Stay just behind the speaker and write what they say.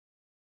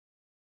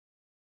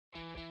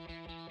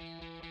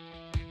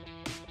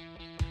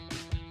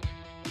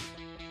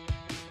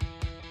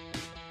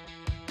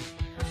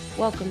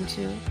Welcome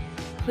to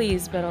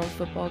Please Bet on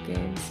Football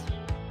Games.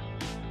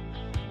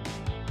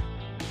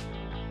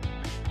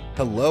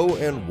 Hello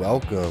and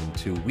welcome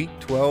to Week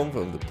 12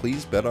 of the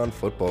Please Bet on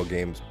Football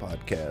Games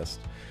podcast.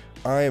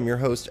 I am your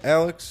host,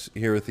 Alex,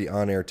 here with the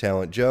on-air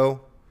talent,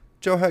 Joe.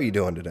 Joe, how you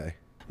doing today?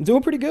 I'm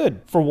doing pretty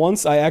good. For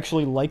once, I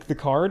actually like the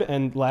card,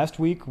 and last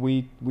week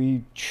we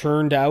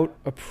churned out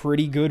a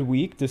pretty good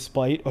week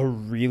despite a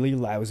really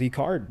lousy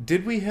card.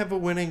 Did we have a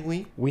winning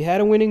week? We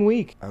had a winning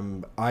week.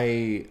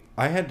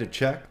 I had to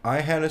check.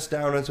 I had us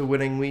down as a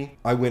winning week.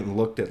 I went and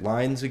looked at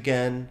lines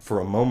again. For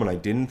a moment, I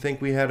didn't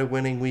think we had a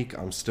winning week.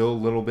 I'm still a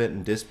little bit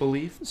in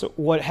disbelief. So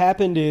what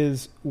happened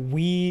is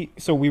we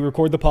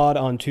record the pod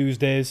on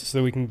Tuesdays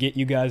so we can get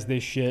you guys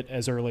this shit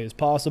as early as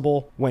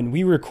possible. When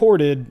we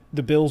recorded,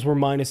 the Bills were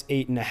minus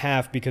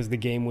 8.5 because the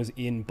game was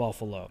in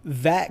Buffalo.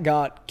 That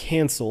got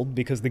canceled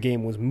because the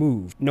game was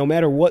moved. No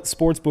matter what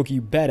sportsbook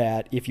you bet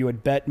at, if you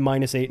had bet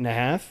minus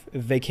 8.5,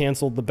 they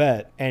canceled the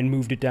bet and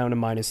moved it down to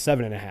minus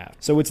 7.5.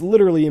 So it's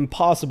literally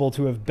impossible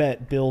to have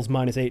bet Bills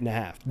minus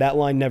 8.5. That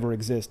line never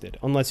existed,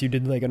 unless you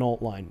did like an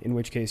alt line, in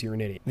which case you're an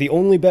idiot. The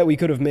only bet we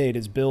could have made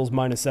is Bills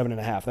minus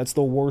 7.5. That's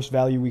the worst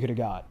value we could have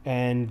got,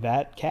 and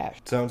that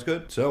cashed. Sounds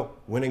good. So,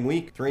 winning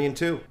week,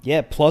 3-2.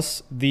 Yeah,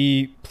 plus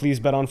the Please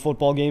Bet on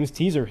Football Games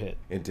teaser hit.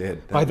 It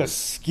did. By the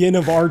skin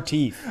of our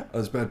teeth. I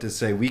was about to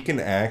say, we can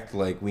act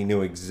like we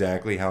knew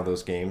exactly how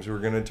those games were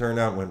going to turn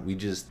out when we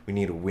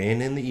need a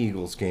win in the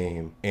Eagles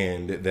game,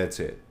 and that's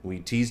it. We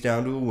teased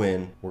down to a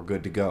win, we're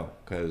good to go,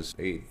 because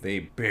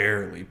they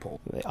barely pulled.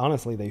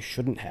 Honestly, they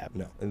shouldn't have.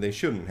 No, and they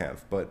shouldn't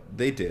have, but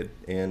they did,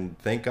 and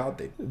thank God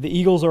they did. The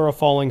Eagles are a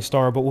falling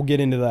star, but we'll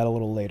get into that a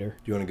little later.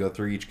 Do you want to go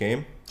through each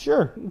game?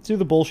 Sure, let's do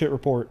the bullshit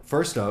report.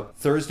 First up,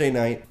 Thursday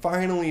night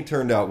finally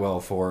turned out well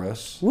for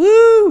us.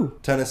 Woo!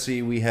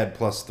 Tennessee, we had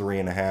plus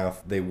 3.5.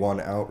 They won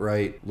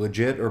outright.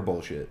 Legit or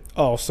bullshit?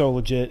 Oh, so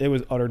legit. It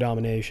was utter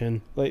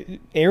domination.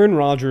 Like, Aaron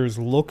Rodgers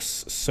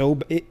looks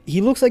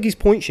he looks like he's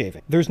point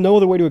shaving. There's no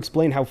other way to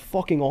explain how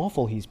fucking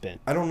awful he's been.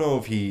 I don't know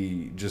if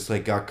he just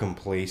got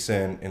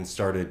complacent and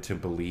started to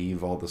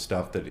believe all the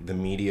stuff that the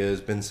media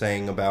has been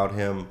saying about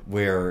him,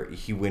 where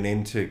he went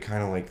into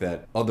kind of like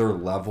that other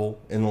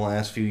level in the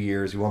last few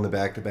years. He won the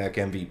back-to-back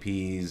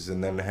MVPs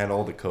and then had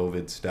all the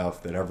COVID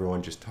stuff that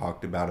everyone just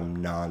talked about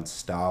him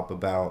nonstop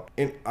about.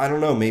 And I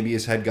don't know, maybe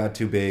his head got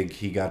too big,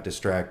 he got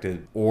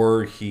distracted,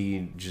 or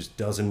he just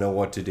doesn't know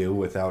what to do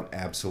without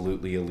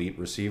absolutely elite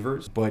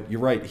receivers. But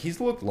you're right,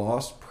 he's looked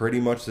lost pretty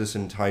much this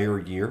entire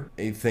year.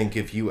 I think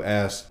if you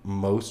asked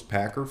most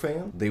Packer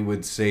fans, they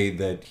would say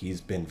that he's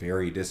been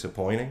very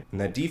disappointing.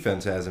 And that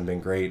defense hasn't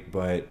been great,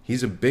 but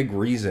he's a big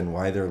reason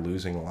why they're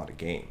losing a lot of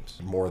games,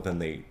 more than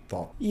they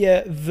thought.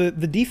 Yeah, the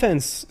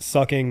defense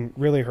sucking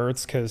really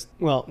hurts because,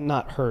 well,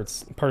 not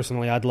hurts.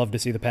 Personally, I'd love to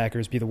see the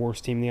Packers be the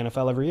worst team in the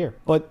NFL every year.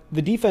 But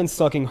the defense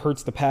sucking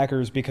hurts the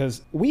Packers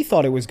because we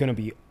thought it was going to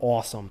be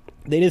awesome.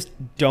 They just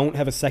don't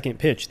have a second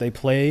pitch. They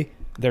play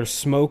their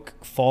smoke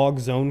fog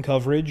zone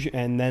coverage,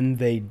 and then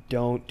they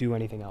don't do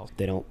anything else.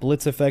 They don't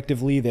blitz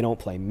effectively. They don't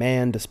play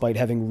man despite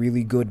having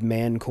really good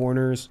man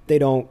corners. They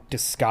don't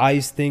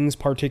disguise things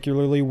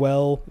particularly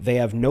well. They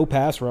have no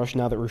pass rush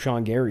now that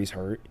Rashawn Gary's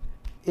hurt.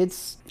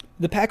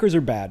 The Packers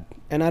are bad,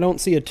 and I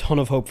don't see a ton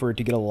of hope for it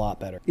to get a lot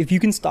better. If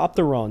you can stop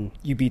the run,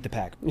 you beat the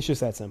Packers. It's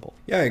just that simple.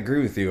 Yeah, I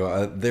agree with you.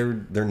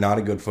 They're not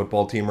a good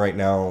football team right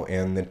now,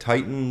 and the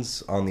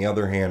Titans, on the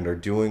other hand, are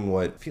doing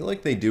what I feel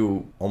like they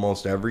do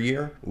almost every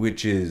year,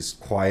 which is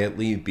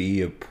quietly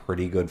be a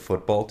pretty good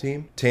football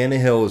team.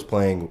 Tannehill is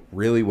playing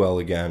really well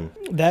again.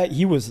 That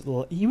he was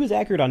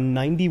accurate on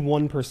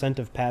 91%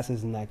 of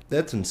passes in that.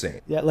 That's insane.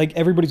 Yeah, like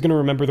everybody's going to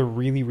remember the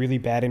really, really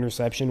bad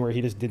interception where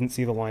he just didn't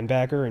see the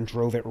linebacker and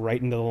drove it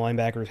right into the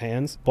linebacker's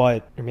hands.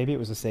 Or maybe it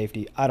was a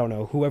safety. I don't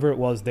know. Whoever it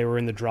was, they were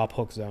in the drop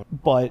hook zone.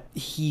 But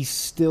he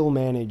still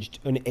managed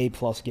an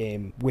A-plus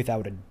game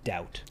without a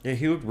doubt. Yeah,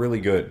 he looked really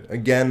good.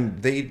 Again,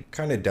 they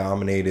kind of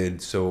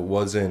dominated, so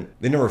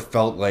they never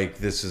felt like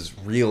this is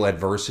real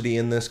adversity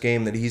in this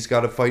game that he's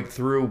got to fight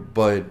through,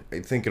 but I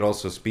think it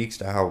also speaks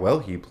to how well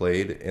he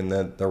played and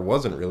that there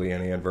wasn't really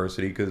any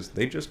adversity because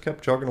they just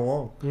kept chugging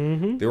along.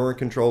 Mm-hmm. They were in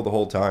control the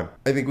whole time.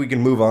 I think we can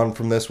move on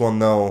from this one,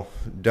 though.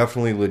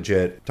 Definitely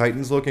legit.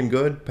 Titans looking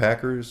good.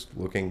 Packers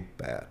looking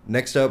bad.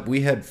 Next up,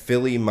 we had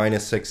Philly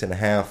minus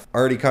 6.5.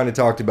 Already kind of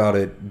talked about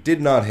it. Did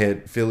not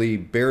hit. Philly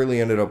barely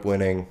ended up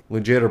winning.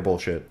 Legit or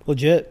bullshit?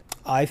 Legit.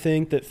 I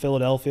think that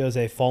Philadelphia is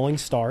a falling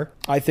star.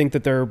 I think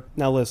that they're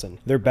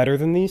better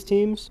than these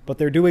teams, but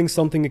they're doing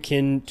something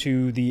akin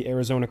to the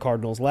Arizona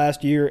Cardinals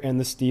last year and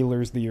the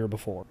Steelers the year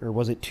before. Or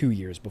was it 2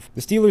 years before?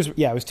 The Steelers,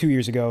 yeah, it was 2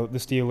 years ago. The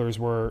Steelers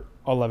were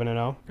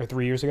 11-0 or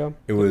 3 years ago.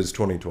 It was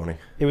 2020.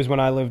 It was when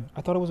I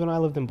thought it was when I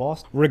lived in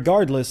Boston.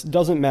 Regardless,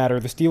 doesn't matter.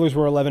 The Steelers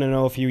were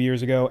 11-0 a few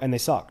years ago, and they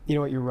sucked. You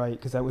know what? You're right,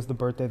 because that was the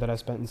birthday that I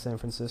spent in San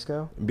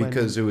Francisco.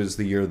 Because it was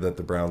the year that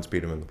the Browns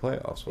beat them in the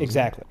playoffs. Wasn't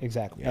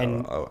Exactly. Yeah,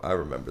 And I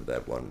remember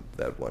that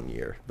one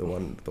year, the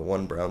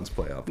one Browns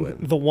playoff win.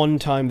 the one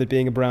time that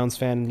being a Browns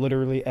fan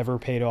literally ever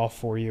paid off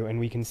for you, and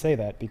we can say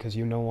that because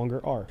you no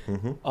longer are.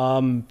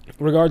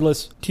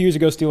 Regardless, 2 years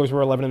ago, Steelers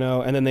were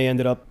 11-0, and then they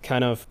ended up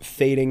kind of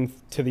fading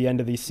to the end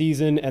of the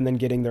season and then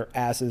getting their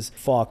asses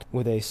fucked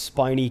with a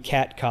spiny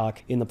catcock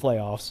in the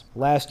playoffs.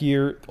 Last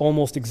year,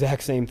 almost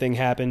exact same thing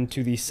happened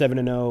to the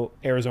 7-0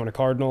 Arizona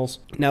Cardinals.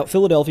 Now,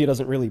 Philadelphia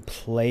doesn't really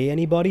play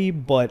anybody,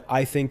 but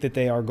I think that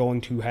they are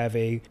going to have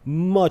a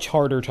much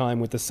harder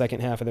time with the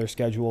second half of their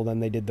schedule than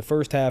they did the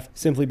first half,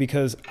 simply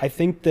because I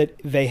think that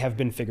they have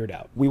been figured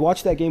out. We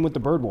watched that game with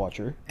the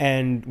Birdwatcher,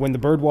 and when the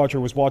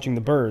Birdwatcher was watching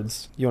the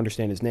birds, you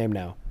understand his name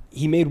now,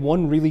 he made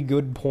one really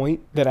good point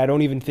that I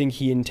don't even think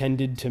he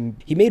intended to.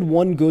 He made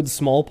one good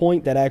small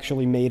point that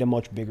actually made a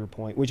much bigger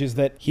point, which is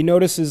that he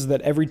notices that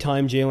every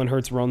time Jalen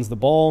Hurts runs the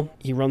ball,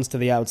 he runs to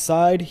the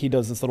outside. He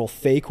does this little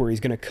fake where he's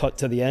going to cut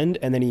to the end,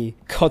 and then he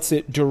cuts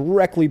it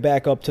directly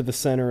back up to the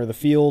center of the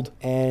field.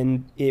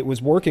 And it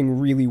was working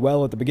really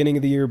well at the beginning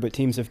of the year, but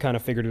teams have kind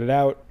of figured it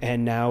out,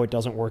 and now it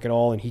doesn't work at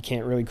all, and he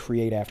can't really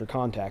create after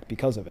contact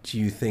because of it. Do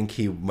you think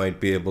he might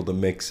be able to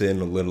mix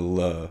in a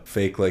little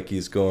fake like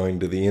he's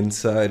going to the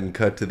inside and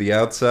cut to the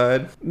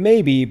outside?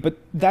 Maybe, but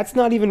that's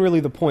not even really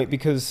the point,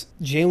 because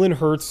Jalen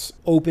Hurts'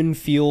 open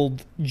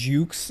field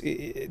jukes,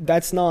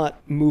 that's not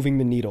moving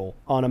the needle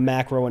on a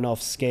macro enough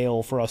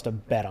scale for us to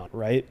bet on,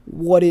 right?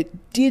 What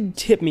it did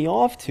tip me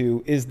off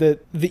to is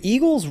that the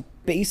Eagles,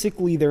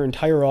 basically their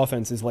entire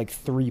offense is like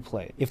 3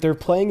 play. If they're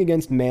playing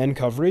against man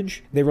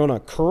coverage, they run a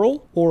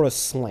curl or a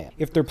slant.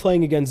 If they're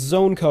playing against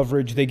zone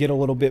coverage, they get a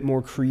little bit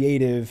more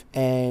creative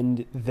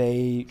and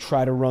they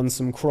try to run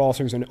some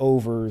crossers and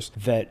overs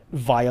that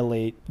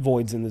violate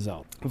voids in the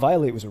zone.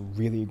 Violate was a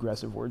really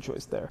aggressive word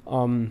choice there.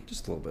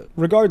 Just a little bit.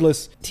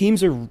 Regardless,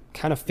 teams are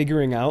kind of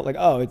figuring out, like,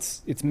 oh,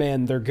 it's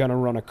man, they're gonna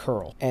run a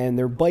curl, and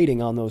they're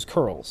biting on those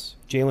curls.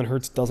 Jalen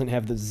Hurts doesn't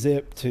have the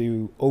zip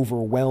to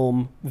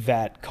overwhelm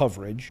that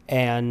coverage,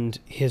 and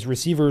his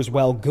receivers,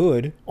 while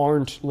good,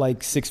 aren't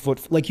like 6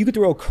 foot. Like, you could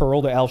throw a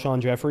curl to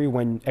Alshon Jeffrey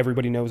when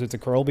everybody knows it's a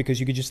curl, because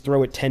you could just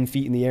throw it 10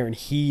 feet in the air and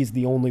he's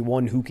the only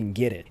one who can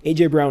get it.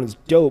 A.J. Brown is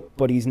dope,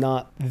 but he's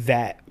not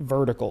that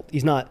vertical.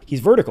 He's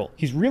vertical.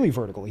 He's really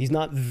vertical. He's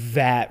not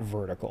that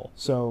vertical.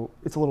 So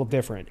it's a little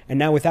different. And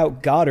now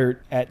without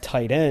Goddard at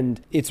tight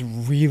end, it's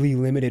really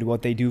limited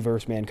what they do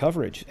versus man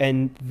coverage.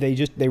 And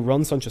they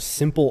run such a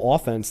simple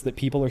offense that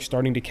people are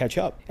starting to catch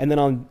up. And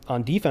then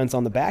on defense,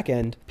 on the back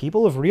end,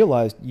 people have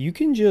realized you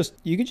can just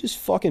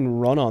fucking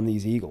run on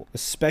these Eagles,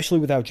 especially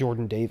without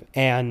Jordan Davis.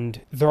 And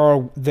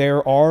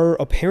there are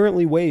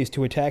apparently ways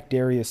to attack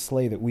Darius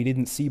Slay that we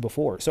didn't see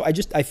before. So I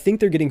think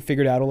they're getting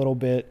figured out a little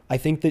bit. I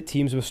think that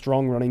teams with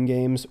strong running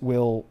games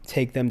will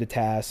take them to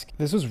task.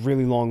 This was a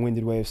really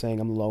long-winded way of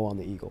saying I'm low on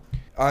the Eagle.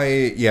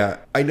 I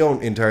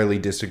don't entirely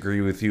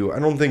disagree with you. I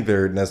don't think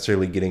they're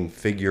necessarily getting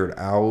figured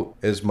out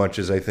as much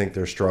as I think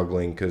they're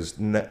struggling, because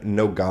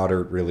no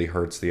Goddard really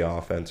hurts the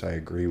offense. I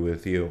agree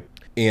with you.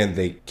 And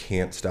they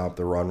can't stop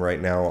the run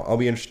right now. I'll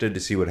be interested to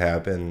see what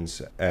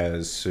happens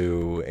as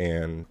Sue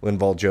and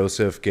Linval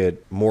Joseph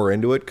get more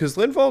into it, because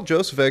Linval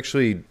Joseph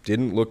actually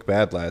didn't look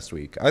bad last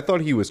week. I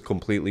thought he was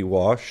completely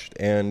washed,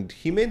 and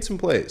he made some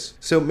plays.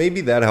 So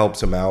maybe that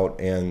helps him out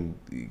and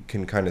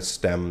can kind of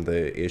stem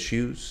the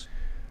issues.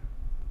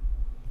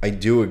 I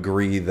do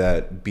agree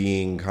that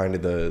being kind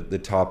of the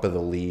top of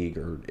the league,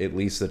 or at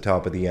least the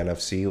top of the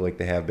NFC, like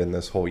they have been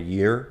this whole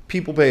year,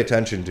 people pay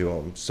attention to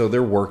them. So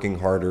they're working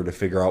harder to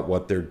figure out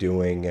what they're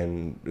doing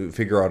and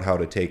figure out how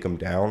to take them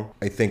down.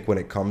 I think when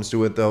it comes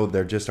to it, though,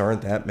 there just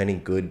aren't that many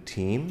good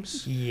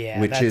teams.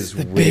 Yeah, which that's is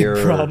the where,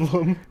 big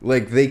problem.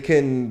 Like, they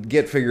can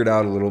get figured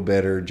out a little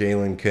bit, or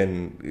Jalen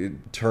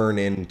can turn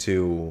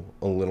into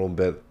a little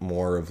bit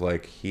more of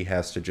like he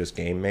has to just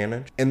game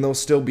manage. And they'll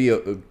still be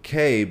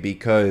okay,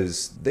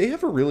 because they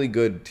have a really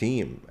good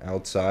team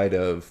outside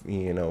of,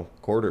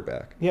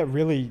 quarterback. Yeah,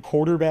 really,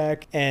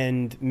 quarterback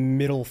and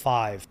middle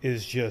five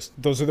is just,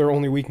 those are their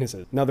only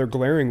weaknesses. Now, they're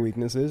glaring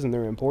weaknesses and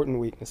they're important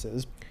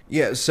weaknesses.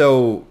 Yeah,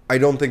 so I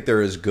don't think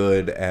they're as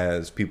good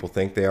as people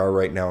think they are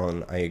right now,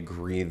 and I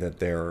agree that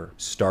they're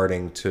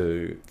starting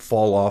to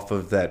fall off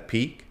of that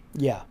peak.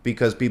 Yeah.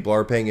 Because people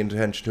are paying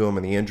attention to them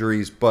and the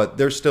injuries, but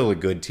they're still a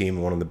good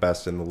team, one of the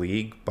best in the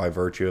league by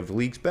virtue of the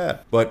league's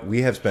bad. But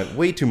we have spent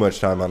way too much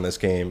time on this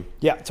game.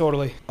 Yeah,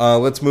 totally.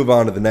 Let's move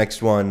on to the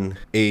next one.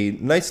 A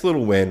nice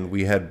little win.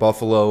 We had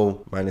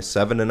Buffalo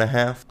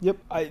 -7.5. Yep.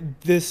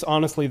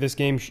 This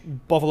game,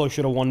 Buffalo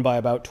should have won by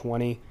about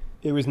 20.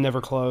 It was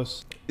never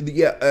close.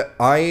 Yeah,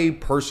 I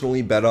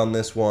personally bet on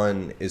this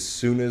one as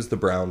soon as the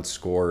Browns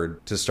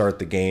scored to start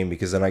the game,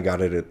 because then I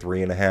got it at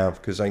 3.5,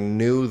 because I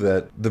knew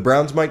that the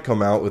Browns might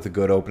come out with a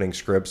good opening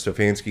script.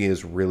 Stefanski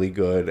is really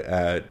good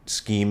at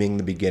scheming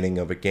the beginning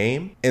of a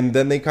game, and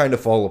then they kind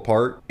of fall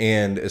apart,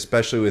 and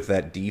especially with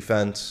that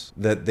defense,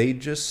 that they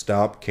just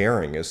stop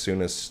caring as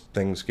soon as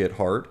things get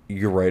hard.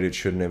 You're right, it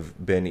shouldn't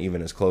have been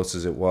even as close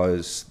as it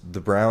was.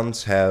 The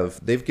Browns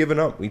they've given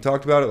up. We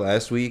talked about it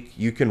last week.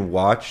 You can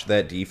watch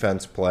that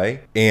defense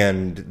play,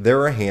 and there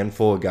are a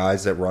handful of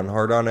guys that run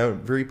hard on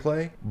every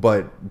play,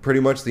 but pretty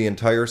much the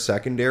entire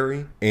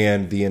secondary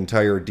and the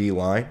entire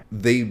D-line,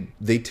 they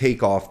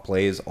take off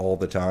plays all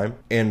the time,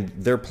 and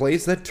they're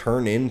plays that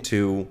turn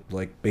into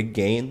like big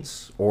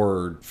gains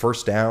or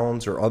first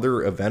downs or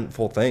other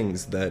eventful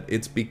things, that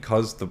it's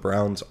because the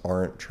Browns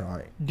aren't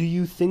trying. Do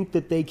you think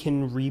that they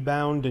can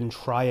rebound and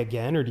try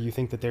again, or do you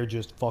think that they're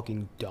just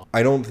fucking dumb?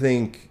 I don't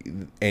think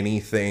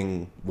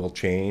anything will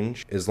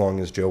change as long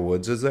as Joe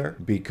Woods is there,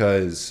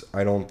 because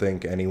I don't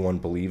think anyone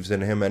believes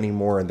in him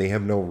anymore, and they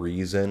have no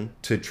reason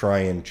to try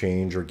and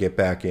change or get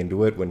back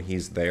into it when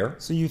he's there.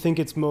 So you think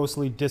it's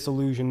mostly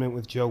disillusionment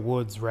with Joe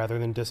Woods rather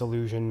than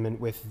disillusionment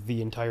with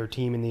the entire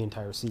team and the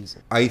entire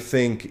season? I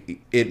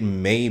think it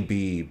may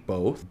be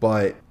both,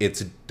 but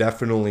it's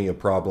definitely a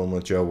problem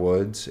with Joe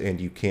Woods, and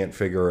you can't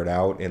figure it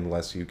out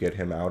unless you get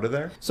him out of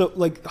there. So,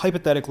 like,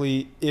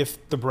 hypothetically,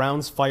 if the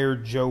Browns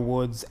fired Joe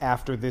Woods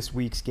after this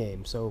week's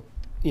game, so,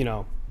 you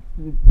know,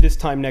 this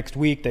time next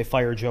week, they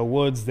fire Joe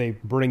Woods, they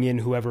bring in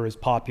whoever is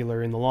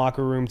popular in the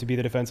locker room to be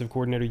the defensive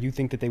coordinator, you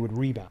think that they would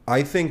rebound?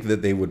 I think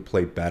that they would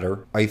play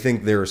better. I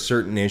think there are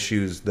certain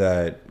issues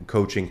that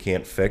coaching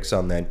can't fix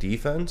on that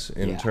defense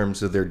in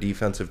terms of their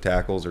defensive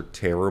tackles are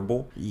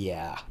terrible.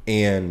 Yeah.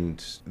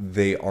 And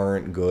they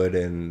aren't good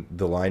in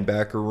the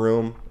linebacker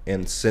room.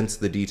 And since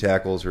the D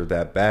tackles are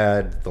that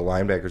bad, the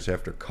linebackers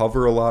have to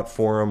cover a lot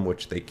for them,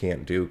 which they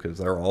can't do because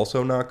they're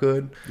also not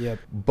good. Yep.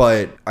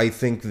 But I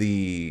think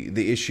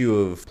the issue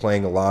of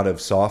playing a lot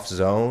of soft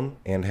zone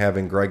and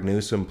having Greg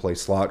Newsome play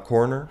slot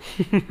corner,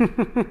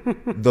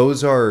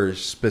 those are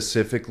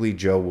specifically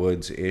Joe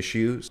Woods'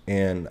 issues.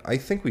 And I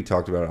think we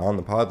talked about it on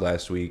the pod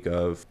last week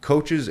of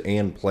coaches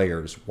and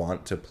players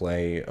want to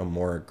play a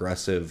more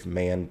aggressive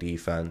man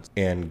defense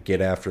and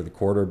get after the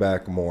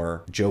quarterback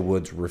more. Joe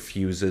Woods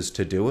refuses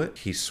to do it.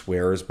 He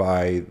swears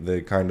by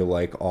the kind of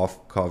like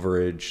off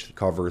coverage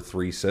cover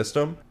 3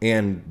 system,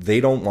 and they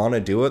don't want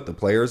to do it. The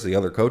players, the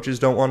other coaches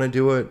don't want to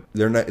do it.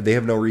 They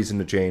have no reason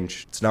to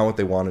change. It's not what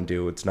they want to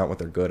do. It's not what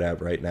they're good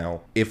at right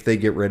now. If they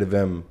get rid of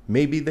him,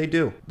 maybe they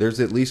do. There's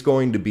at least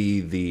going to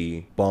be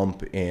the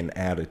bump in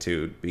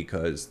attitude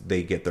because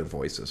they get their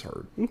voices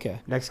heard. Okay.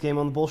 Next game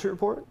on the bullshit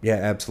report? Yeah,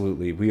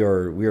 absolutely. We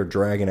are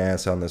dragging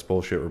ass on this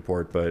bullshit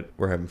report, but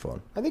we're having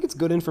fun. I think it's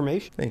good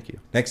information. Thank you.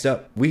 Next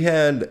up, we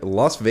had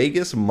Las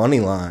Vegas money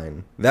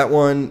line. That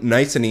one,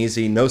 nice and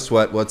easy, no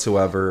sweat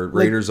whatsoever.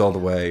 Raiders all the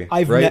way.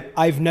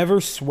 I've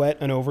never sweat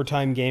an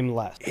overtime game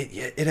less.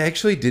 It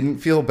actually didn't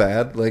feel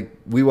bad. Like,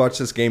 we watched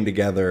this game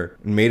together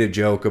and made a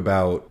joke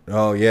about,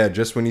 oh yeah,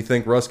 just when you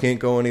think Russ can't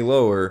go any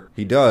lower,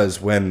 he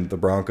does, when the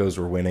Broncos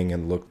were winning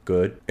and looked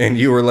good. And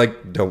you were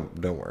like, don't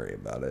worry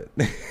about it.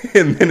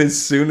 And then as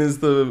soon as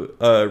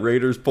the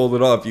Raiders pulled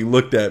it off, you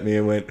looked at me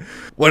and went,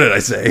 what did I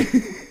say?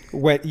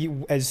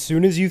 As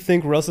soon as you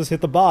think Russ has hit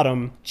the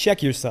bottom,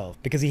 check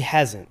yourself, because he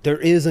hasn't. There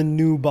is a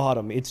new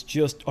bottom. It's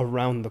just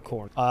around the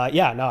corner.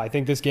 I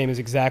think this game is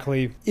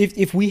exactly...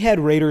 If we had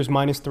Raiders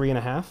minus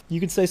 3.5, you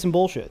could say some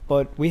bullshit.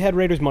 But we had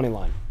Raiders money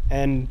line.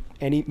 And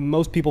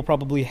most people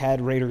probably had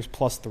Raiders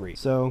plus 3.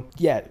 So,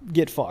 yeah,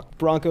 get fucked.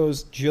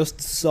 Broncos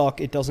just suck.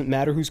 It doesn't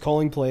matter who's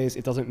calling plays.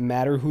 It doesn't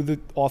matter who the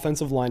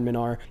offensive linemen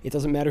are. It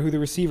doesn't matter who the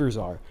receivers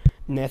are.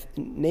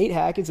 Nate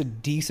Hackett's a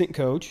decent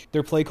coach.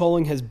 Their play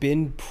calling has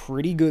been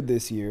pretty good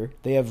this year.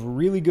 They have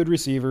really good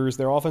receivers.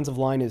 Their offensive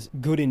line is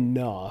good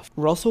enough.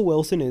 Russell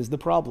Wilson is the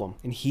problem,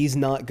 and he's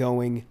not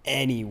going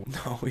anywhere.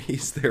 No,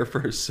 he's there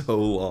for so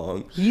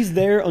long. He's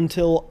there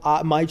until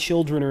my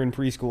children are in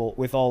preschool,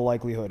 with all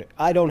likelihood.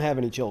 I don't have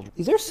any children.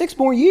 He's there 6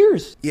 more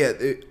years. Yeah,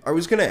 I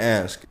was going to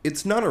ask,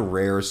 it's not a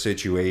rare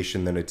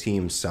situation that a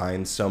team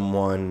signs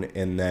someone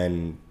and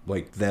then,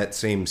 like, that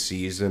same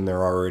season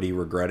they're already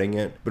regretting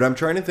it. But I'm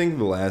trying to think of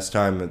the last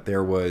time that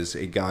there was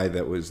a guy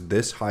that was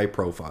this high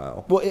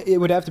profile. Well, it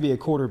would have to be a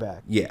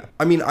quarterback. Yeah.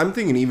 I mean, I'm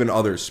thinking even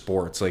other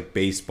sports like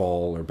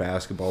baseball or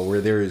basketball where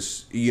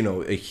there's,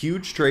 a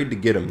huge trade to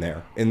get him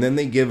there. And then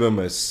they give him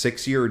a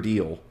 6-year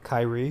deal.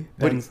 Kyrie,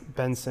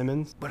 Ben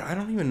Simmons. But I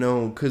don't even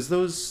know, because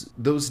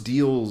those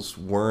deals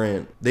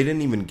they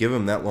didn't even give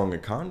him that long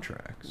of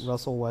contracts.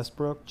 Russell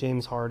Westbrook,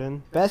 James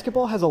Harden.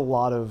 Basketball has a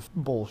lot of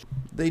bullshit.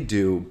 They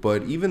do,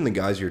 but even even the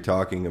guys you're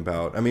talking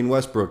about, I mean,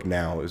 Westbrook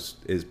now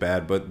is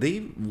bad, but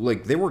they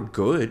were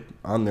good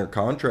on their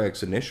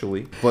contracts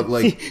initially. But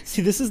like,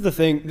 see, this is the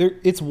thing.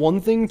 It's one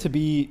thing to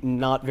be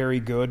not very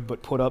good,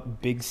 but put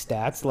up big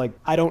stats. Like,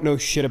 I don't know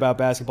shit about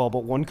basketball,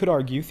 but one could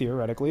argue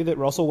theoretically that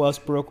Russell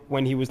Westbrook,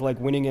 when he was like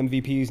winning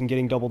MVPs and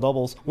getting double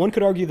doubles, one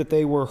could argue that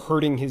they were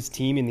hurting his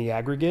team in the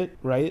aggregate,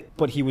 right?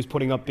 But he was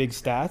putting up big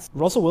stats.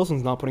 Russell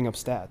Wilson's not putting up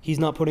stats. He's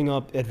not putting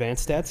up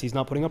advanced stats. He's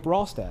not putting up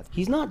raw stats.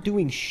 He's not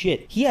doing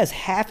shit. He has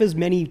half as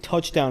many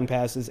touchdown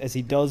passes as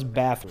he does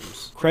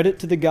bathrooms. Credit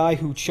to the guy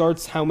who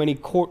charts how many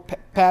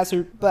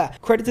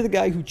Credit to the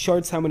guy who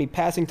charts how many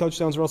passing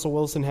touchdowns Russell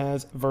Wilson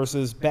has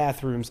versus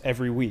bathrooms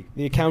every week.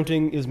 The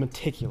accounting is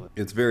meticulous.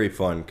 It's very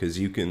fun because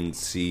you can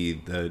see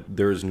that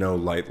there's no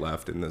light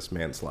left in this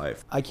man's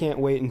life. I can't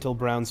wait until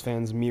Browns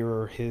fans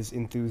mirror his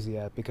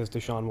enthusiasm because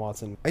Deshaun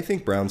Watson. I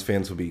think Browns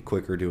fans will be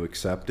quicker to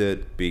accept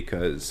it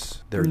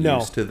because they're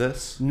used to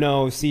this.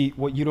 No, see,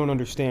 what you don't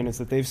understand is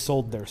that they've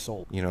sold their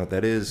soul. You know,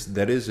 that is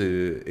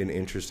an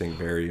interesting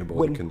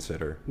variable to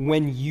consider.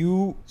 When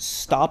you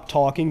stop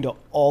talking to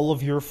all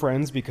of your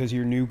friends because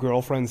your new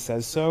girlfriend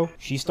says so,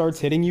 she starts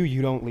hitting you,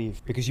 you don't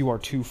leave because you are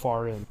too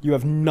far in. You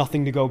have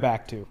nothing to go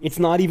back to. It's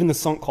not even the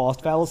sunk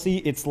cost fallacy.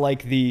 It's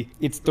like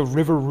it's the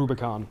river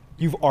Rubicon.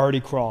 You've already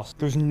crossed.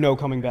 There's no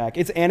coming back.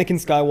 It's Anakin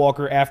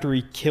Skywalker after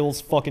he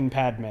kills fucking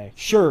Padme.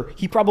 Sure,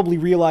 he probably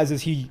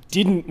realizes he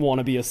didn't want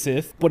to be a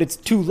Sith, but it's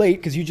too late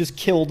because you just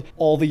killed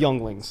all the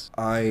younglings.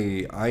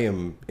 I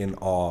am in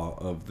awe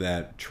of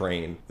that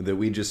train that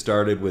we just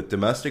started with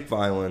domestic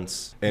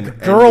violence and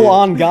Girl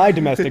on guy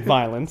domestic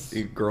violence.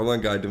 Girl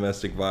on guy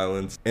domestic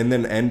violence, and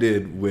then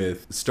ended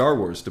with Star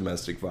Wars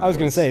domestic violence. I was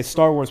going to say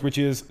Star Wars, which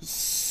is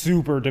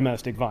super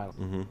domestic violence.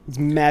 Mm-hmm. It's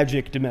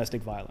magic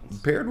domestic violence.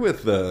 Paired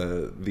with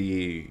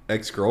the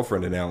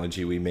ex-girlfriend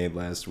analogy we made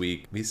last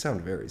week, we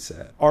sound very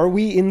sad. Are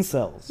we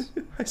incels?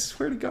 I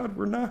swear to God,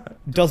 we're not.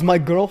 Does my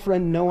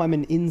girlfriend know I'm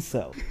an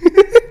incel?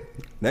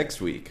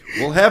 Next week,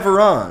 we'll have her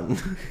on.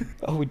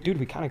 Oh, dude,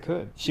 we kind of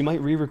could. She might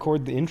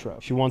re-record the intro.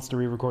 She wants to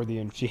re-record the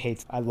intro. She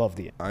hates. I love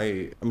the intro.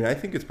 I mean, I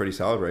think it's pretty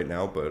solid right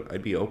now, but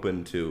I'd be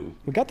open to...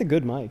 We got the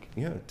good mic.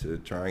 Yeah, to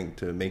trying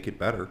to make it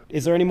better.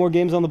 Is there any more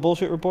games on the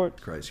bullshit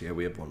report? Christ, yeah,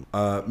 we have one.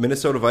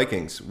 Minnesota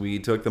Vikings. We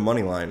took the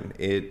money line.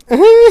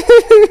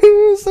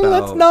 Let's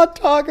not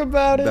talk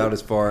about it. About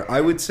as far.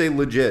 I would say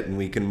legit, and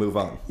we can move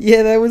on.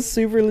 Yeah, that was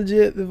super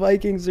legit. The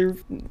Vikings are...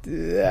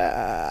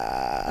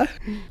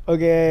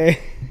 Okay.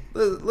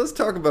 Let's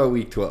talk about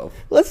Week 12.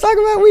 Let's talk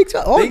about Week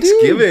 12. Oh,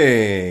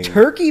 Thanksgiving. Dude.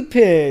 Turkey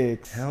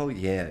picks. Hell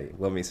yeah.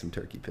 Love me some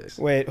turkey picks.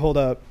 Wait, hold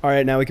up. All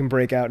right, now we can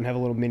break out and have a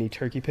little mini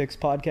turkey picks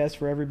podcast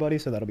for everybody,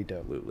 so that'll be dope.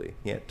 Absolutely.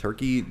 Yeah,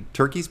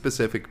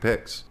 turkey-specific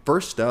picks.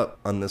 First up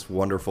on this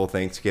wonderful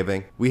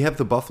Thanksgiving, we have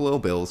the Buffalo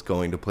Bills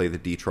going to play the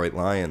Detroit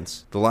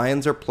Lions. The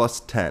Lions are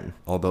 +10,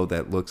 although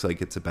that looks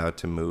like it's about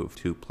to move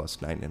to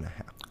 +9.5.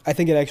 I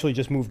think it actually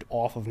just moved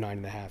off of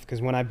 9.5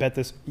 because when I bet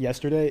this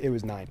yesterday, it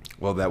was 9.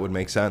 Well, that would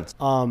make sense.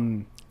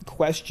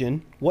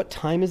 Question: what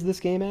time is this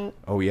game at?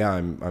 Oh yeah,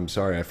 I'm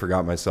sorry, I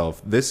forgot myself.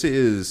 This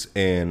is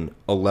an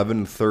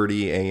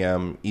 11:30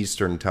 a.m.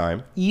 Eastern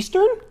time.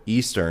 Eastern.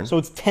 So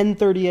it's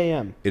 10:30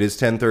 a.m. It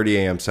is 10:30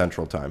 a.m.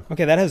 Central time.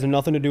 Okay, that has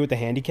nothing to do with the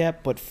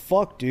handicap, but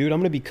fuck, dude, I'm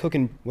gonna be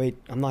cooking. Wait,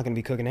 I'm not gonna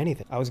be cooking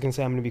anything. I was gonna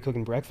say I'm gonna be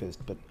cooking breakfast,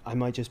 but I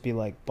might just be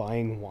like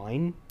buying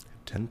wine.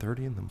 10:30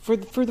 in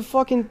the for the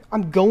fucking.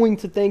 I'm going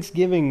to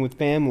Thanksgiving with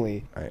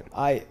family.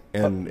 Right.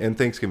 And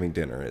Thanksgiving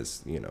dinner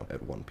is,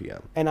 at 1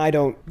 p.m. And I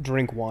don't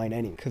drink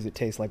wine because it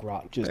tastes like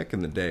rotten. Just back in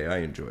the day, I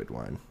enjoyed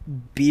wine.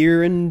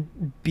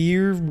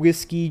 Beer,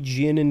 whiskey,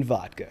 gin, and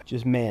vodka.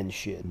 Just man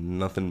shit.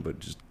 Nothing but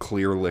just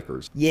clear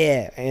liquors.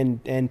 Yeah,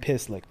 and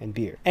piss lick and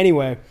beer.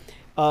 Anyway.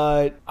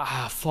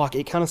 Fuck,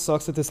 it kind of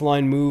sucks that this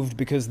line moved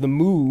because the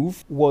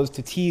move was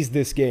to tease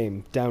this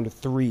game down to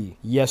 3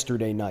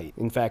 yesterday night.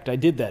 In fact, I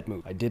did that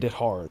move. I did it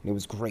hard. It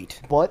was great.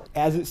 But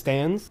as it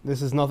stands,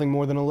 this is nothing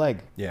more than a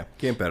leg. Yeah,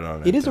 can't bet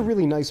on it. It is a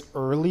really nice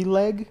early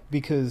leg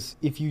because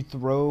if you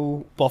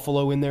throw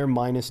Buffalo in there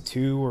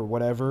 -2 or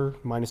whatever,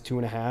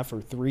 -2.5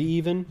 or 3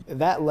 even,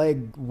 that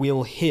leg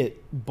will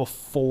hit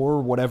before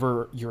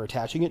whatever you're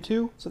attaching it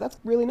to. So that's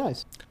really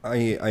nice. I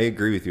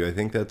agree with you. I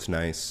think that's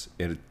nice.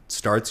 It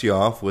starts you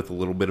off with a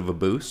little bit of a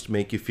boost,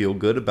 make you feel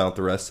good about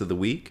the rest of the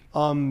week.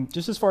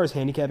 Just as far as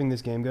handicapping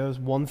this game goes,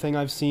 one thing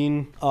I've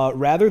seen,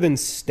 rather than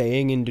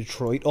staying in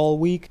Detroit all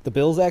week, the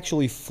Bills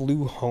actually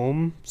flew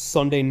home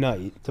Sunday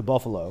night to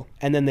Buffalo,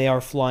 and then they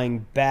are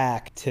flying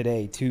back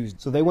today, Tuesday.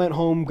 So they went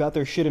home, got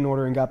their shit in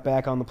order, and got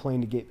back on the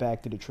plane to get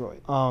back to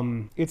Detroit.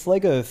 It's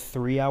like a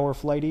 3-hour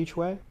flight each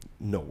way.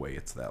 No way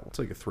it's that. It's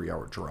like a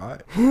 3-hour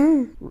drive.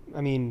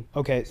 I mean,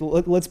 okay, so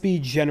let's be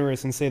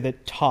generous and say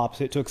that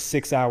tops it took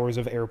 6 hours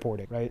of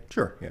airporting, right?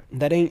 Sure, yeah.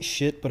 That ain't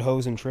shit but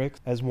hoes and tricks.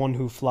 As one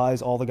who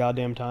flies all the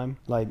goddamn time.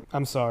 Like,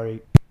 I'm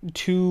sorry.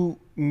 2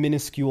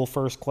 minuscule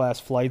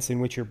first-class flights in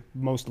which you're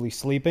mostly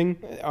sleeping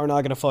are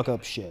not going to fuck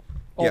up shit.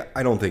 Yeah,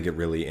 I don't think it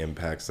really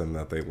impacts them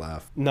that they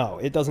left. No,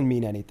 it doesn't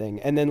mean anything.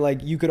 And then,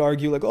 like, you could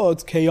argue, like, oh,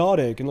 it's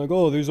chaotic, and, like,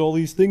 oh, there's all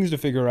these things to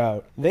figure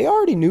out. They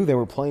already knew they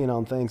were playing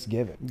on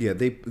Thanksgiving. Yeah,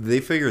 they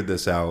figured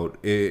this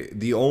out.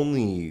 The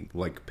only,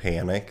 like,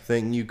 panic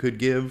thing you could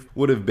give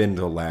would have been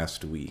to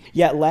last week.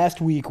 Yeah, last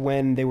week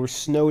when they were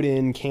snowed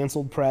in,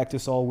 canceled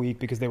practice all week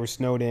because they were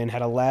snowed in,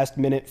 had a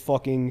last-minute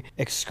fucking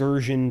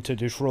excursion to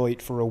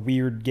Detroit for a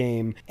weird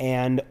game,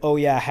 and, oh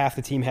yeah, half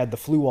the team had the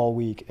flu all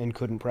week and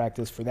couldn't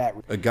practice for that.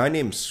 A guy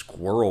named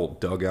Squirrel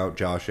dug out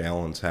Josh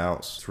Allen's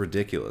house. It's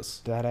ridiculous.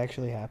 Did that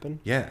actually happen?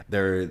 Yeah,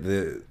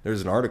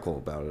 there's an article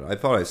about it. I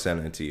thought I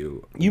sent it to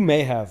you. You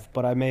may have,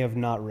 but I may have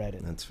not read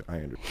it. I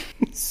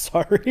understand.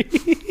 Sorry.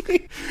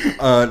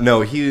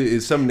 No, he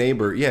is some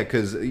neighbor. Yeah,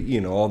 because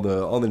all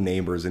the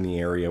neighbors in the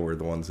area were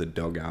the ones that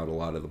dug out a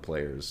lot of the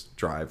players'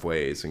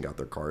 driveways and got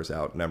their cars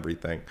out and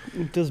everything.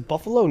 Does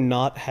Buffalo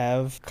not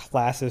have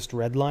classist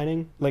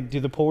redlining? Like, do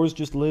the poors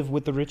just live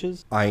with the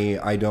riches?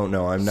 I don't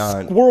know. I'm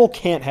not. Squirrel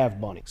can't have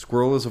money.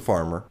 Squirrel is a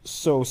farmer.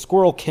 So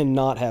Squirrel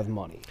cannot have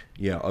money.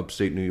 Yeah,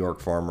 upstate New York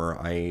farmer.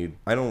 I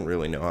don't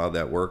really know how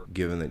that worked,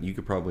 given that you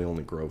could probably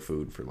only grow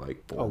food for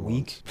like 4 months.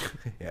 Week?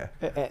 Yeah.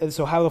 And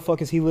so how the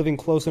fuck is he living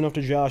close enough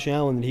to Josh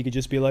Allen that he could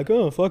just be like,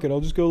 oh, fuck it,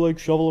 I'll just go like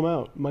shovel him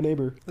out, my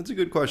neighbor? That's a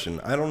good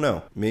question. I don't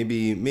know.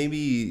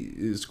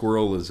 Maybe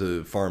Squirrel is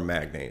a farm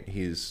magnate.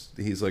 He's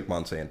like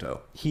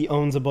Monsanto. He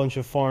owns a bunch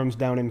of farms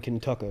down in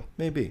Kentucky.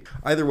 Maybe.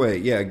 Either way,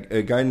 yeah,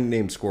 a guy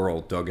named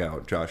Squirrel dug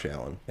out Josh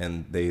Allen,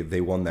 and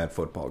they won that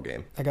football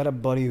game. I got a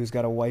buddy who's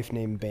got a wife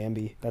named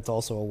Bambi. That's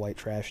also a white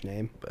trash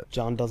name. But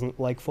John doesn't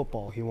like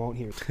football. He won't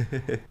hear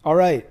it. All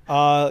right.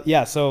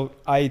 Yeah, so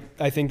I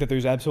think that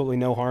there's absolutely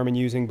no harm in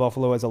using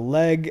Buffalo as a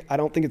leg. I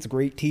don't think it's a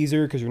great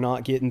teaser because you're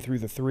not getting through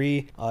the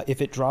 3.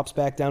 If it drops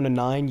back down to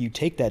 9, you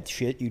take that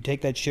shit. You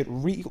take that shit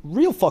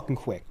real fucking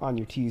quick on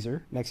your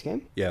teaser. Next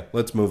game? Yeah,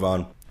 let's move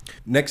on.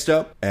 Next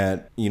up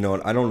at,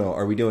 I don't know,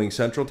 are we doing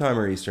Central Time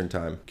or Eastern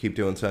Time? Keep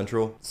doing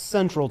Central?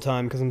 Central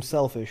Time, because I'm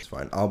selfish. It's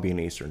fine. I'll be in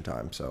Eastern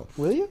Time, so.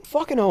 Will you?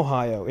 Fucking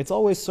Ohio. It's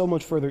always so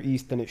much further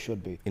east than it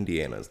should be.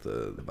 Indiana's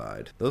the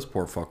divide. Those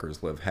poor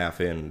fuckers live half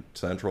in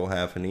Central,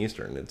 half in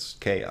Eastern. It's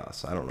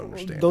chaos. I don't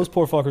understand. Those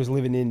poor fuckers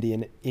live in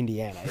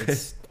Indiana.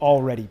 It's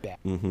already bad.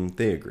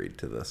 They agreed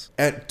to this.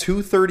 At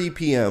 2:30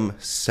 p.m.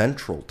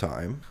 Central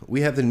Time,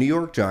 we have the New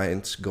York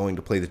Giants going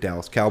to play the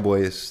Dallas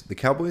Cowboys. The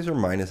Cowboys are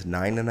minus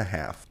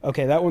 9.5.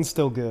 Okay, that one's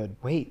still good.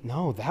 Wait,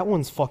 no, that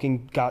one's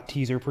fucking got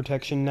teaser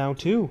protection now,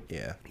 too.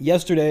 Yeah.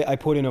 Yesterday, I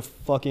put in a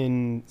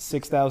fucking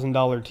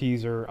 $6,000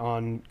 teaser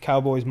on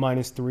Cowboys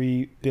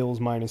 -3, Bills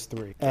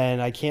 -3.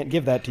 And I can't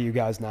give that to you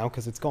guys now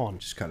because it's gone.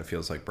 Just kind of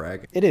feels like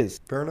bragging. It is.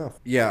 Fair enough.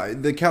 Yeah,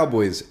 the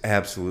Cowboys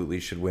absolutely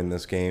should win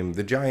this game.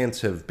 The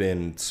Giants have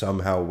been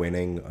somehow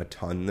winning a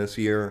ton this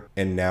year,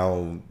 and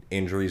now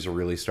injuries are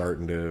really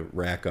starting to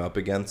rack up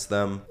against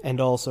them.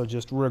 And also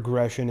just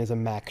regression is a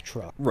Mack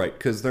truck. Right,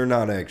 because they're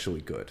not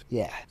actually good.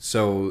 Yeah.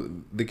 So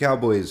the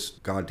Cowboys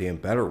goddamn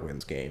better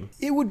wins game.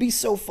 It would be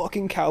so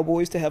fucking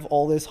Cowboys to have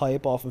all this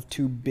hype off of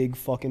 2 big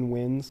fucking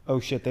wins.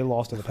 Oh shit, they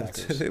lost to the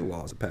Packers. They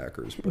lost the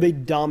Packers. But... They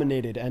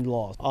dominated and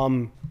lost.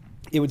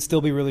 It would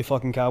still be really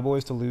fucking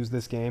Cowboys to lose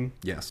this game.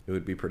 Yes, it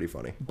would be pretty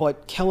funny.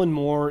 But Kellen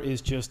Moore is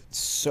just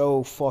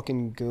so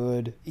fucking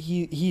good.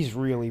 He's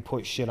really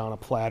put shit on a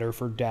platter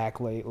for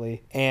Dak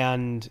lately.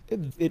 And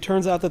it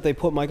turns out that they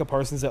put Micah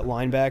Parsons at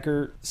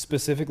linebacker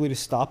specifically to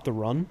stop the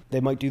run.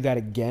 They might do that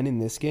again in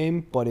this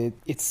game, but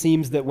it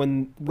seems that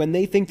when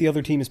they think the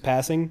other team is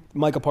passing,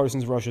 Micah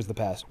Parsons rushes the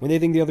pass. When they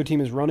think the other team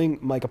is running,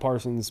 Micah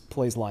Parsons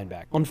plays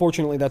linebacker.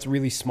 Unfortunately, that's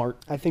really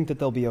smart. I think that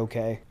they'll be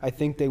okay. I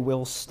think they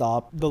will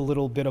stop the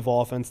little bit of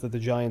offense that the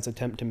Giants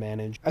attempt to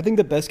manage. I think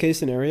the best case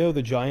scenario,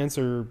 the Giants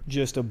are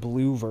just a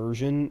blue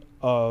version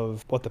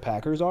of what the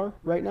Packers are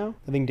right now.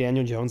 I think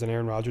Daniel Jones and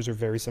Aaron Rodgers are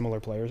very similar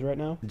players right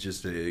now.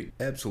 Just a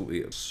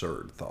absolutely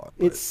absurd thought.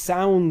 It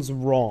sounds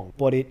wrong,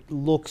 but it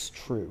looks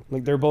true.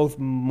 Like, they're both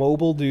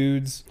mobile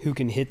dudes who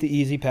can hit the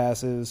easy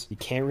passes. You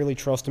can't really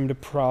trust them to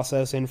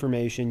process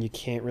information. You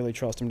can't really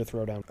trust them to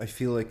throw down. I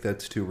feel like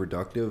that's too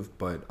reductive,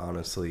 but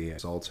honestly,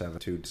 results have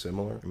too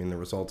similar. I mean, the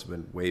results have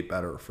been way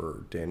better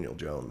for Daniel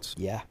Jones.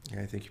 Yeah.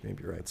 I think you may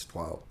be right. It's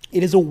wild.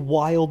 It is a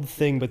wild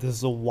thing, but this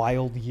is a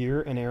wild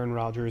year, and Aaron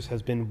Rodgers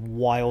has been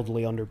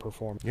wildly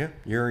underperformed. Yeah,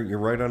 you're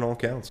right on all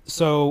counts.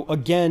 So,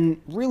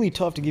 again, really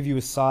tough to give you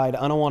a side.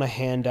 I don't want to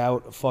hand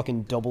out a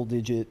fucking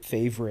double-digit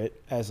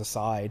favorite as a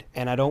side,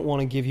 and I don't want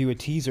to give you a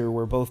teaser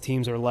where both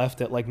teams are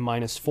left at like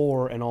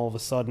 -4, and all of a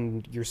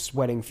sudden you're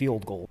sweating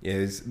field goal.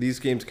 Yeah, these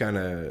games kind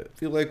of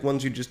feel like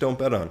ones you just don't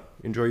bet on.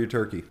 Enjoy your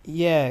turkey.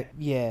 Yeah.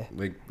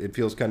 Like, it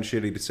feels kind of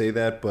shitty to say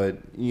that,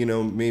 but,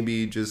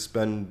 maybe just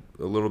spend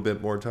a little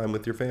bit more time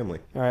with your family.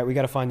 All right, we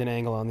got to find an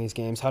angle on these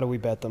games. How do we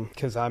bet them?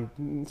 Because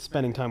I'm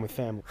spending time with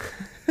family.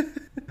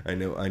 I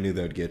knew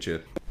that would get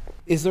you.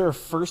 Is there a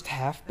first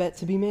half bet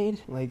to be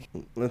made? Like,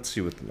 let's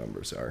see what the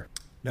numbers are.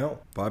 No,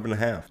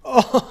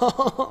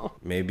 5.5.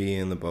 Maybe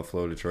in the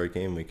Buffalo-Detroit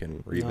game we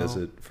can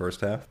revisit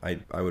first half.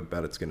 I would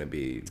bet it's going to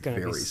be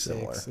very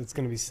similar. It's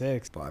going to be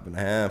 6.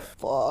 5.5.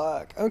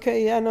 Fuck.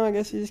 Okay, yeah, no, I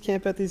guess you just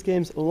can't bet these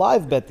games.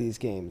 Live bet these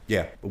games.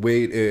 Yeah,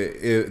 wait.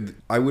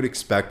 I would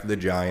expect the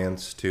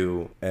Giants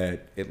to,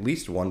 at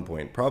least 1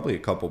 point, probably a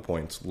couple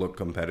points, look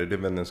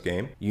competitive in this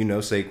game. You know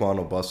Saquon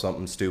will bust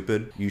something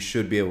stupid. You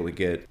should be able to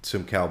get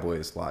some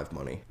Cowboys live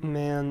money.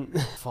 Man,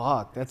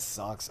 fuck, that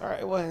sucks. All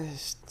right, well,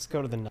 let's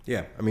go to the...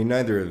 Yeah, I mean,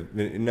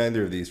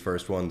 neither of these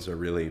first ones are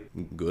really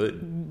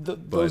good.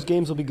 Those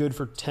games will be good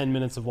for 10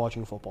 minutes of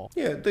watching football.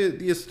 Yeah,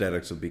 the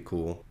aesthetics will be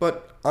cool.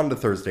 But on to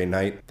Thursday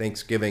night,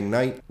 Thanksgiving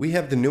night, we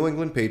have the New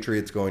England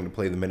Patriots going to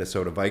play the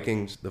Minnesota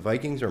Vikings. The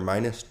Vikings are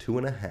minus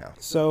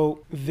 2.5.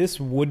 So this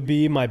would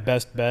be my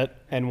best bet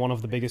and one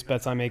of the biggest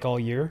bets I make all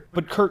year.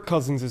 But Kirk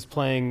Cousins is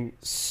playing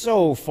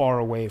so far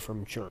away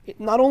from church.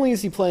 Not only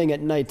is he playing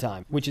at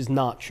nighttime, which is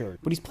not church,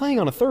 but he's playing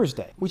on a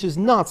Thursday, which is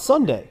not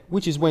Sunday,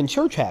 which is when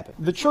church happened.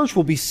 The church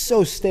will be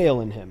so stale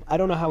in him. I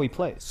don't know how he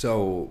plays.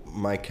 So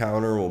my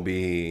counter will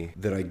be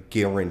that I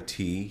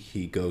guarantee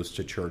he goes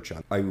to church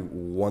on. I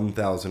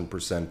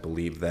 1,000%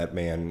 believe that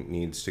man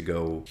needs to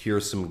go hear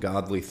some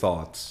godly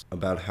thoughts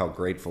about how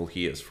grateful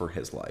he is for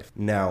his life.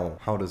 Now,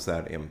 how does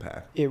that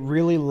impact? It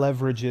really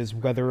leverages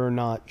whether or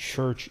not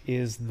church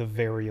is the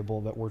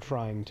variable that we're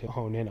trying to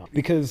hone in on.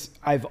 Because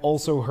I've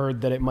also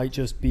heard that it might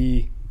just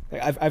be...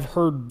 I've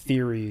heard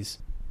theories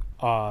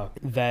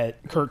that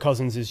Kirk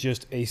Cousins is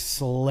just a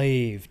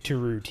slave to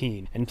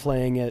routine, and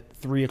playing at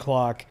 3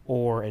 o'clock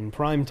or in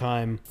prime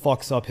time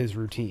fucks up his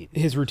routine.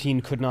 His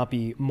routine could not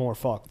be more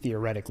fucked,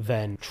 theoretically,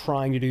 than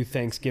trying to do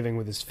Thanksgiving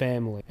with his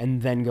family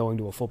and then going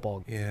to a football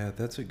game. Yeah,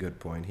 that's a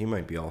good point. He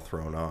might be all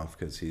thrown off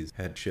because he's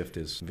had shift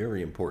his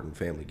very important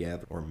family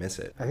gather or miss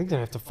it. I think they're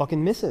going to have to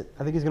fucking miss it.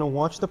 I think he's going to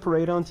watch the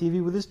parade on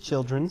TV with his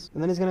children's,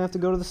 and then he's going to have to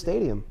go to the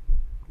stadium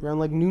around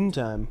like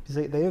noontime,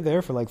 because they are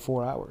there for like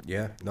 4 hours.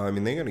 Yeah, no, I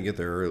mean they're gonna get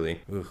there early.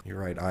 Ugh, you're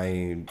right.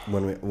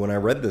 When I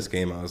read this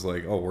game, I was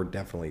like, oh, we're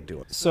definitely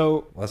doing it.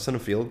 So Less than a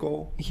field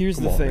goal. Here's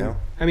Come the on thing. now.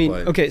 I mean,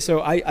 But- okay,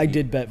 so I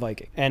did bet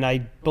Viking, and I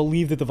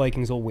believe that the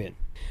Vikings will win,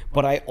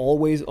 but I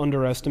always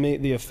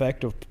underestimate the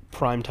effect of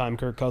primetime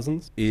Kirk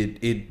Cousins.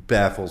 It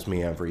baffles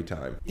me every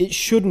time It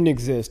shouldn't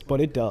exist, but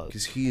it does.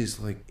 because he is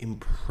like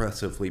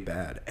impressively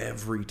bad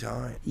every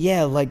time.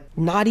 Yeah, like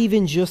not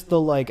even just the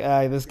like,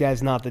 this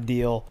guy's not the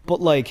deal, but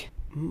like,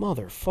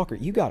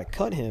 motherfucker, you gotta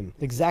cut him.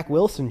 Like Zach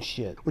Wilson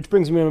shit. Which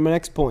brings me to my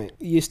next point.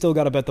 You still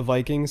gotta bet the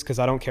Vikings, because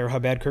I don't care how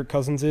bad Kirk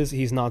Cousins is,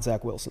 he's not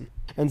Zach Wilson.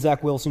 And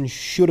Zach Wilson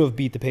should have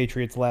beat the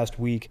Patriots last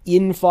week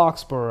in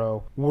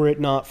Foxborough, were it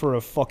not for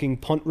a fucking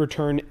punt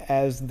return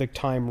as the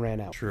time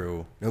ran out.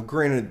 True. Now,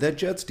 granted, that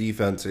Jets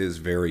defense is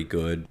very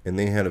good, and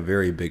they had a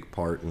very big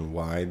part in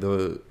why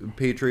the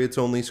Patriots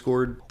only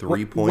scored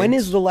 3 points. When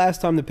is the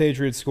last time the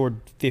Patriots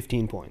scored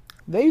 15 points?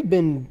 They've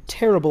been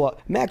terrible.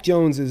 Mac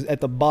Jones is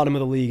at the bottom of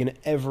the league in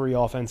every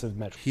offensive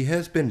metric. He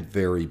has been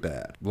very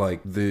bad.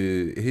 Like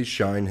his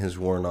shine has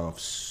worn off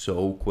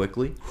so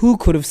quickly. Who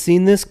could have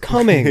seen this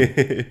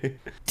coming?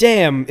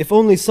 Damn, if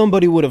only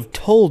somebody would have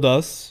told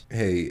us.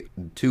 Hey,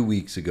 2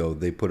 weeks ago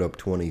they put up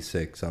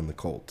 26 on the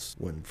Colts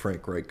when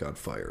Frank Reich got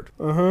fired.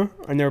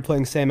 And they were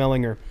playing Sam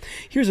Ellinger.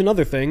 Here's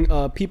another thing.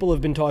 People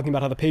have been talking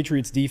about how the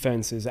Patriots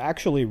defense is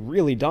actually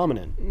really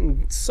dominant.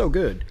 It's so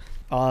good.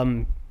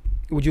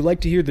 Would you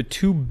like to hear the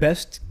 2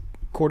 best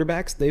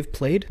quarterbacks they've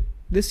played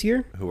this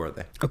year? Who are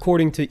they?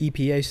 According to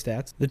EPA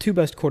stats, the 2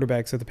 best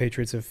quarterbacks that the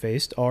Patriots have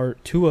faced are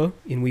Tua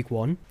in week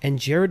 1 and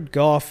Jared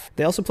Goff.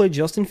 They also played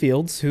Justin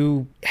Fields,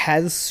 who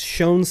has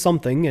shown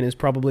something and is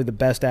probably the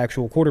best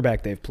actual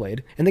quarterback they've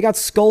played. And they got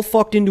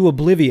skull-fucked into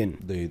oblivion.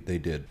 They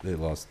did. They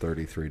lost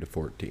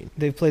 33-14.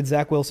 They've played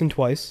Zach Wilson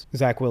twice.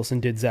 Zach Wilson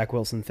did Zach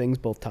Wilson things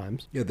both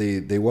times. Yeah,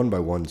 they won by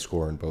 1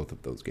 score in both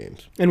of those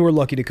games. And we're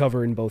lucky to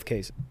cover in both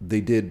cases. They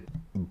did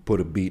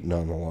put a beating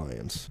on the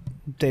Lions.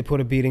 They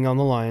put a beating on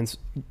the Lions.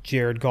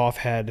 Jared Goff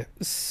had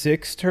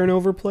 6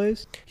 turnover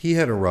plays. He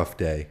had a rough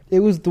day.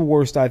 It was the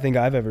worst I think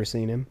I've ever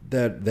seen him.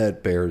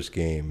 That Bears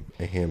game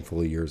a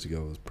handful of years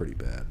ago was pretty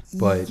bad.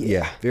 But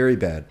yeah, very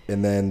bad.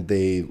 And then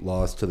they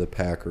lost to the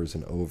Packers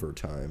in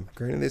overtime.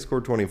 Granted, they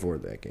scored 24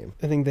 that game.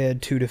 I think they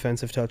had 2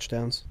 defensive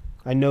touchdowns.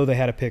 I know they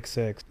had a pick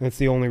 6. That's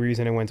the only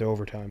reason it went to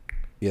overtime.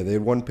 Yeah, they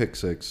had 1 pick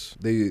 6.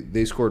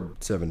 They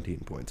scored 17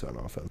 points on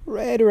offense.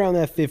 Right around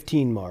that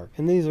 15 mark.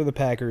 And these are the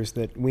Packers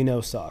that we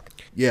know suck.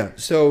 Yeah,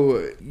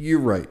 so you're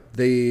right.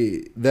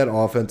 That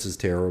offense is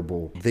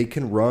terrible. They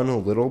can run a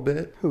little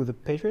bit. Who, the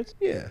Patriots?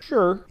 Yeah.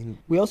 Sure.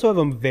 We also have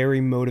a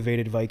very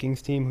motivated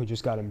Vikings team who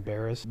just got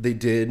embarrassed. They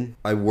did.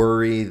 I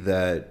worry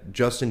that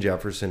Justin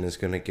Jefferson is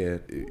going to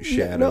get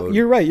shadowed. No,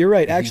 you're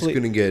right. Actually, he's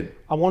going to get...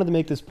 I wanted to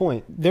make this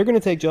point. They're going to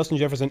take Justin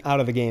Jefferson out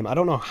of the game. I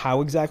don't know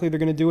how exactly they're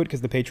going to do it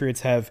because the Patriots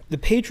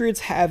Patriots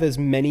have as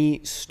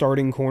many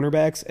starting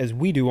cornerbacks as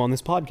we do on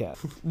this podcast.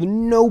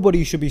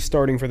 Nobody should be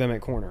starting for them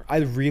at corner. I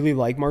really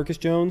like Marcus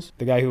Jones,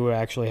 the guy who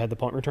actually had the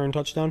punt return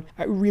touchdown.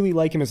 I really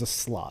like him as a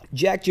slot.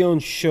 Jack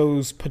Jones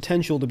shows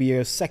potential to be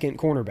a second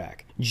cornerback.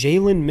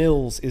 Jalen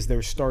Mills is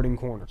their starting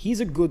corner. He's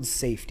a good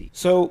safety.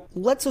 So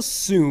let's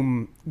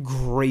assume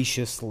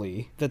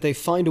graciously that they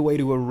find a way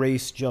to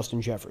erase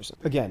Justin Jefferson.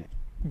 Again,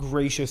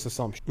 gracious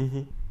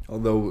assumption.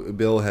 Although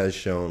Bill has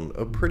shown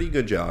a pretty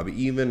good job,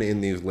 even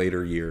in these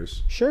later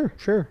years, Sure.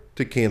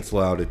 to cancel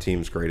out a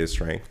team's greatest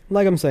strength.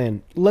 Like I'm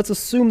saying, let's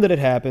assume that it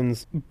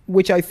happens,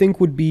 which I think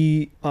would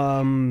be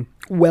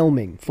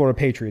whelming for a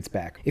Patriots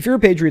back. If you're a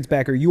Patriots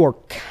backer, you are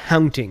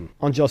counting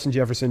on Justin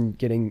Jefferson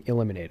getting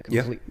eliminated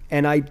completely. Yeah.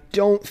 And I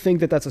don't think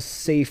that that's a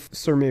safe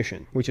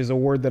surmission, which is a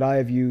word that I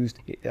have used.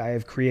 I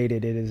have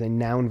created it as a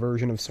noun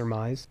version of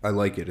surmise. I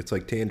like it. It's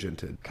like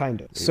tangented.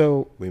 Kind of.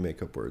 So We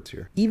make up words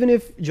here. even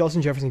if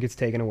Justin Jefferson gets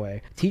taken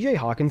away, TJ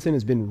Hawkinson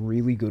has been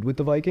really good with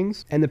the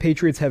Vikings, and the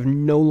Patriots have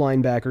no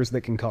linebackers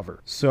that can cover.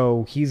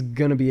 So he's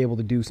going to be able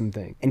to do some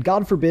things. And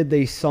God forbid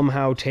they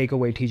somehow take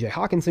away TJ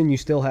Hawkinson, you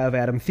still have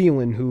Adam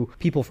Thielen, who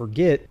people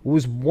forget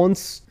was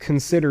once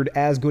considered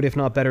as good, if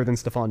not better, than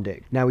Stephon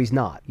Diggs. Now he's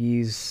not.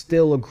 He's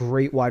still a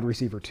great wide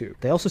receiver, too.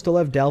 They also still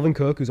have Dalvin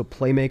Cook, who's a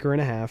playmaker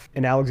and a half,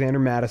 and Alexander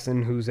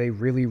Madison, who's a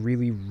really,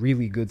 really,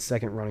 really good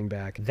second running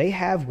back. They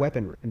have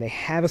weaponry, and they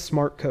have a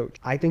smart coach.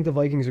 I think the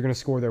Vikings are going to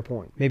score their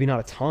point. Maybe not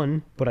a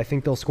ton, but I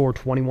think they'll score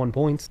 21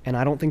 points, and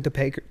I don't think the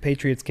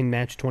Patriots can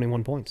match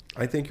 21 points.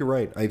 I think you're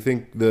right. I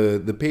think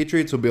the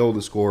Patriots will be able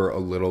to score a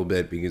little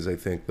bit because I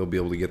think they'll be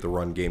able to get the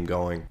run game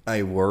going.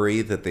 I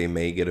worry that they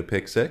may get a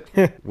pick six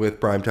with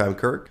primetime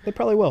Kirk. They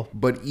probably will.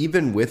 But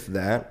even with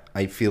that,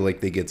 I feel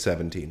like they get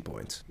 17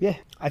 points. Yeah,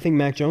 I think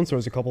Mac Jones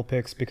throws a couple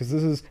picks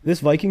because this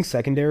Vikings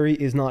secondary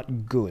is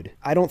not good.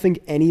 I don't think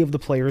any of the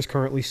players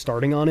currently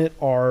starting on it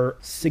are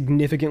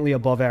significantly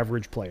above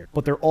average player,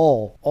 but they're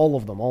all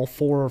of them, all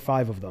 4 or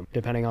 5 of them,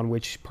 depending on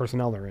which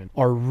personnel they're in,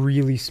 are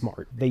really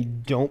smart. They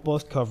don't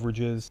bust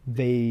coverages.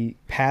 They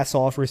pass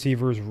off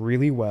receivers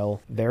really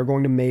well. They're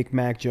going to make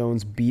Mac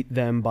Jones beat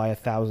them by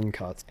 1,000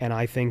 cuts, and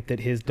I think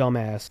that his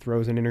dumbass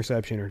throws an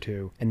interception or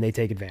two, and they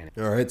take advantage.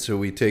 All right, so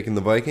we taking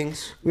the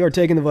Vikings? We are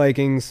taking the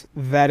Vikings.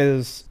 That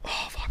is...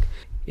 Oh, fuck.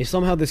 If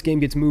somehow this game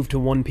gets moved to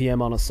 1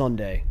 p.m. on a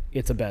Sunday,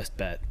 it's a best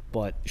bet.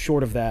 But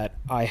short of that,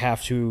 I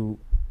have to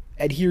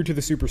adhere to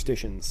the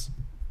superstitions.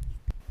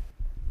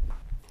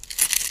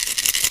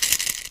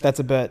 That's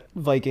a bet.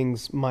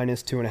 Vikings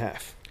minus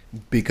 2.5.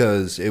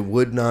 Because it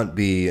would not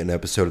be an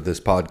episode of this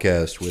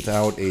podcast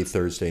without a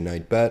Thursday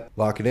night bet.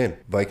 Lock it in.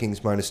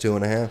 Vikings minus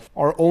 2.5.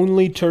 Our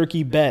only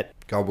turkey bet.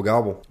 Gobble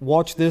gobble.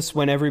 Watch this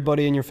when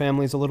everybody in your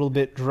family is a little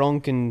bit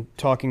drunk and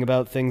talking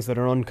about things that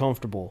are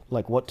uncomfortable,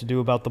 like what to do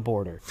about the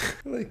border.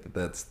 I like that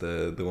that's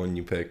the one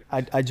you picked.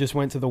 I just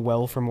went to the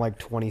well from like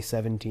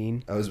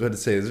 2017. I was about to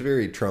say, it's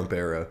very Trump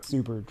era.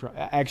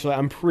 Actually,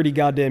 I'm pretty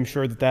goddamn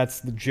sure that that's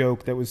the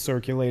joke that was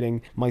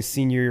circulating my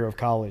senior year of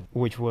college,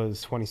 which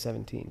was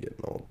 2017.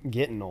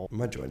 Getting old.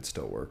 My joints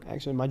still work.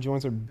 Actually, my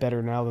joints are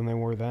better now than they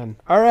were then.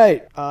 All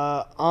right,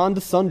 on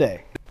to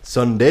Sunday.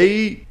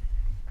 Sunday.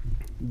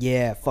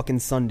 Yeah, fucking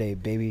Sunday,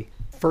 baby.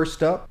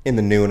 First up, in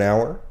the noon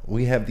hour,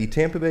 we have the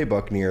Tampa Bay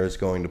Buccaneers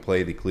going to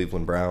play the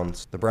Cleveland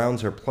Browns. The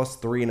Browns are plus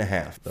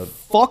 3.5.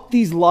 Fuck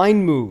these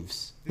line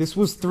moves. This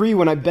was 3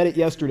 when I bet it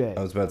yesterday.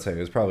 I was about to say, it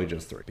was probably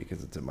just 3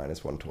 because it's at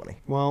minus 120.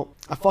 Well,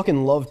 I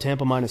fucking love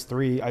Tampa minus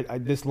 3.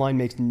 This line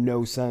makes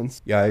no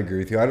sense. Yeah, I agree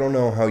with you. I don't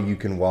know how you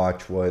can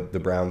watch what the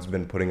Browns have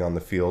been putting on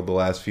the field the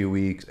last few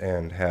weeks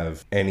and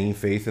have any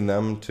faith in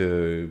them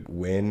to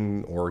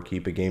win or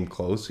keep a game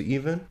close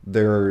even.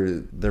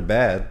 They're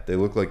bad. They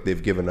look like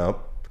they've given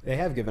up. They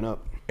have given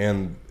up.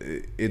 And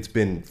it's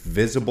been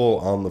visible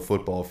on the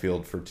football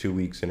field for 2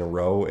 weeks in a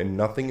row, and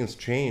nothing has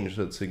changed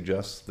that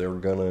suggests they're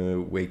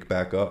gonna wake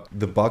back up.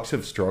 The Bucs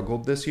have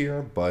struggled this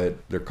year,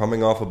 but they're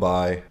coming off a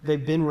bye.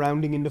 They've been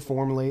rounding into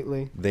form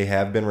lately. They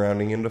have been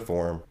rounding into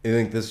form. I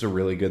think this is a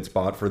really good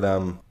spot for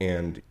them,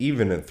 and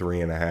even at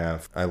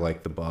 3.5, I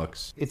like the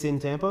Bucs. It's in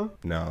Tampa?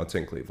 No, it's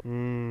in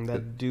Cleveland.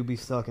 That do be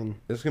sucking.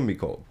 It's gonna be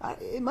cold.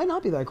 It might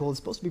not be that cold. It's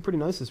supposed to be pretty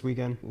nice this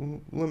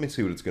weekend. Let me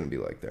see what it's gonna be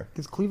like there.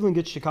 Because Cleveland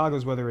gets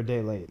Chicago's weather a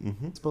day late.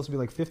 It's supposed to be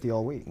like 50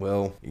 all week.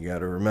 Well, you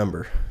gotta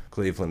remember,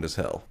 Cleveland is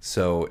hell.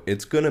 So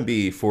it's gonna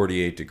be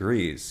 48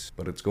 degrees,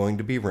 but it's going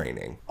to be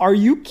raining. Are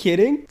you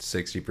kidding?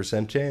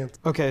 60% chance.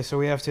 Okay, so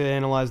we have to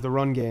analyze the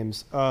run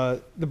games.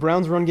 The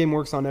Browns' run game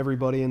works on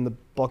everybody, and the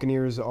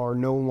Buccaneers are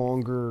no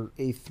longer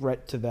a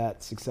threat to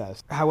that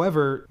success.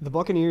 However, the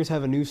Buccaneers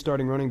have a new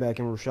starting running back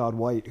in Rachaad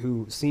White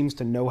who seems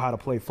to know how to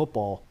play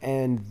football,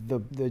 and the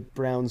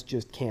Browns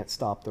just can't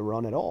stop the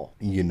run at all.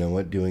 You know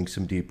what? Doing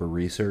some deeper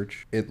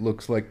research, it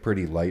looks like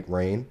pretty light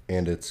rain,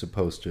 and it's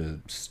supposed to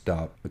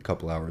stop a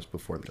couple hours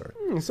before the start.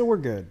 So we're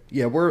good.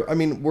 Yeah,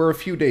 we're a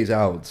few days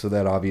out, so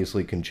that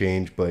obviously can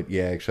change, but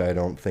yeah, actually I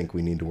don't think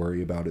we need to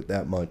worry about it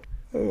that much.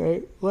 All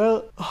right.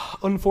 Well,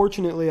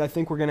 Unfortunately, I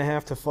think we're going to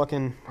have to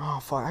fucking... Oh,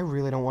 fuck. I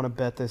really don't want to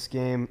bet this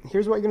game.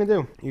 Here's what you're going to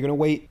do. You're going to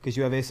wait because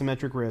you have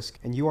asymmetric risk.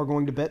 And you are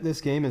going to bet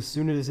this game as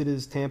soon as it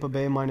is Tampa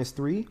Bay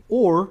 -3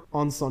 or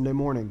on Sunday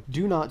morning.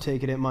 Do not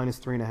take it at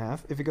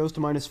 -3.5. If it goes to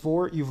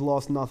 -4, you've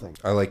lost nothing.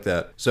 I like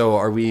that. So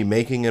are we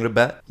making it a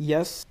bet?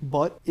 Yes,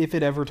 but if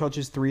it ever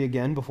touches 3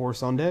 again before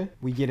Sunday,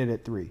 we get it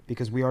at 3.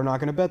 Because we are not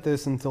going to bet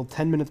this until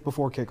 10 minutes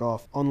before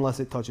kickoff unless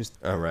it touches...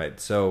 All right.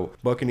 So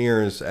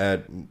Buccaneers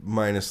at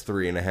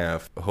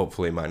 -3.5,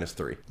 hopefully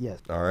 -3. Yes.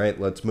 All right,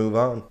 let's move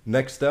on.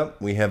 Next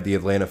up, we have the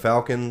Atlanta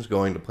Falcons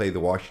going to play the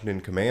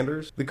Washington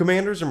Commanders. The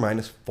Commanders are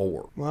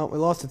 -4. Well, we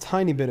lost a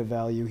tiny bit of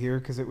value here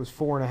because it was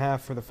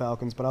 4.5 for the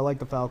Falcons, but I like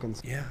the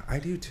Falcons. Yeah, I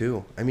do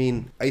too. I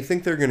mean, I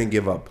think they're going to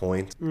give up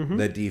points.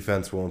 That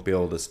defense won't be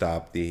able to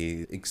stop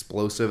the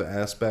explosive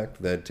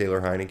aspect that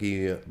Taylor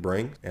Heineke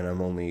brings, and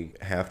I'm only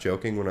half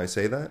joking when I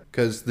say that,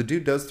 because the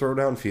dude does throw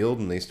downfield,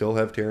 and they still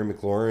have Terry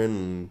McLaurin,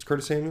 and is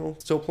Curtis Samuel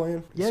still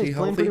playing? Yeah, Is he's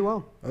playing pretty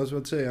well. I was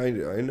about to say,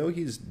 I know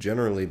he's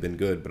generally been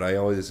good, but I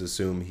always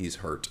assume he's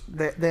hurt.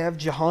 They have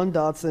Jahan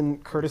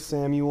Dotson, Curtis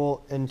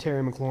Samuel, and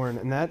Terry McLaurin,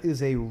 and that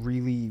is a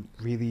really,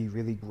 really,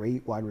 really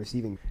great wide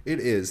receiving. It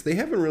is. They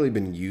haven't really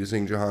been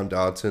using Jahan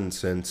Dotson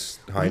since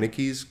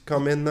Heineke's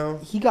come in, though.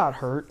 He got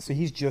hurt, so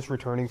he's just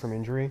returning from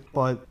injury,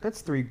 but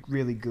that's 3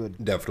 really good.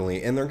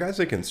 Definitely. And they're guys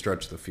that can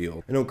stretch the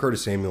field. I know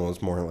Curtis Samuel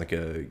is more like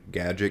a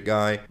gadget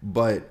guy,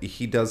 but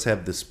he does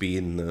have the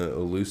speed and the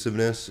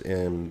elusiveness,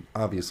 and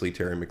obviously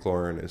Terry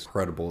McLaurin is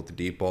credible at the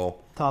deep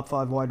ball. Top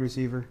 5 wide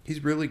receiver.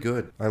 He's really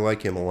good. I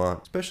like him a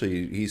lot.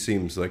 Especially, he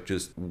seems like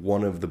just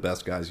one of the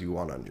best guys you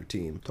want on your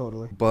team.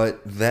 Totally. But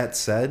that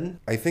said,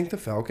 I think the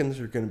Falcons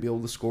are going to be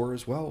able to score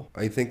as well.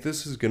 I think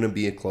this is going to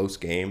be a close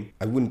game.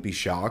 I wouldn't be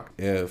shocked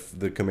if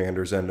the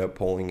Commanders end up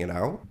pulling it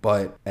out.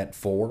 But at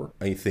 4,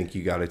 I think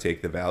you got to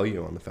take the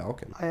value on the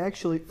Falcons.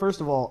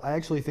 First of all, I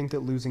actually think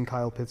that losing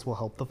Kyle Pitts will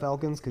help the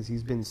Falcons because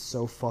he's been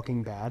so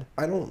fucking bad.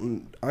 I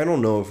don't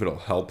know if it'll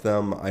help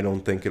them. I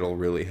don't think it'll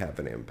really have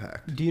an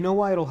impact. Do you know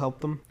why it'll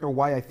help them? Or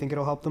why I think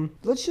it'll help them?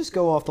 Let's just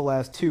go off the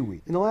last 2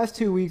 weeks. In the last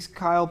 2 weeks,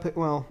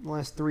 the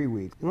last 3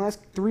 weeks. In the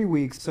last 3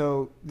 weeks,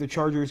 so the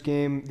Chargers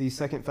game, the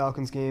second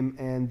Falcons game,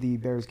 and the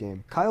Bears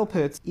game. Kyle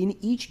Pitts, in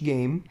each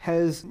game,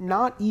 has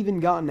not even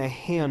gotten a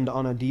hand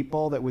on a deep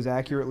ball that was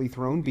accurately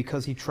thrown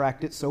because he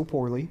tracked it so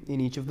poorly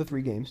in each of the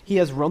 3 games. He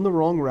has run the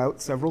wrong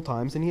route several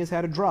times, and he has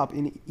had a drop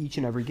in each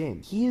and every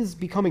game. He is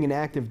becoming an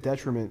active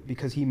detriment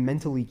because he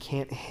mentally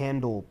can't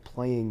handle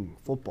playing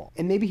football.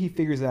 And maybe he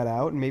figures that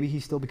out, and maybe he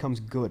still becomes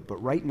good,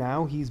 but right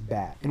now he's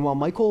bad. And while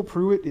Michael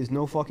Pruitt is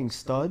no fucking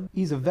stud,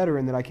 he's a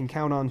veteran that I can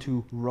count on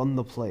to run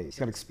the plays. He's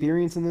got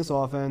experience in this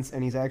offense,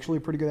 and he's actually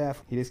a pretty good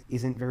athlete. He just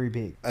isn't very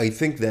big. I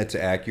think that's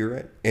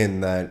accurate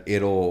in that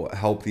it'll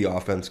help the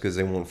offense because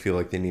they won't feel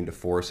like they need to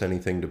force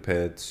anything to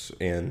Pitts,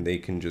 and they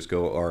can just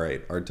go, all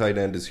right, our tight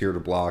end is here to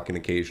block and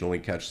occasionally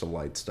catch some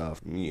light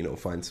stuff,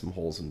 find some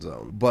holes in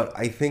zone. But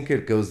I think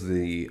it goes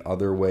the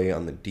other way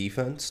on the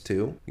defense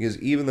too, because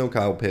even though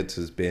Kyle Pitts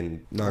has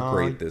been not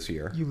great this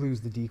year, you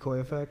lose the decoy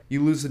effect.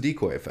 You lose the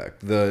decoy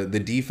effect. The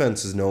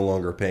defense is no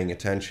longer paying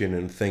attention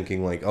and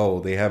thinking like, oh,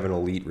 they have an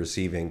elite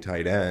receiving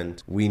tight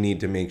end. We need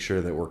to make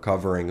sure that we're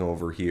covering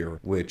over here,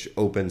 which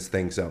opens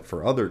things up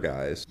for other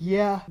guys.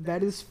 Yeah,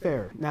 that is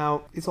fair.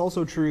 Now, it's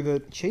also true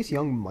that Chase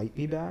Young might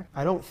be back.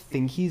 I don't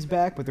think he's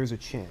back, but there's a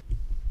chance.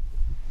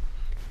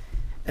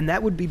 And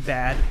that would be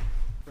bad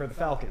for the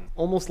Falcons.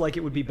 Almost like it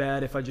would be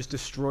bad if I just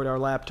destroyed our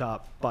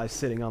laptop by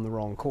sitting on the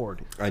wrong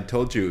cord. I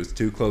told you it was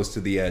too close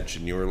to the edge,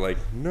 and you were like,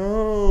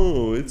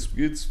 no, it's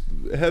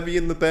heavy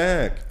in the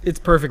back. It's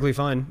perfectly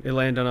fine. It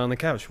landed on the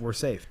couch. We're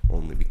safe.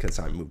 Only because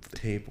I moved the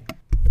table.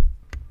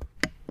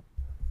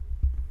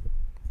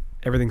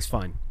 Everything's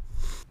fine.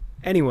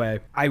 Anyway,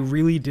 I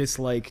really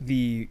dislike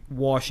the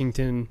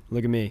Washington...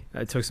 Look at me.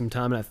 I took some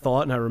time and I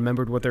thought and I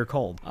remembered what they're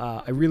called.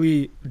 I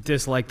really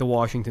dislike the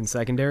Washington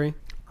secondary.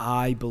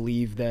 I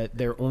believe that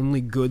their only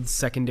good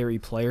secondary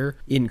player,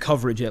 in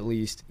coverage at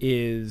least,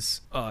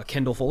 is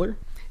Kendall Fuller.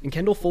 And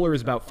Kendall Fuller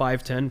is about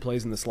 5'10",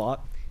 plays in the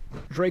slot.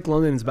 Drake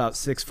London is about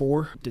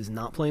 6'4", does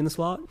not play in the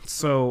slot.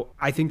 So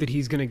I think that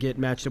he's going to get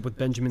matched up with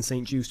Benjamin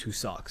St-Juste, who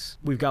sucks.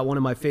 We've got one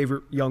of my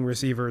favorite young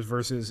receivers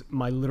versus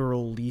my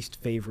literal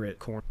least favorite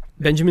corner.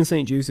 Benjamin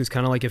St-Juste is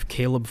kind of like if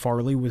Caleb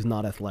Farley was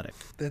not athletic.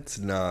 That's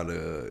not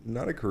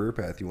a career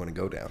path you want to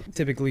go down.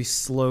 Typically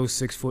slow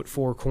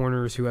 6'4"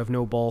 corners who have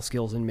no ball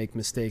skills and make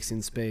mistakes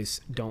in space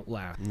don't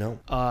last. No.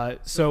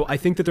 So I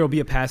think that there'll be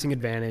a passing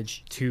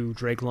advantage to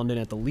Drake London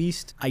at the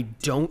least. I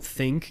don't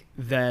think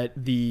that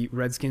the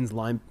Redskins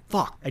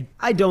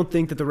I don't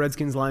think that the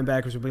Redskins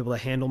linebackers will be able to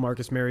handle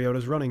Marcus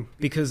Mariota's running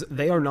because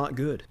they are not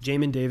good.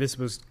 Jamin Davis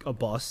was a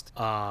bust.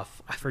 I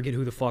forget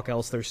who the fuck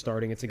else they're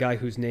starting. It's a guy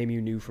whose name you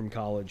knew from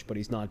college, but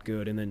he's not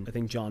good. And then I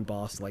think John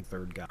Bostic,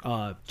 third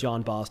guy.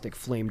 John Bostic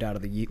flamed out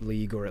of the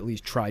league, or at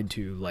least tried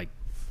to,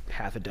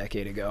 half a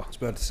decade ago. I was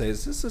about to say,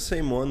 is this the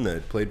same one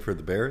that played for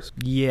the Bears?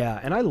 Yeah,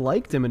 and I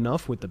liked him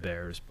enough with the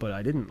Bears, but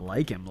I didn't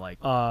like him.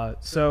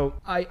 So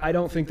I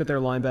don't think that their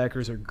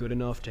linebackers are good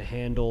enough to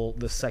handle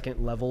the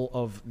second level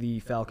of the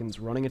Falcons'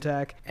 running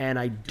attack, and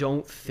I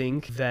don't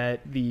think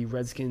that the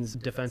Redskins'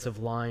 defensive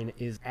line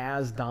is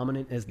as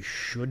dominant as they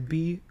should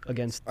be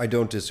against. I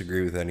don't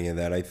disagree with any of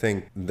that. I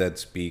think that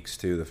speaks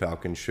to the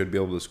Falcons should be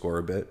able to score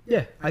a bit.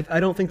 Yeah, I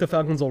don't think the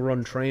Falcons will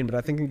run train, but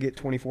I think they can get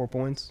 24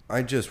 points.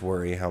 I just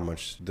worry how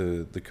much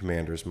the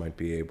Commanders might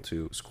be able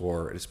to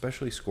score,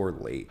 especially score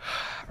late.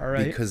 All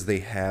right. Because they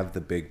have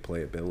the big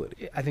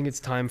playability. I think it's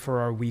time for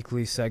our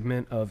weekly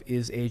segment of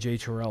Is A.J.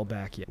 Terrell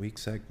back yet? Week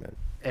segment.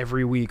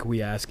 Every week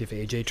we ask if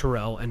A.J.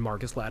 Terrell and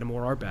Marcus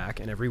Lattimore are back,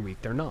 and every week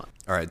they're not.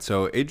 All right,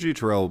 so A.J.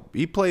 Terrell,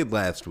 he played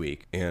last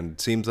week, and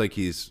seems like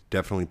he's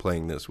definitely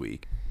playing this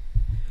week.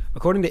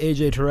 According to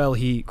A.J. Terrell,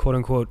 he,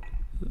 quote-unquote,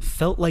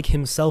 felt like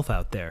himself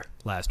out there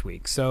last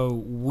week. So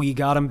we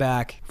got him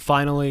back.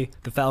 Finally,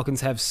 the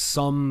Falcons have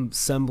some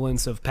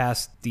semblance of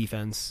pass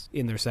defense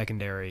in their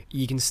secondary.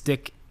 You can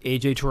stick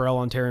A.J. Terrell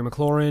on Terry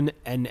McLaurin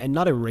and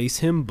not erase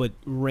him, but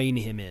rein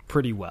him in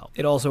pretty well.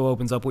 It also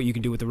opens up what you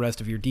can do with the rest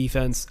of your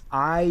defense.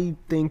 I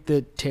think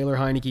that Taylor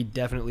Heineke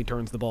definitely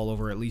turns the ball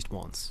over at least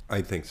once.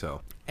 I think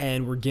so.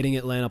 And we're getting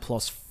Atlanta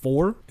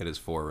 +4. It is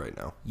 4 right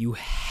now. You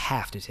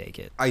have to take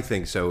it. I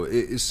think so.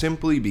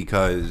 Simply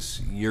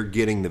because you're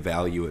getting the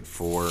value at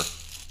 4.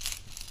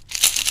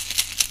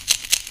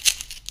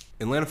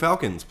 Atlanta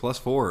Falcons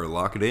 +4.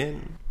 Lock it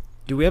in.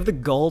 Do we have the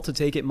gall to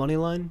take it money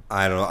line?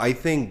 I don't know. I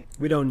think...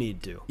 We don't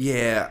need to.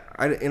 Yeah,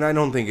 and I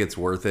don't think it's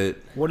worth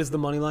it. What is the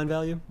money line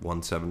value?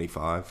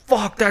 175.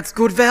 Fuck, that's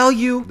good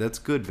value. That's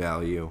good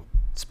value.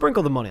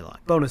 Sprinkle the money line.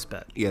 Bonus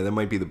bet. Yeah, that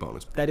might be the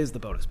bonus. That is the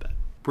bonus bet.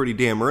 Pretty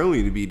damn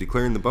early to be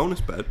declaring the bonus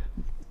bet.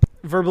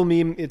 Verbal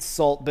meme, it's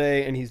Salt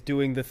Bay, and he's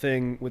doing the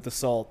thing with the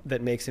salt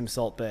that makes him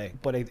Salt Bay.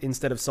 But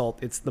instead of salt,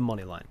 it's the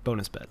money line.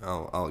 Bonus bet.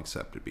 I'll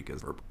accept it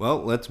because...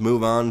 Well, let's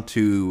move on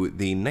to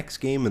the next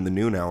game in the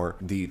noon hour.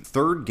 The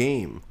third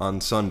game on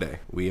Sunday.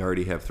 We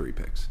already have 3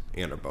 picks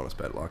and our bonus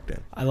bet locked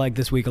in. I like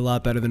this week a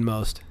lot better than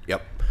most.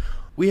 Yep.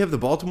 We have the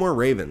Baltimore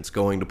Ravens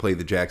going to play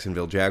the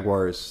Jacksonville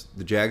Jaguars.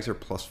 The Jags are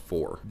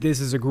 +4.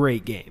 This is a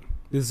great game.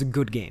 This is a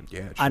good game.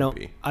 Yeah, it I don't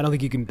be. I don't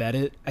think you can bet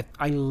it.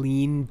 I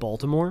lean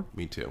Baltimore.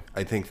 Me too.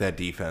 I think that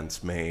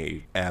defense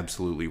may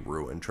absolutely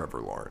ruin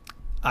Trevor Lawrence.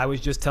 I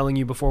was just telling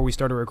you before we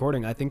started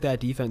recording, I think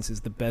that defense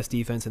is the best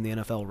defense in the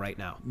NFL right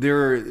now.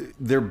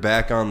 They're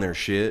back on their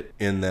shit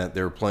in that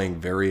they're playing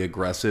very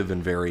aggressive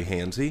and very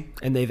handsy.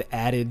 And they've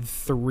added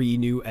 3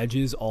 new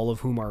edges, all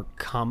of whom are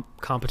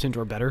competent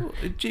or better.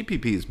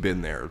 JPP's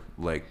been there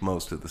like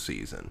most of the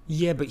season.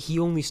 Yeah, but he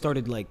only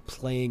started like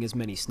playing as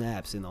many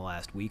snaps in the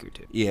last week or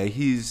 2. Yeah,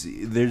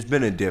 there's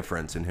been a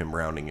difference in him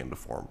rounding into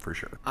form for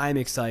sure. I'm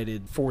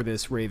excited for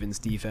this Ravens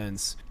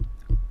defense.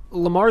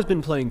 Lamar's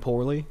been playing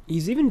poorly.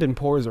 He's even been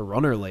poor as a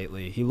runner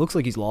lately. He looks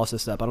like he's lost a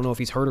step. I don't know if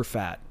he's hurt or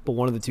fat, but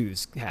one of the two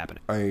is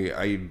happening.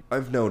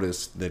 I've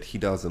noticed that he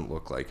doesn't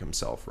look like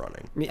himself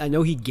running. I mean, I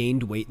know he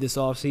gained weight this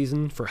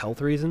offseason for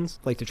health reasons,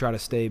 like to try to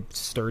stay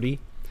sturdy.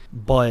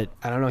 But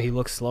I don't know. He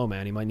looks slow,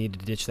 man. He might need to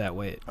ditch that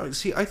weight.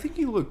 See, I think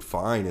he looked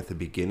fine at the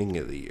beginning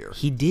of the year.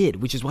 He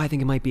did, which is why I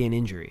think it might be an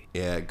injury.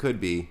 Yeah, it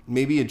could be.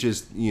 Maybe it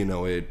just,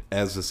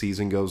 as the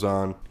season goes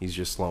on, he's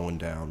just slowing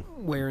down.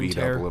 Wear and beat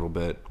tear. up a little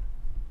bit.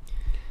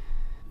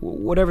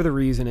 Whatever the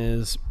reason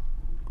is,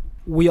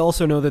 we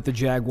also know that the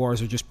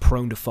Jaguars are just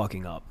prone to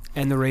fucking up.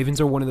 And the Ravens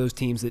are one of those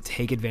teams that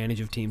take advantage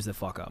of teams that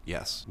fuck up.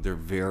 Yes, they're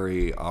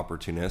very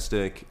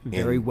opportunistic.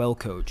 Very well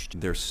coached.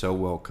 They're so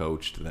well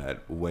coached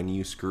that when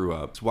you screw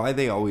up, it's why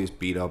they always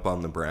beat up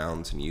on the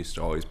Browns and used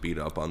to always beat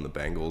up on the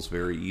Bengals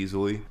very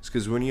easily. It's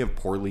because when you have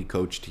poorly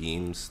coached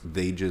teams,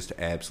 they just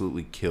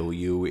absolutely kill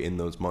you in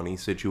those money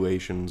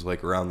situations,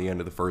 like around the end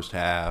of the first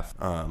half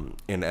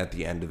and at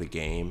the end of the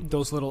game.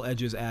 Those little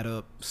edges add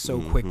up so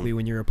quickly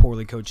when you're a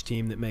poorly coached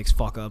team that makes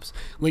fuck ups.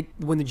 Like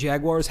when the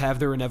Jaguars have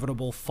their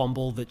inevitable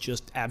fumble that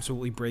just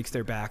absolutely breaks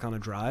their back on a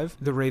drive,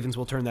 the Ravens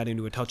will turn that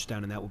into a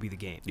touchdown, and that will be the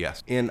game.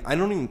 Yes. And I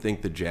don't even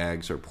think the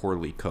Jags are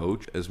poorly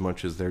coached as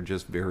much as they're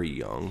just very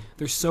young.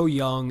 They're so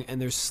young, and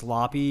they're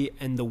sloppy,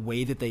 and the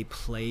way that they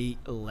play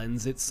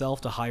lends itself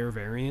to higher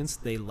variance.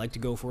 They like to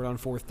go for it on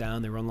 4th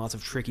down. They run lots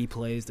of tricky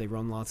plays. They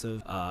run lots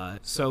of...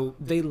 So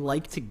they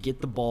like to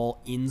get the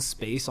ball in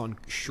space on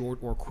short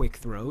or quick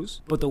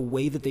throws, but the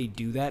way that they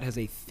do that has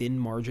a thin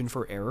margin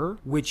for error,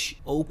 which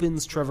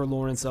opens Trevor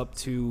Lawrence up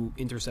to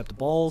intercept the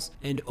balls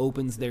and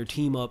opens their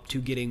team up to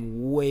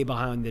getting way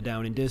behind the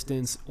down and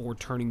distance or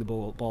turning the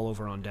ball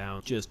over on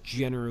down. Just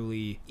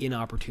generally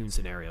inopportune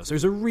scenarios.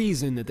 There's a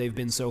reason that they've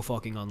been so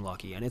fucking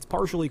unlucky, and it's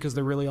partially because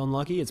they're really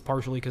unlucky, it's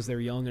partially because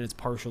they're young, and it's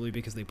partially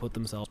because they put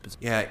themselves...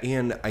 Yeah,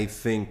 and I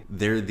think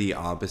they're the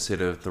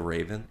opposite of the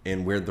Ravens,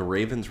 and where the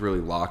Ravens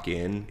really lock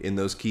in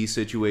those key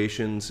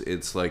situations,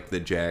 it's like the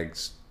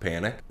Jags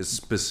panic,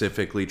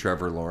 specifically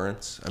Trevor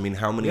Lawrence. I mean,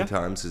 how many Yeah.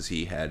 times has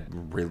he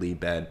had really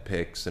bad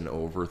picks and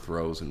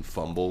overthrows and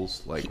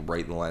fumbles, like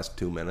right in the last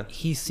 2 minutes?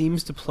 He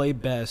seems to play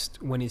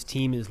best when his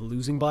team is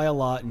losing by a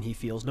lot and he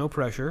feels no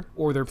pressure,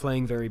 or they're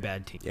playing very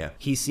bad teams. Yeah.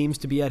 He seems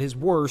to be at his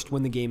worst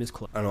when the game is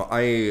close. I don't know.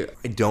 I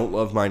don't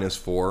love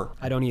 -4.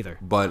 I don't either.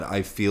 But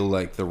I feel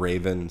like the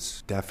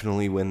Ravens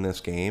definitely win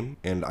this game,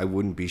 and I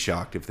wouldn't be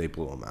shocked if they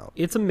blew them out.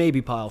 It's a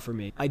maybe pile for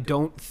me. I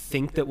don't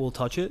think that we'll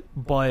touch it,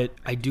 but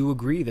I do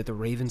agree that the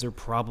Ravens are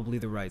probably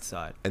the right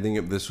side. I think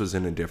if this was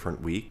in a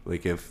different week,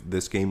 like if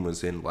this game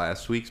was in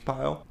last week's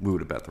pile, we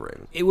would have bet the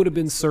Ravens. It would have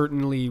been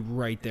certainly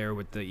right there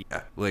with the...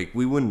 Yeah, like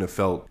we wouldn't have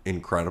felt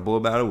incredible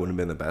about it. Wouldn't have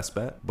been the best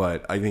bet,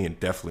 but I think it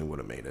definitely would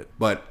have made it.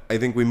 But I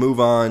think we move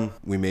on.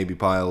 We maybe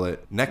pile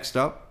it. Next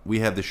up, we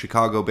have the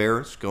Chicago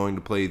Bears going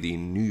to play the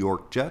New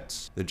York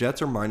Jets. The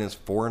Jets are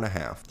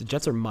 -4.5. The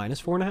Jets are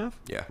 -4.5?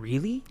 Yeah.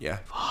 Really? Yeah.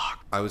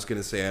 Fuck. I was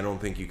gonna say I don't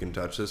think you can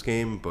touch this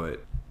game,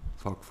 but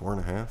fuck,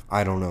 4.5.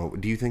 I don't know.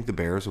 Do you think the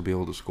Bears will be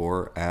able to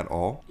score at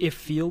all? If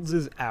Fields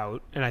is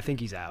out, and I think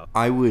he's out,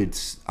 I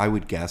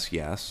would guess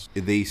yes.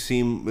 They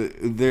seem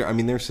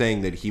they're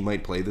saying that he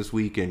might play this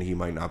week and he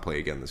might not play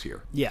again this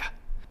year. yeah.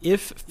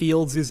 If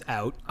Fields is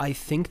out, I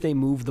think they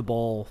move the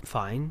ball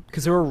fine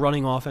because they're a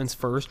running offense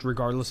first,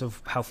 regardless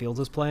of how Fields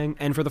is playing.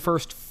 And for the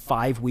first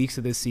 5 weeks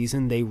of this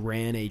season, they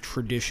ran a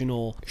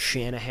traditional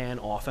Shanahan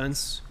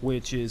offense,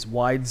 which is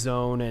wide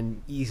zone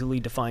and easily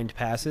defined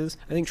passes.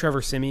 I think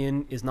Trevor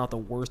Siemian is not the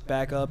worst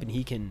backup, and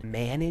he can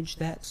manage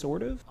that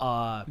sort of.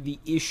 The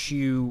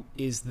issue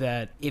is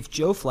that if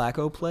Joe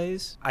Flacco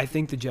plays, I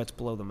think the Jets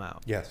blow them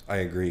out. Yes, I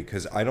agree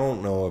because I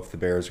don't know if the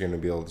Bears are going to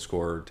be able to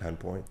score 10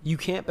 points. You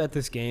can't bet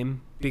this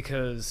game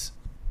because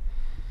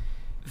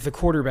the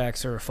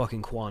quarterbacks are a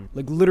fucking quan.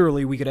 Like,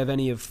 literally, we could have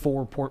any of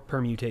 4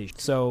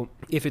 permutations. So,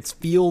 if it's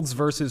Fields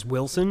versus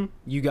Wilson,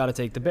 you got to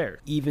take the Bears.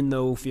 Even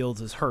though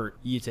Fields is hurt,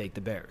 you take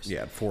the Bears.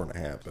 Yeah,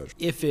 4.5. But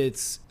If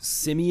it's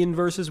Simeon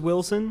versus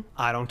Wilson,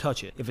 I don't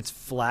touch it. If it's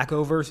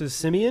Flacco versus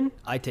Simeon,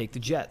 I take the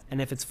Jets.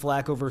 And if it's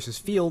Flacco versus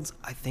Fields,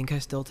 I think I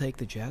still take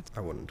the Jets.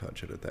 I wouldn't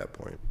touch it at that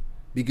point.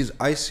 Because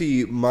I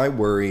see my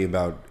worry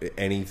about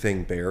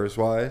anything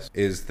Bears-wise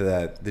is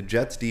that the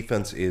Jets'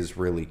 defense is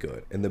really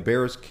good, and the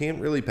Bears can't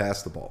really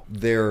pass the ball.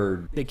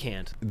 They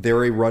can't.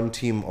 They're a run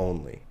team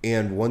only.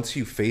 And once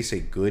you face a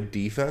good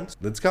defense,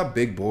 that's got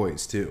big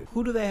boys, too.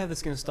 Who do they have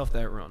that's going to stuff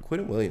that run?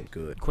 Quentin Williams,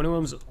 good. Quentin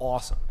Williams is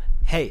awesome.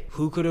 Hey,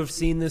 who could have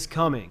seen this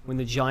coming when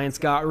the Giants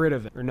got rid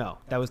of him? Or no,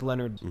 that was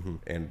Leonard. Mm-hmm.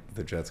 And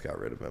the Jets got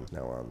rid of him.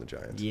 Now we're on the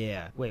Giants.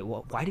 Yeah. Wait,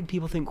 why did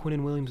people think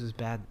Quentin Williams is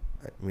bad?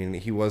 I mean,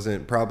 he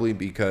wasn't, probably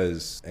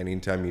because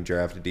anytime you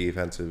draft a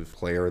defensive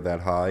player that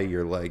high,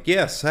 you're like,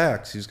 yeah,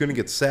 sacks. He's going to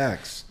get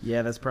sacks.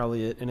 Yeah, that's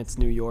probably it. And it's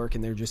New York,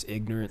 and they're just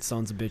ignorant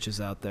sons of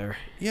bitches out there.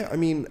 Yeah, I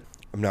mean,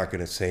 I'm not going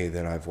to say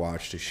that I've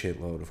watched a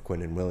shitload of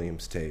Quentin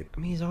Williams tape. I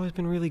mean, he's always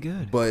been really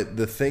good. But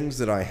the things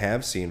that I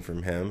have seen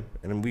from him,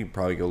 and we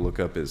probably go look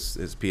up his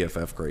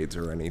PFF grades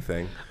or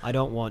anything. I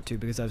don't want to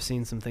because I've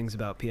seen some things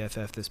about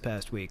PFF this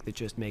past week that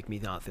just make me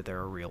not that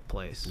they're a real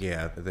place.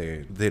 Yeah,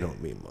 they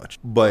don't mean much.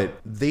 But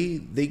they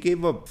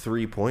gave up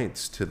 3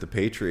 points to the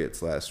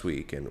Patriots last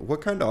week. And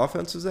what kind of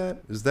offense is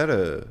that? Is that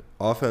a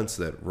offense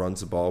that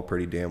runs the ball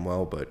pretty damn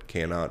well but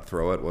cannot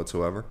throw it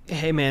whatsoever?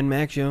 Hey, man,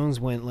 Mac Jones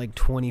went like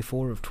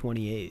 24 of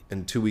 28.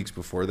 And 2 weeks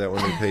before that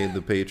when they played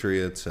the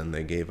Patriots and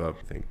they gave up,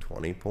 I think,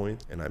 20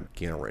 points. And I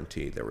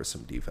guarantee there were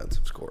some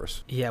defensive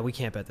scores. Yeah, we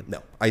can't bet them.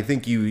 No, I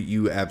think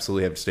you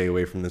absolutely have to stay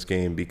away from this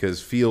game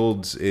because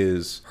Fields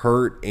is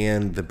hurt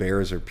and the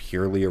Bears are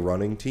purely a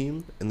running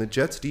team. And the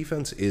Jets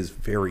defense is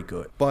very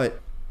good.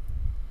 But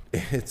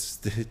it's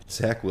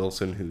Zach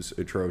Wilson who's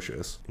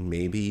atrocious.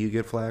 Maybe you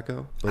get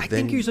Flacco. But I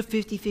think he's a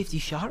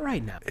 50-50 shot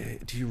right now.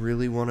 Do you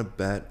really want to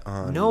bet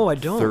on No, I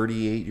don't.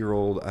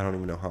 38-year-old, I don't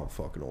even know how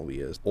fucking old he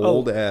is.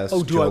 Old-ass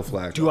Joe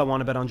Flacco. Do I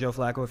want to bet on Joe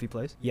Flacco if he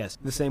plays? Yes.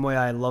 The same way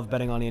I love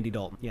betting on Andy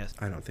Dalton. Yes.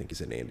 I don't think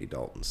he's in Andy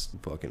Dalton's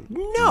fucking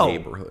No.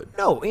 neighborhood.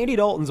 No, Andy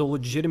Dalton's a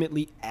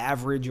legitimately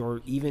average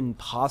or even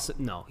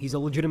No, he's a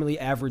legitimately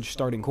average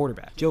starting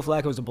quarterback. Joe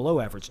Flacco's a below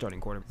average starting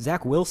quarterback.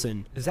 Zach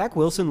Wilson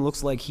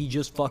looks like he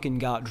just fucking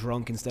got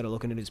drunk instead of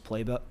looking at his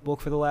playbook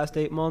for the last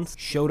 8 months,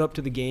 showed up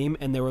to the game,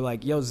 and they were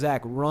like, yo,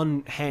 Zach,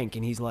 run Hank.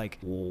 And he's like,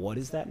 what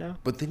is that now?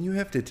 But then you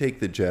have to take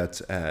the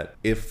Jets at,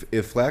 if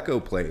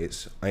Flacco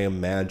plays, I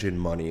imagine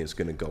money is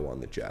going to go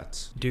on the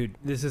Jets. Dude,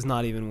 this is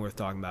not even worth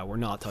talking about. We're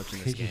not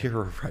touching this game.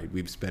 You're right.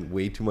 We've spent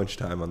way too much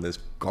time on this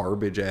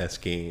garbage-ass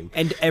game.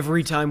 And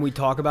every time we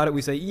talk about it,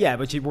 we say, yeah,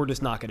 but we're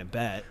just not going to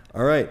bet.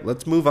 All right,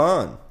 let's move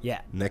on.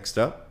 Yeah. Next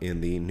up, in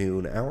the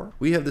noon hour,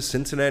 we have the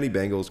Cincinnati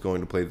Bengals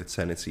going to play the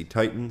Tennessee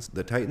Titans.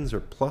 The Titans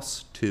are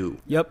 +2.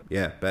 Yep.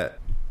 Yeah, bet.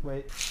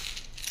 Wait.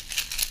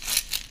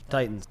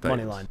 Titans.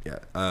 Money line. Yeah.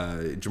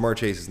 Jamar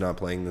Chase is not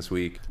playing this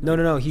week.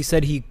 No. He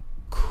said he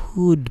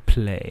could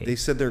play. They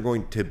said they're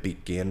going to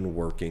begin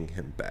working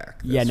him back.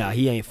 Yeah, no, week.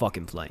 he ain't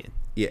fucking playing.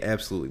 Yeah,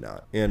 absolutely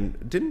not.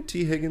 And didn't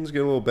T. Higgins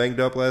get a little banged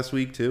up last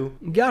week, too?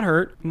 Got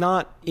hurt.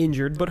 Not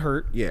injured, but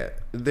hurt. Yeah,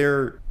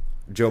 they're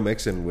Joe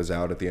Mixon was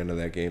out at the end of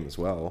that game as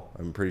well.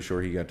 I'm pretty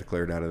sure he got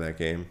declared out of that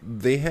game.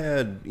 They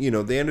had,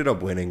 they ended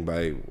up winning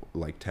by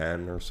like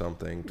 10 or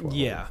something, 12.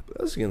 Yeah.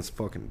 That was against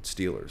fucking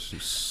Steelers who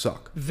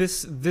suck.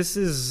 This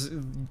is,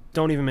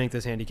 don't even make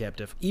this handicap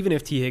diff. Even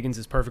if T. Higgins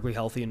is perfectly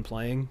healthy and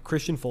playing,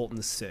 Christian Fulton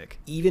is sick.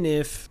 Even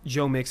if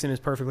Joe Mixon is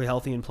perfectly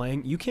healthy and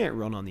playing, you can't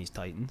run on these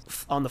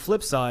Titans. On the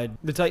flip side,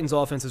 the Titans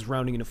offense is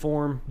rounding into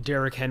form.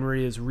 Derrick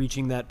Henry is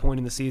reaching that point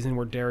in the season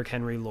where Derrick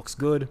Henry looks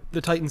good.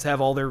 The Titans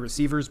have all their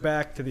receivers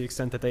back to the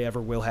extent that they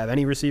ever will have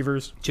any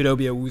receivers.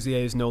 Chidobe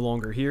Awuzie is no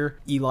longer here.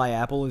 Eli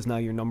Apple is now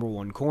your number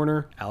one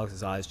corner.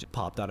 Alex's eyes just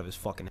popped out of his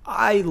fucking...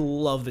 I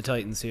love the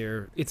Titans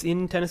here. It's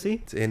in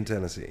Tennessee? It's in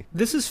Tennessee.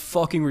 This is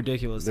fucking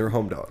ridiculous. They're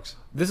home dogs.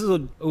 This is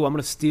I'm going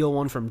to steal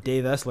one from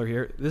Dave Essler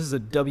here. This is a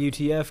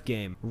WTF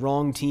game.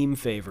 Wrong team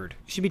favored.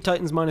 Should be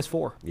Titans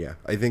 -4. Yeah,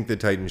 I think the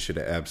Titans should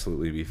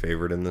absolutely be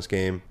favored in this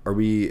game.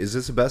 Is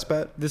this a best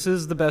bet? This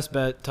is the best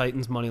bet,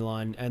 Titans money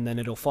line, and then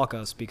it'll fuck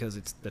us because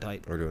it's the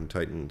Titans. We're doing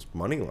Titans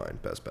money line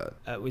best bet.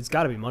 It's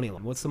got to be money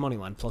line. What's the money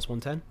line? Plus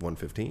 110?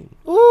 115.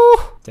 Ooh!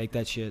 Take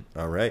that shit.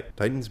 All right,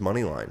 Titans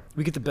money line.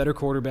 We get the better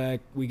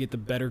quarterback. We get the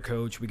better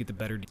coach. We get the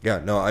better...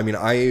 Yeah, no, I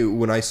mean,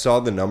 when I saw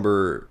the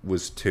number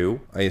was 2,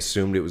 I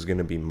assumed it was going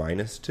to be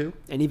 -2.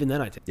 And even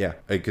then I take... Yeah,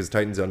 because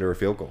Titans under a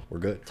field goal. We're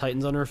good.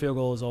 Titans under a field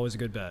goal is always a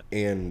good bet.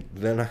 And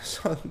then I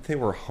saw that they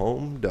were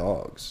home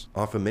dogs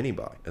off a mini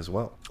bye as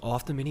well.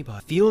 Off the mini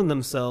bye. Feeling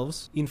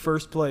themselves in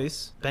first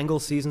place.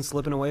 Bengals season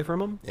slipping away from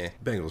them. Yeah,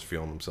 Bengals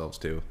feeling themselves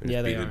too. They Yeah,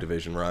 just they beat are. a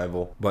division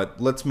rival.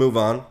 But let's move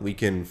on. We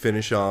can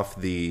finish off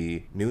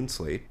the noon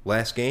slate.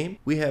 Last game,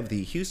 we have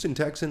the Houston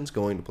Texans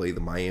going to play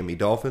the Miami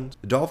Dolphins.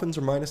 The Dolphins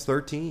are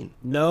 -13.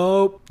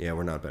 Nope. Yeah,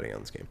 we're not betting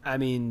on this game. I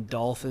mean,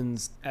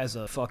 Dolphins as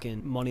a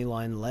fucking money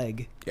line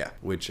leg. Yeah,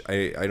 which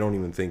I don't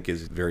even think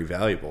is very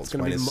valuable. It's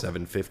gonna be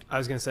 -750. I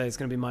was going to say it's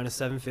going to be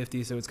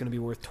 -750, so it's going to be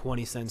worth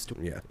 20 cents to...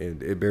 Yeah,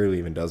 it barely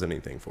even does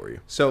anything for you.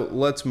 So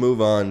let's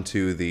move on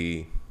to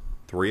the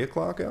 3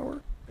 o'clock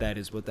hour. That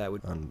is what that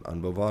would...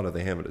 On Bovada,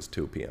 they have it as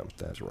 2 p.m.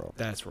 That's wrong.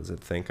 That's wrong. Does it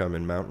think I'm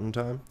in Mountain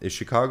Time? Is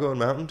Chicago in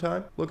Mountain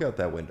Time? Look out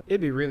that window.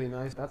 It'd be really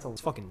nice. That's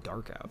fucking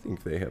dark out. I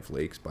think they have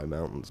lakes by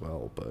mountains as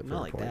well, but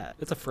Not like that.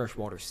 It's a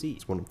freshwater sea.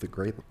 It's one of the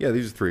great... Yeah,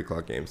 these are 3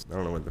 o'clock games. I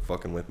don't know when they're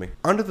fucking with me.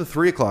 On to the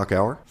 3 o'clock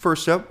hour.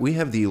 First up, we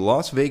have the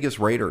Las Vegas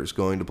Raiders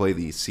going to play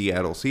the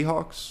Seattle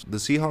Seahawks. The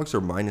Seahawks are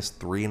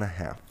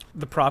 -3.5.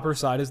 The proper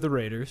side is the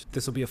Raiders.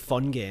 This will be a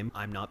fun game.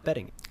 I'm not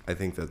betting it. I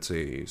think that's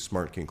a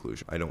smart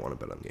conclusion. I don't want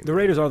to bet on the game. The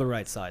Raiders are the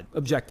right side.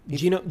 Objective.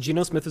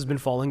 Geno Smith has been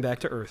falling back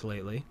to earth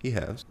lately. He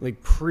has.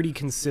 Like, pretty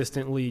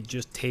consistently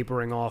just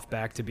tapering off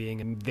back to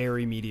being a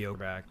very mediocre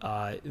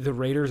back. The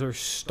Raiders are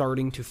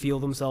starting to feel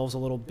themselves a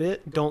little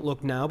bit. Don't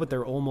look now, but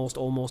they're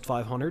almost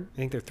 500. I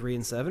think they're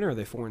 3-7, or are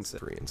they 4-6?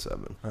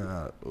 3-7.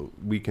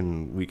 We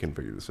can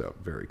figure this out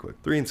very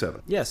quick.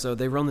 3-7. Yeah, so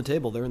they run the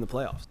table. They're in the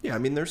playoffs. Yeah, I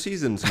mean, their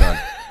season's not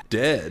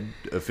dead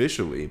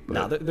officially, but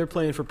No, they're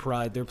playing for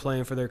pride. They're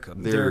playing for their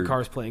coach. Derek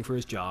Carr's playing for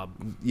his job.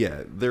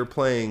 yeah, they're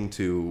playing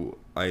to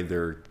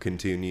either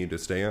continue to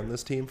stay on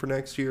this team for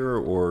next year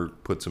or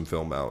put some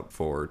film out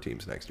for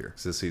teams next year,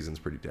 because this season's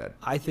pretty dead.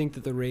 I think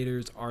that the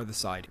Raiders are the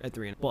side at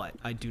 3, but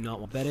I do not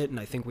want to bet it, and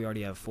I think we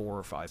already have 4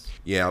 or 5.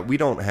 Yeah, we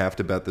don't have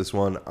to bet this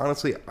one.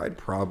 Honestly, I'd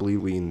probably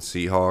lean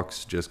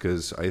Seahawks just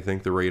because I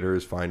think the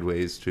Raiders find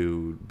ways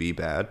to be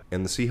bad.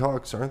 And the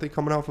Seahawks, aren't they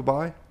coming off a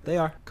bye? They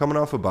are. Coming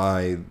off a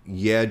bye,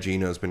 yeah,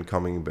 Geno's been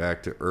coming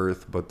back to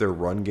earth, but their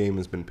run game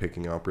has been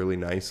picking up really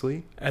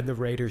nicely. And the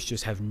Raiders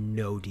just have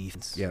no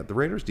defense. Yeah, the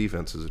Raiders'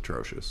 defense is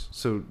atrocious.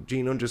 So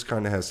Geno just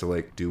kind of has to,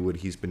 like, do what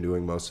he's been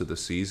doing most of the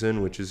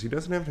season, which is he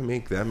doesn't have to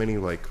make that many,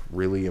 like,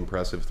 really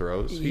impressive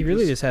throws. He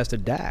really just has to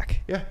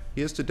Dak. Yeah,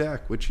 he has to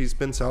Dak, which he's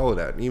been solid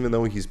at. And even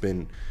though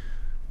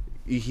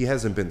he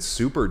hasn't been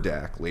super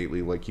Dak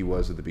lately like he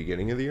was at the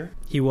beginning of the year.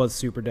 He was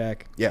super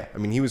Dak. Yeah, I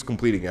mean, he was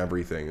completing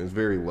everything. It was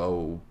very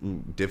low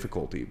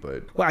difficulty,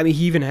 but... Well, I mean,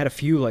 he even had a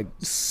few, like,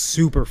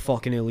 super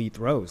fucking elite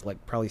throws,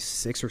 like probably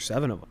 6 or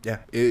 7 of them. Yeah,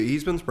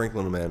 he's been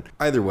sprinkling them in.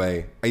 Either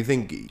way, I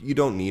think you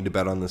don't need to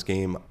bet on this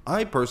game.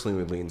 I personally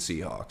would lean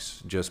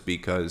Seahawks just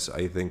because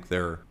I think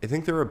they're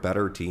a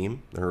better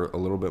team. They're a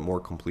little bit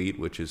more complete,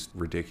 which is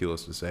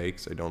ridiculous to say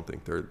because I don't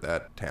think they're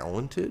that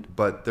talented.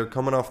 But they're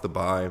coming off the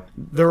bye.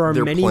 They're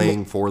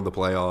playing for the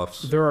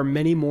playoffs. There are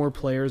many more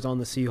players on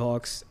the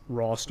Seahawks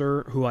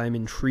roster who I am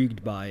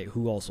intrigued by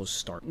who also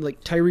start.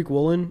 Like Tariq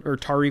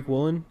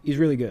Woolen, he's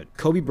really good.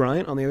 Kobe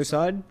Bryant on the other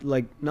side,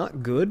 like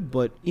not good,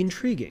 but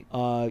intriguing.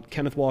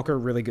 Kenneth Walker,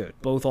 really good.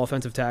 Both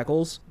offensive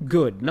tackles,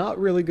 good. Not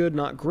really good,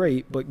 not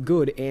great, but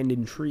good and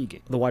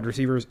intriguing. The wide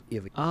receivers,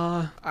 elite.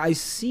 I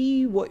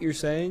see what you're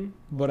saying,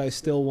 but I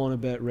still want to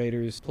bet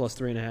Raiders plus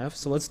 3.5.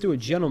 So let's do a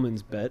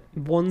gentleman's bet.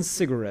 1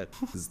 cigarette.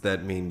 Does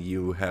that mean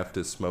you have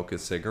to smoke a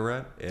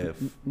cigarette?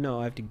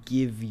 No, I have to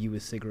give you a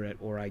cigarette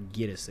or I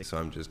get a cigarette. So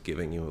I'm just just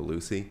giving you a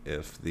Lucy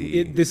if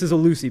the... This is a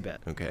Lucy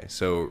bet. Okay,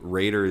 so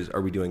Raiders,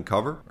 are we doing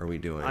cover? Are we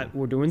doing...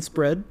 We're doing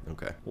spread.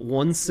 Okay.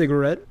 1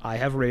 cigarette. I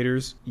have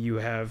Raiders. You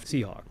have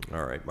Seahawks.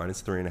 All right,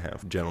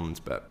 -3.5. Gentleman's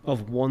bet.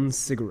 Of 1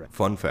 cigarette.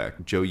 Fun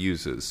fact, Joe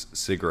uses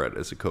cigarette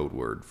as a code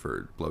word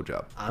for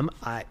blowjob.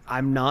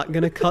 I'm not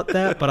going to cut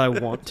that, but I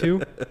want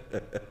to.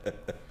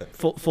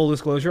 Full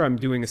disclosure, I'm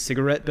doing a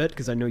cigarette bet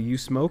because I know you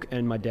smoke,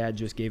 and my dad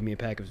just gave me a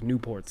pack of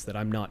Newports that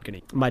I'm not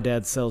going to. My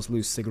dad sells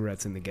loose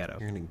cigarettes in the ghetto.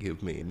 You're going to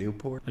give me a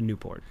Newport? A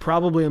Newport.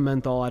 Probably a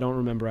menthol. I don't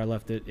remember. I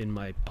left it in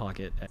my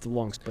pocket. It's a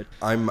long, but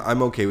I'm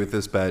okay with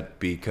this bet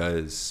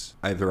because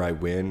either I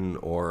win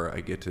or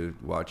I get to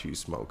watch you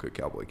smoke a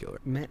Cowboy Killer.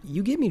 man,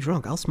 you get me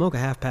drunk. I'll smoke a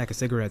half pack of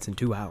cigarettes in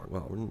 2 hours.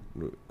 Well,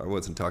 I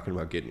wasn't talking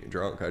about getting you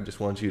drunk. I just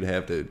want you to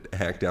have to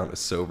hack down a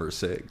sober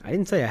cig. I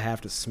didn't say I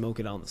have to smoke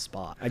it on the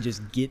spot. I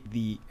just get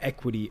the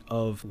equity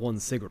of 1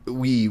 cigarette.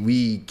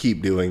 We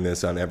keep doing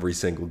this on every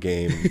single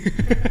game.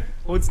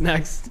 What's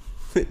next?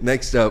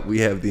 Next up, we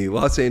have the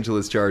Los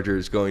Angeles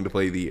Chargers going to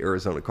play the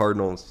Arizona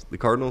Cardinals. The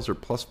Cardinals are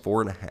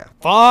 +4.5.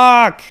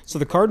 Fuck! So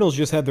the Cardinals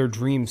just had their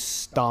dreams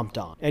stomped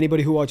on.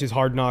 Anybody who watches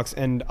Hard Knocks,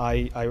 and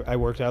I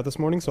worked out this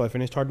morning, so I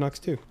finished Hard Knocks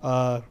too.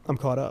 I'm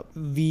caught up.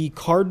 The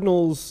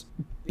Cardinals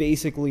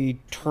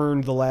basically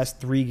turned the last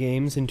 3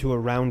 games into a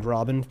round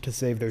robin to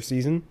save their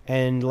season,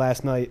 and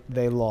last night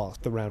they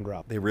lost the round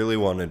robin. They really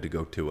wanted to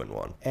go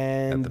 2-1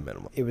 And at the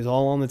minimum. it was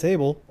all on the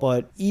table,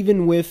 but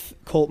even with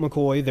Colt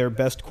McCoy, their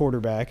best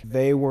quarterback,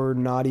 they were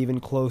not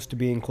even close to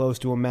being close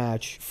to a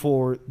match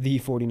for the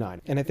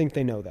 49. And I think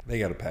they know that. They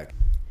got a pack.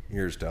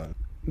 Year's done.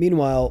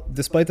 Meanwhile,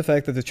 despite the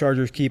fact that the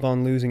Chargers keep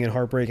on losing in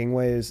heartbreaking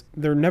ways,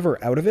 they're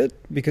never out of it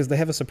because they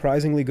have a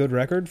surprisingly good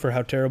record for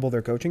how terrible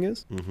their coaching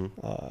is.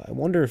 I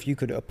wonder if you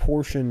could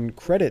apportion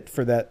credit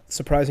for that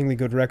surprisingly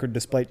good record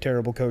despite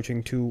terrible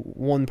coaching to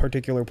one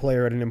particular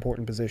player at an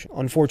important position.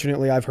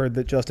 Unfortunately, I've heard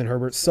that Justin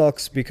Herbert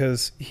sucks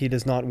because he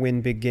does not win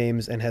big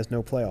games and has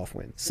no playoff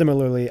wins.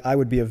 Similarly, I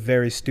would be a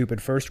very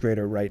stupid first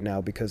grader right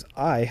now because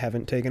I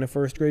haven't taken a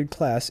first grade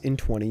class in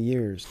 20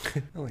 years.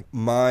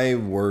 My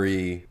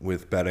worry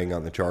with betting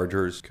on the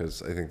Chargers,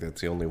 because I think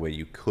that's the only way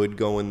you could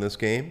go in this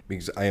game,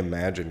 because I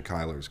imagine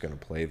Kyler's going to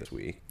play this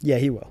week. Yeah,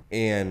 he will.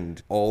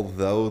 And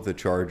although the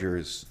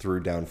Chargers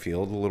threw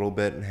downfield a little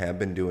bit and have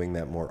been doing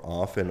that more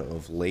often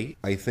of late,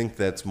 I think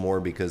that's more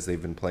because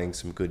they've been playing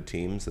some good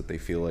teams that they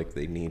feel like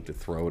they need to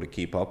throw to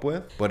keep up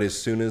with. But as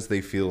soon as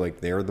they feel like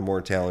they're the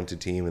more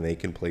talented team and they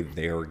can play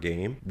their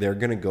game, they're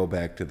going to go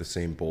back to the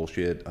same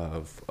bullshit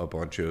of a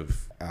bunch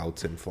of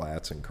outs and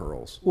flats and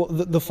curls. Well,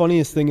 the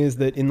funniest thing is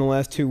that in the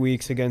last 2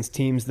 weeks against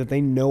teams that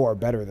they know are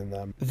better than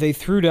them, they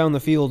threw down the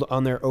field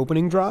on their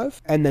opening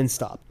drive and then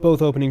stopped.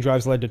 Both opening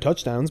drives led to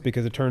touchdowns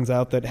because it turns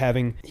out that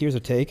having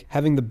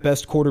the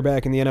best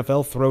quarterback in the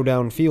NFL throw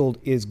downfield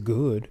is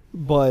good,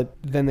 but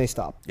then they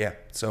stopped. Yeah,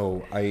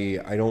 so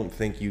I don't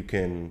think you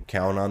can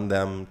count on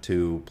them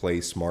to play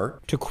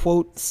smart. To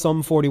quote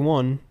Sum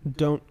 41,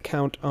 don't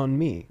count on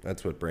me.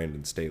 That's what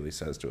Brandon Staley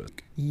says to us.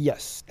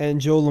 Yes,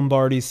 and Joe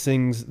Lombardi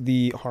sings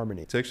the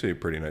harmony. It's actually a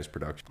pretty nice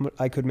production.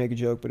 I could make a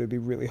joke, but it'd be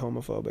really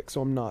homophobic,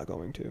 so I'm not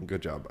going to.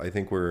 Good job. I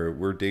think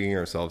we're digging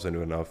ourselves into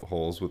enough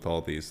holes with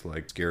all these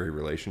like scary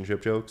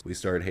relationship jokes. We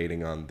started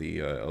hating on the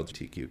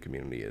LGBTQ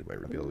community and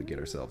might be able to get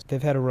ourselves.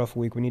 They've had a rough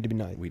week. We need to be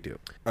nice. We do.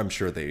 I'm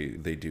sure they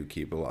do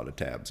keep a lot of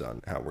tabs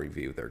on how we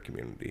view their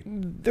community.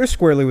 They're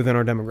squarely within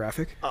our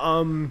demographic.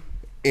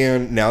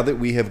 And now that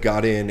we have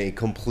got in a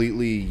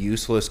completely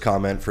useless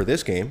comment for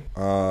this game,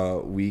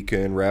 we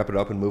can wrap it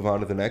up and move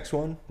on to the next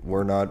one.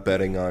 We're not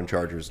betting on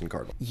Chargers and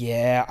Cardinals.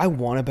 Yeah, I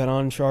want to bet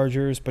on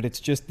Chargers, but it's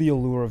just the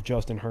allure of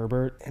Justin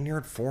Herbert. And you're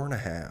at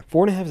 4.5.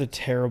 4.5 is a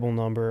terrible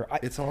number.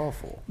 It's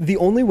awful. The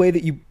only way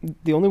that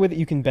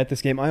you can bet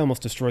this game, I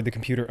almost destroyed the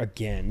computer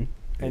again,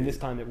 and this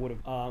time it would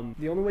have.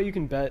 The only way you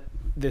can bet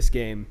this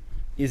game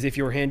is if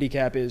your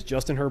handicap is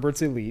Justin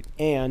Herbert's elite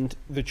and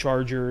the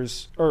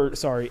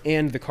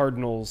and the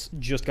Cardinals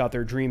just got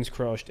their dreams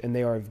crushed and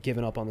they are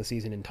given up on the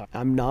season entirely.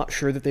 I'm not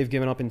sure that they've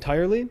given up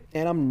entirely,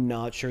 and I'm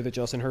not sure that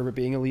Justin Herbert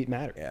being elite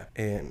matters. Yeah,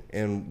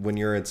 and when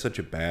you're at such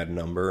a bad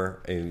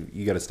number,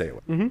 you got to stay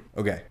away.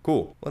 Okay,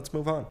 cool. Let's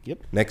move on.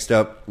 Yep. Next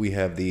up, we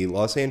have the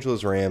Los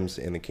Angeles Rams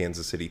and the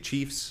Kansas City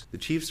Chiefs. The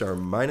Chiefs are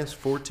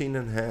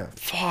 -14.5.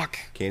 Fuck.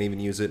 Can't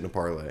even use it in a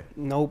parlay.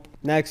 Nope.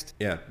 Next.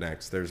 Yeah,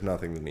 next. There's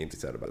nothing that needs to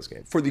be said about this game.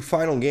 For the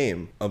final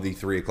game of the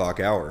 3 o'clock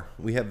hour,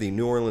 we have the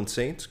New Orleans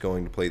Saints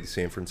going to play the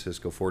San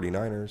Francisco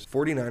 49ers.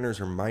 49ers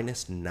are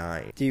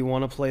 -9. Do you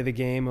want to play the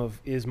game of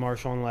is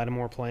Marshawn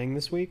Lattimore playing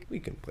this week? We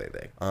can play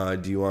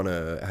that. Do you want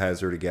to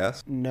hazard a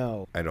guess?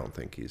 No. I don't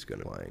think he's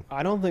going to play.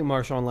 I don't think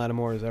Marshawn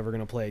Lattimore is ever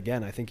going to play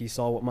again. I think he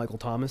saw what Michael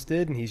Thomas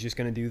did, and he's just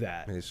going to do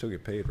that. They still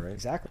get paid, right?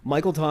 Exactly.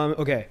 Michael Thomas,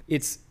 okay,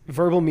 it's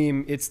verbal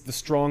meme. It's the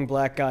strong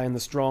black guy and the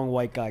strong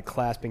white guy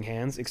clasping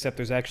hands, except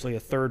there's actually a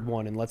third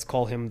one, and let's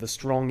call him the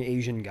strong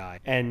Asian guy. guy,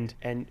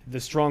 and the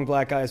strong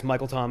black guy is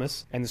Michael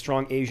Thomas, and the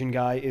strong Asian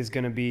guy is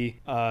going to be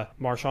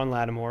Marshawn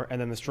Lattimore, and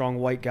then the strong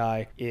white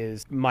guy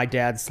is my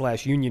dad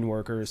 / union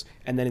workers,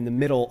 and then in the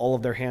middle, all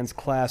of their hands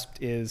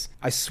clasped is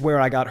I swear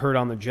I got hurt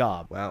on the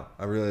job. Wow,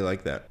 I really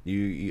like that.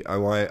 I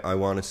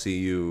want to see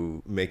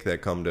you make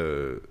that come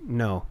to...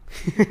 No.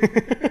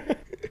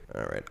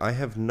 All right. I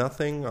have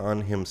nothing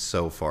on him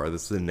so far.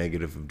 This is the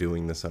negative of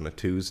doing this on a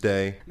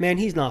Tuesday. Man,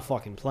 he's not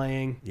fucking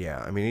playing. Yeah,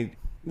 I mean...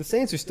 The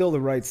Saints are still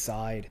the right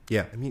side.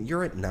 Yeah, I mean,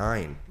 you're at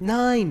 9.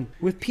 9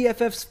 with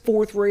PFF's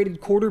 4th-rated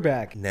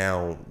quarterback.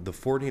 Now, the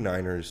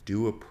 49ers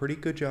do a pretty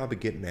good job of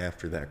getting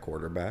after that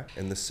quarterback,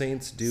 and the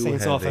Saints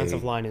have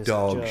offensive a line is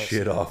dog just,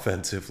 shit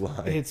offensive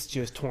line. It's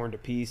just torn to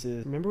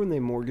pieces. Remember when they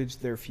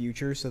mortgaged their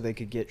future so they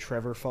could get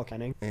Trevor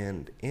fucking?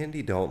 And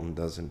Andy Dalton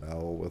doesn't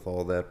know with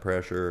all that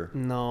pressure.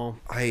 No.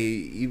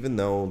 Even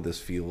though this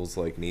feels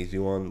like an easy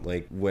one,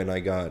 like when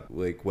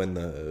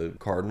the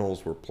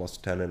Cardinals were plus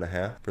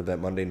 10.5 for that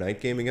Monday night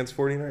game against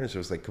 49ers, it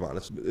was like, come on,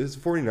 it's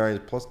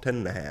 49ers plus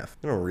 10.5.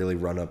 They don't really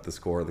run up the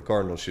score. The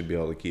Cardinals should be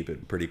able to keep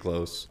it pretty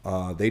close.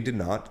 They did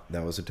not.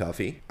 That was a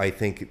toughie. I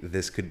think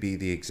this could be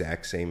the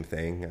exact same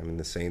thing. I mean,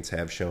 the Saints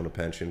have shown a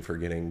penchant for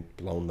getting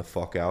blown the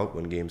fuck out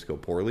when games go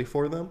poorly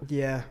for them.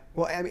 Yeah.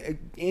 Well, I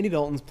mean, Andy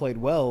Dalton's played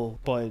well,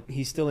 but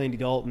he's still Andy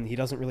Dalton. He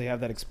doesn't really have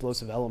that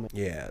explosive element.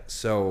 Yeah,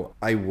 so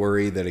I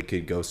worry that it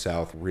could go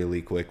south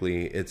really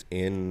quickly. It's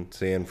in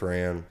San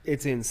Fran.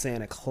 It's in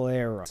Santa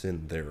Clara. It's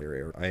in their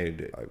area.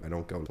 I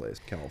don't go to place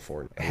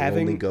California. I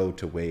Having- only go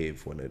to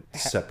Wave when it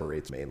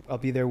separates mainly. I'll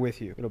be there with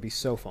you. It'll be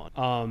so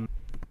fun.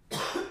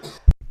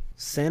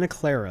 Santa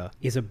Clara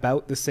is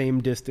about the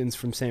same distance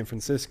from San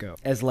Francisco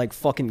as like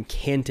fucking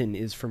Canton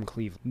is from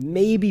Cleveland.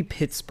 Maybe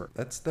Pittsburgh.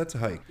 That's a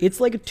hike. It's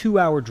like a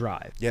 2-hour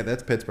drive. Yeah,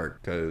 that's Pittsburgh,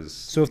 because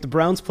So if the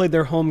Browns played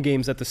their home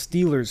games at the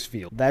Steelers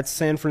field, that's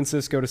San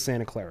Francisco to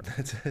Santa Clara.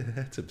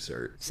 that's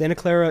absurd. Santa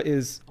Clara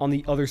is on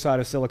the other side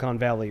of Silicon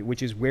Valley,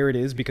 which is where it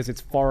is because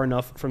it's far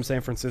enough from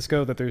San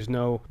Francisco that there's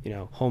no,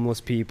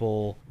 homeless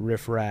people,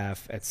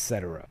 riffraff,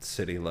 etc.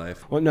 City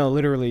life. Well, no,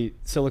 literally,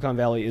 Silicon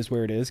Valley is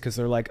where it is because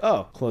they're like,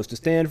 oh, close to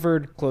Stanford,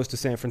 close to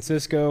San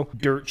Francisco,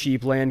 dirt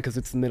cheap land because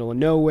it's the middle of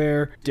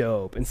nowhere,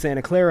 dope. And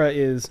Santa Clara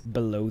is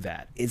below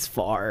that. It's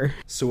far.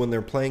 So when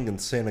they're playing in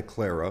Santa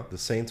Clara, the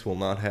Saints will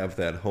not have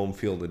that home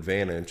field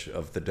advantage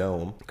of the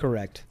dome.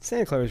 Correct.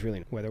 Santa Clara is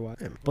really weather-wise,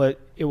 but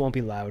it won't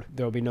be loud.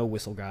 There will be no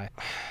whistle guy.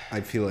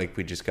 I feel like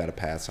we just got to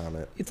pass on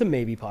it. It's a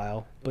maybe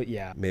pile, but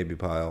yeah. Maybe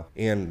pile.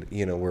 And,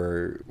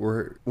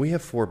 we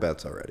have 4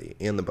 bets already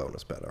and the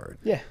bonus bet already.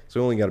 Yeah. So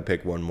we only got to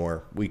pick one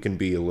more. We can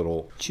be a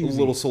little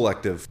Choosy.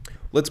 Selective.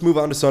 Let's move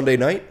on to Sunday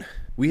night.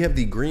 We have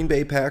the Green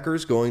Bay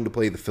Packers going to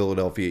play the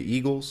Philadelphia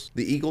Eagles.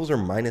 The Eagles are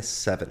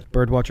 -7.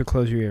 Birdwatcher,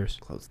 close your ears.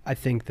 Close. I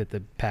think that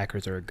the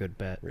Packers are a good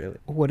bet. Really?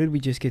 What did we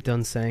just get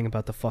done saying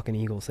about the fucking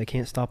Eagles? They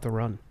can't stop the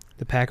run.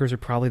 The Packers are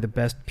probably the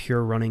best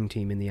pure running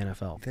team in the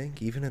NFL. I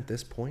think even at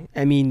this point?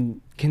 I mean,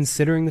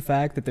 considering the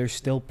fact that they're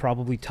still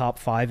probably top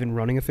 5 in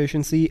running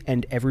efficiency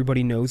and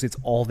everybody knows it's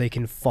all they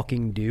can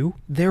fucking do,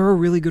 they're a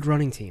really good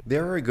running team.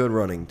 They're a good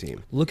running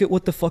team. Look at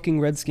what the fucking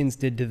Redskins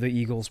did to the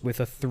Eagles with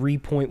a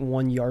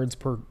 3.1 yards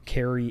per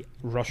carry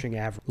rushing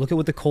average. Look at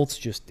what the Colts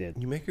just did.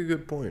 You make a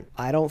good point.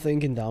 I don't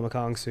think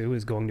Ndamukong Suh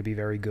is going to be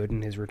very good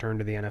in his return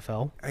to the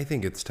NFL. I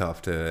think it's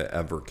tough to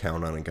ever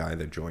count on a guy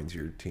that joins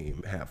your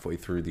team halfway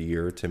through the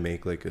year to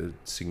make like a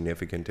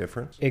significant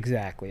difference.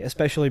 Exactly,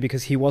 especially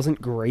because he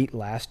wasn't great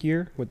last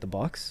year with the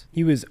Bucks.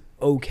 He was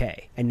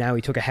okay, and now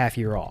he took a half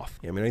year off.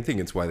 Yeah, I mean, I think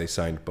it's why they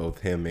signed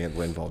both him and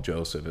Linval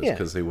Joseph is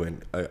because they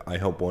went, I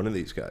hope one of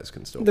these guys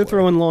can still They're play.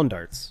 throwing lawn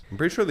darts. I'm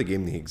pretty sure they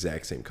gave him the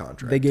exact same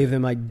contract. They gave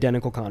them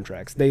identical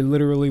contracts. They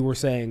literally were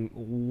saying,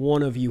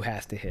 one of you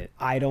has to hit.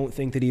 I don't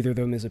think that either of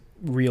them is a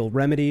real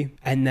remedy.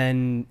 And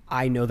then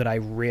I know that I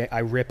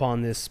rip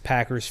on this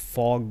Packers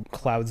fog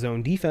cloud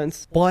zone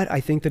defense, but I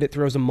think that it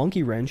throws a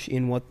monkey wrench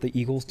in what the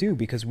Eagles do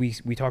because we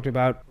talked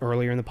about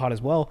earlier in the pod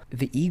as well.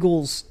 The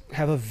Eagles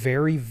have a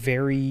very,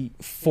 very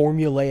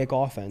formulaic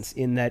offense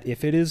in that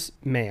if it is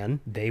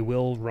man, they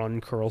will run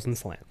curls and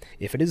slant.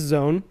 If it is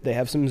zone, they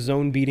have some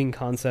zone beating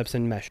concepts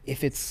and mesh.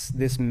 If it's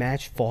this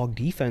match fog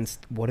defense,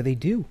 what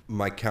do?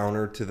 My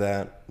counter to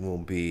that will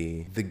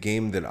be the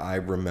game that I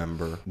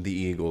remember the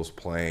Eagles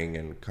playing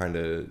and kind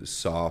of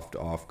soft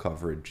off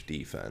coverage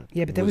defense.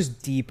 Yeah, but that was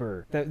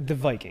deeper. The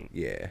Viking.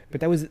 Yeah.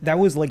 But that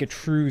was like a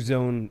true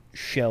zone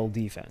shell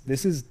defense.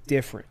 This is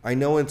different. I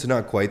know it's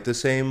not quite the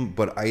same,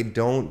 but I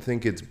don't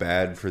think it's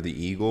bad for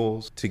the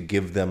Eagles to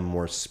give them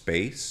more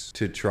space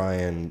to try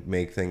and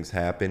make things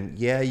happen.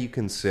 Yeah, you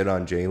can sit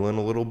on Jalen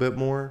a little bit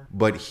more,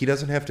 but he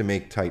doesn't have to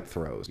make tight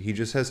throws. He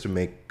just has to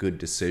make good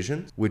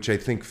decisions, which I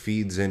think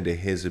feeds into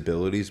his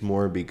abilities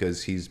more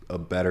because he's a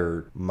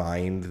better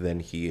mind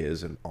than he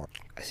is an arm.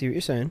 I see what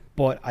you're saying,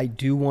 but I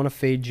do want to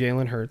fade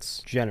Jalen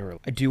Hurts generally.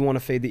 I do want to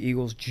fade the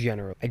Eagles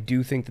generally. I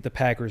do think that the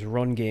Packers'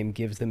 run game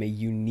gives them a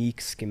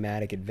unique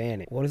schematic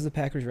advantage. What is the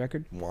Packers'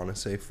 record? Want to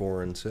say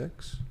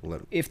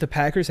 4-6? If the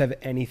Packers have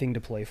anything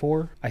to play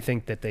for, I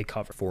think that they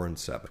cover.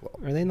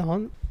 4-7. Are they in the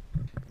hunt?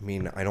 I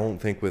mean, I don't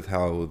think with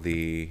how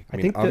the... I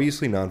mean, think that-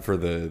 obviously not for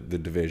the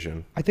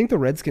division. I think the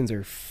Redskins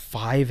are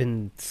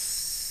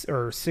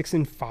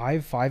 6-5,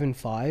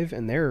 5-5,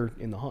 and they're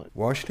in the hunt.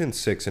 Washington's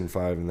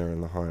 6-5 and they're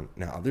in the hunt.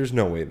 Now, there's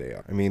no way they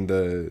are. I mean,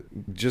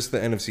 just the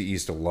NFC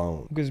East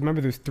alone. Because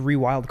remember, there's 3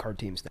 wild card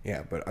teams now.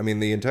 Yeah, but I mean,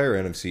 the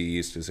entire NFC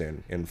East is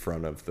in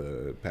front of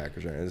the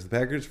Packers. Right? It's the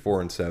Packers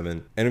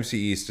 4-7. NFC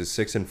East is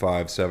 6-5,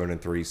 7-3,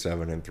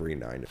 7-3,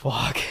 9.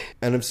 Fuck.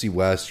 NFC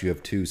West, you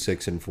have 2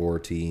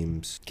 6-4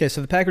 teams. Okay,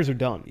 so the Packers are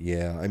done.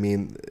 Yeah, I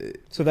mean,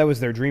 So that was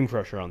their dream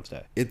crusher on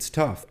today. it's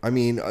tough. I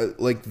mean,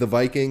 like the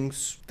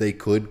Vikings, they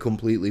could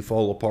completely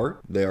fall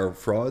apart. They are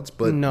frauds,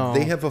 but No.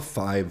 they have a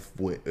 5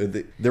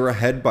 win. They're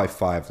ahead by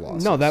 5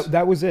 losses. No,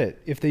 that was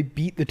it. If they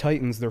beat the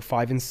Titans, they're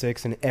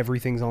 5-6 and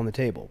everything's on the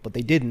table. But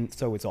they didn't,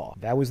 so it's off.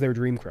 That was their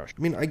dream crusher.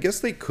 I mean, I guess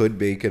they could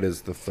make it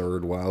as the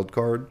 3rd wild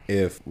card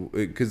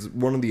because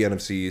one of the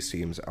NFC East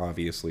teams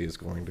obviously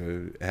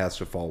has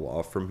to fall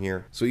off from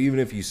here. So even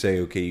if you say,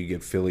 okay, you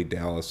get Philly,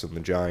 Dallas, and the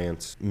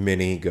Giants,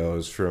 Minnie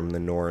goes from the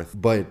North,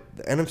 but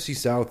the NFC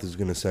South is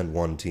going to send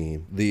one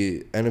team.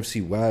 The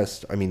NFC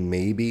West, I mean,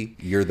 maybe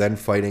you're then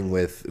fighting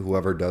with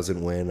whoever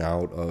doesn't win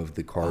out of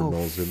the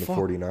Cardinals and the fuck.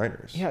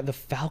 49ers. Yeah, the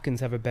Falcons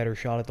have a better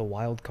shot at the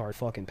wild card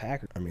fucking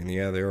Packers. I mean,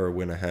 yeah, they are a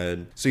win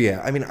ahead. So,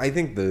 yeah, I mean, I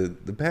think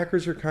the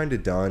Packers are kind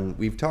of done.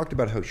 We've talked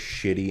about how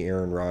shitty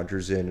Aaron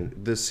Rodgers in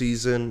this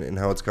season and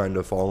how it's kind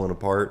of fallen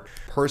apart.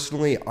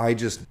 Personally, I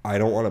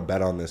don't want to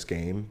bet on this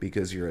game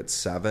because you're at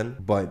 7,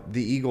 but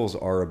the Eagles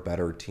are a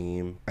better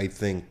team. I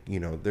think,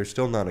 they're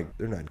still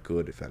they're not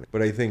good, if any.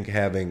 But I think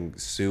having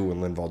Sue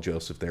and Linval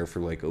Joseph there for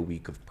like a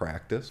week of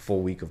practice,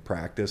 full week of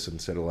practice,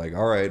 instead of like,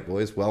 all right,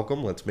 boys,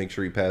 welcome, let's make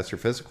sure you pass your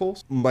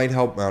physicals, might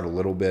help them out a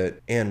little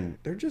bit. And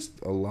they're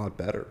just a lot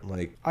better.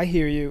 Like, I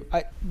hear you.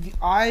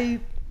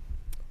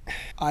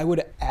 I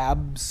would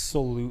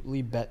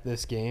absolutely bet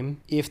this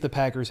game if the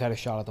Packers had a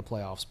shot at the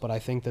playoffs, but I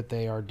think that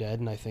they are dead,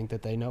 and I think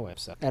that they know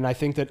it. And I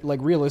think that, like,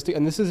 realistic,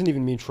 and this isn't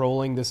even me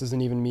trolling, this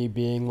isn't even me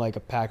being, like, a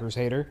Packers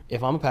hater.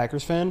 If I'm a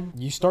Packers fan,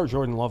 you start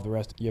Jordan Love the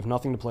rest. You have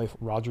nothing to play for.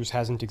 Rodgers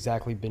hasn't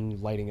exactly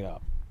been lighting it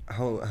up.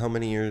 how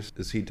many years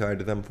is he tied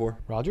to them for?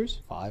 Rodgers?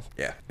 5.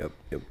 Yeah. Yep.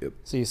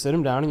 So you sit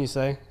him down and you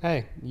say,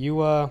 hey, you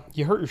hurt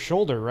your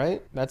shoulder,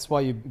 right? That's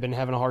why you've been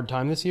having a hard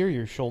time this year.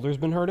 Your shoulder's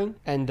been hurting.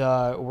 And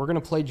we're going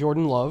to play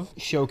Jordan Love,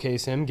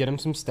 showcase him, get him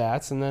some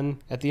stats, and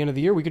then at the end of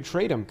the year, we could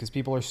trade him because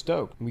people are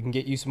stoked. We can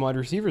get you some wide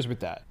receivers with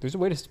that. There's a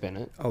way to spin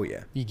it. Oh,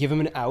 yeah. You give him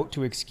an out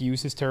to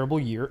excuse his terrible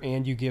year,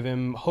 and you give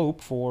him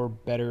hope for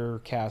better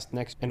cast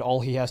next. And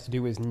all he has to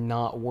do is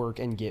not work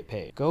and get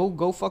paid.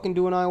 Go fucking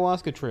do an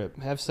ayahuasca trip.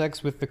 Have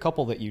sex with the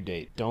couple that you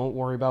date. Don't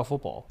worry about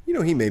football.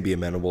 He may be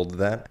amenable to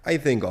that. I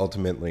think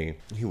ultimately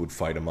he would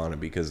fight him on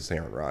it because it's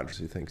Aaron Rodgers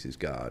who thinks he's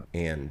God,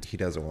 and he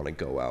doesn't want to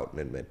go out and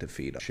admit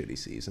defeat a shitty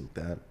season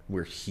that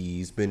where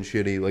he's been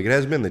shitty. Like, it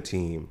has been the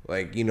team.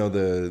 Like,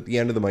 the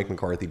end of the Mike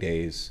McCarthy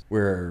days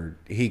where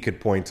he could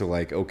point to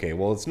like, okay,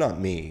 well, it's not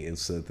me.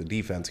 It's that the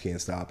defense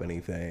can't stop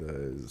anything.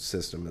 The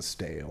system is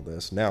stale.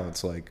 This. Now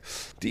it's like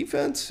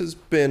defense has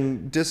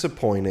been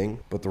disappointing,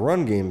 but the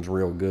run game's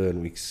real good.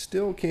 We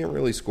still can't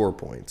really score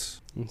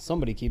points. And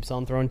somebody keeps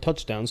on throwing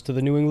touchdowns to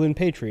the New England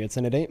Patriots,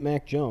 and it ain't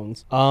Mac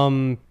Jones.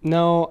 Okay,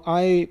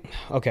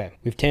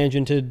 we've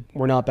tangented.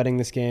 We're not betting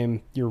this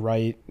game. You're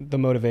right. The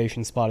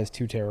motivation spot is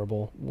too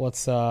terrible.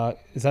 Is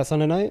that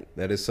Sunday night?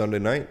 That is Sunday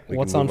night.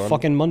 What's on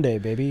fucking Monday,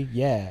 baby?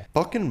 Yeah.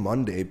 Fucking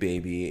Monday,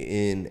 baby,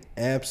 in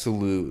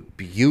absolute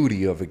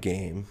beauty of a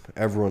game.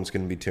 Everyone's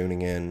going to be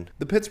tuning in.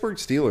 The Pittsburgh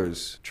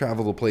Steelers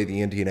travel to play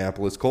the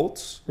Indianapolis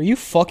Colts. Are you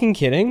fucking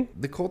kidding?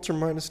 The Colts are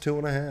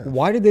 -2.5.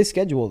 Why did they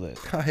schedule this?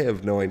 I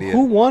have no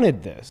idea. Who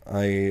wanted this?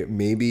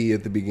 Maybe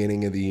at the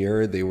beginning of the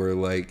year, they were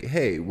like,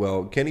 hey,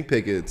 well, Kenny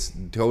Pickett's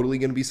totally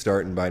going to be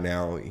starting by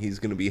now. He's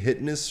going to be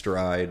hitting his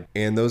stride.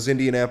 And those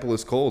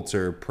Indianapolis Colts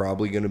are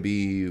probably going to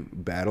be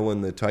battling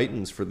the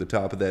Titans for the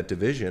top of that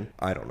division.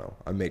 I don't know.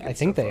 I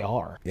think they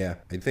are. Yeah,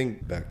 I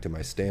think back to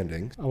my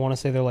standings. I want to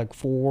say they're like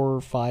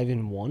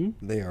 4-5-1.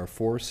 They are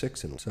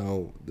 4-6.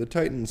 So the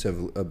Titans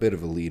have a bit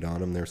of a lead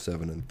on them. They're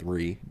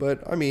 7-3.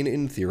 But I mean,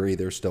 in theory,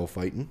 they're still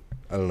fighting.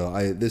 I don't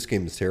know. This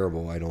game is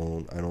terrible. I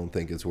don't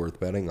think it's worth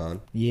betting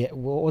on. Yeah.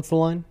 Well, what's the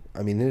line?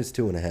 I mean, it is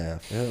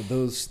 2.5. Yeah,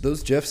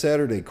 those Jeff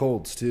Saturday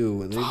Colts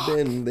too.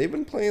 They've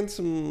been playing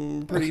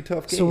some pretty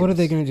tough games. So what are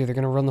they going to do? They're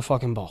going to run the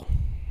fucking ball.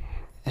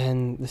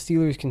 And the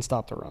Steelers can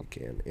stop the run.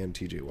 And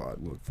TJ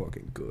Watt look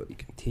fucking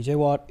good. TJ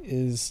Watt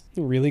is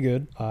really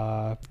good.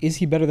 Is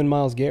he better than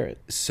Myles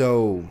Garrett?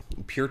 So,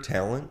 pure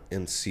talent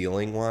and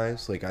ceiling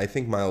wise, like I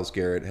think Myles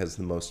Garrett has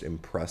the most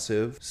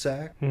impressive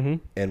sack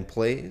and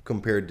play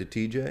compared to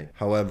TJ.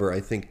 However, I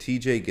think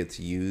TJ gets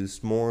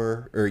used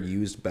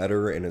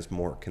better and is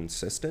more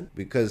consistent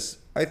because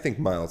I think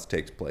Miles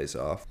takes plays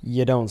off.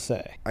 You don't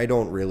say. I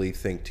don't really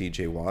think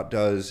TJ Watt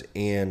does,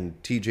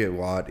 and TJ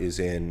Watt is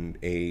in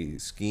a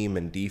scheme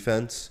and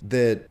defense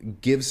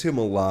that gives him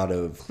a lot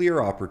of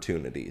clear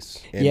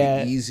opportunities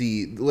and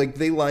easy, like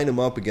they line him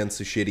up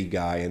against a shitty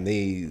guy and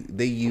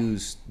they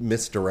use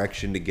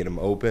misdirection to get him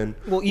open,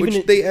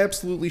 which they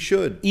absolutely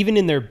should. Even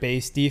in their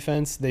base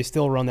defense, they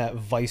still run that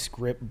vice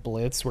grip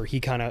blitz where he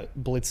kind of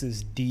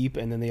blitzes deep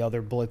and then the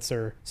other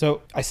blitzer.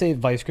 So I say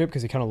vice grip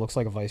because he kind of looks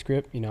like a vice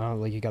grip, you know,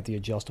 like you got the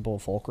adjustable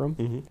fulcrum.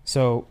 Mm-hmm.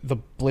 So the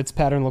blitz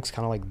pattern looks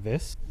kind of like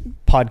this.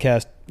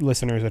 Podcast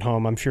listeners at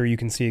home, I'm sure you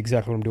can see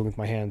exactly what I'm doing with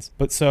my hands.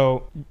 But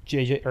so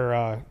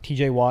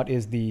TJ Watt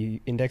is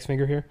the index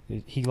finger here.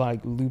 He like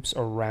loops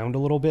around a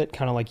little bit,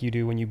 kind of like you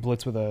do when you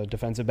blitz with a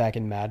defensive back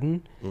in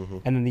Madden. Mm-hmm.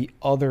 And then the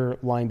other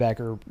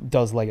linebacker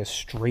does like a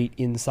straight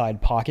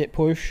inside pocket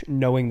push,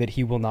 knowing that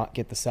he will not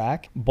get the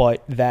sack,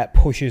 but that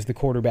pushes the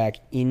quarterback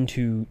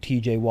into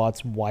TJ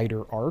Watt's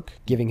wider arc,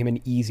 giving him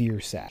an easier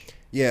sack.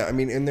 Yeah, I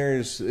mean, and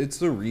it's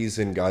the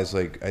reason guys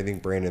like, I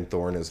think Brandon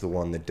Thorne is the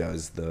one that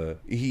does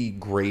he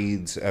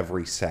grades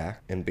every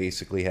sack and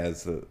basically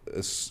has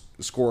a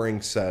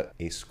scoring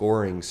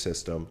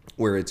system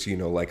where it's, you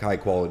know, like high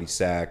quality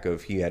sack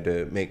of he had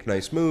to make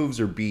nice moves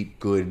or beat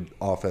good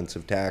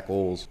offensive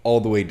tackles all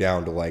the way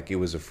down to like it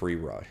was a free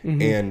rush.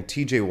 Mm-hmm. And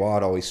TJ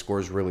Watt always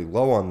scores really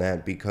low on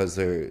that because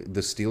the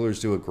Steelers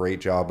do a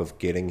great job of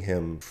getting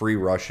him free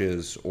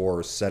rushes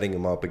or setting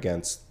him up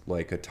against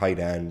like a tight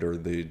end or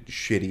the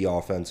shitty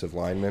offensive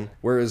lineman.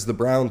 Whereas the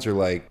Browns are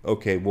like,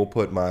 okay, we'll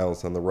put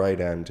Miles on the right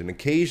end and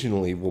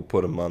occasionally we'll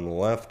put him on the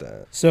left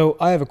end. So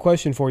I have a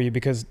question for you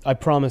because I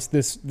promised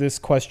this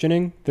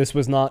questioning, this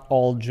was not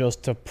all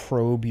just to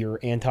probe your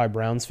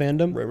anti-Browns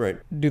fandom. Right.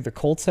 Do the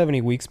Colts have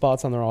any weak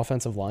spots on their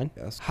offensive line?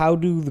 Yes. How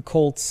do the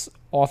Colts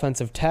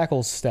offensive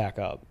tackles stack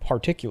up,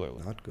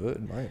 particularly? Not good,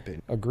 in my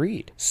opinion.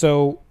 Agreed.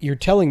 So you're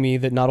telling me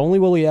that not only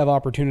will he have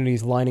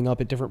opportunities lining up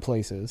at different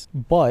places,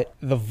 but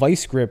the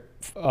vice grip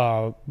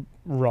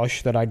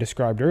rush that I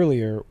described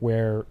earlier,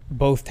 where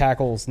both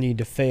tackles need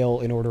to fail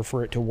in order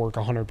for it to work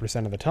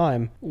 100% of the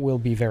time, will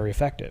be very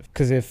effective.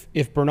 Because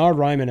if Bernard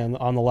Ryman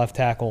on the left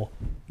tackle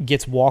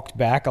gets walked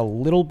back a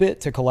little bit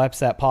to collapse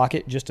that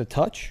pocket just a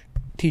touch,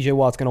 TJ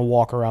Watt's going to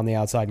walk around the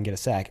outside and get a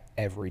sack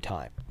every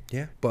time.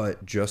 Yeah,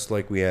 but just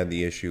like we had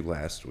the issue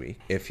last week,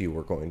 if you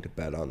were going to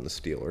bet on the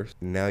Steelers,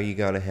 now you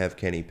got to have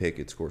Kenny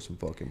Pickett score some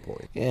fucking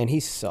points. And he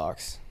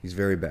sucks. He's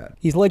very bad.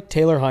 He's like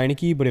Taylor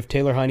Heineke, but if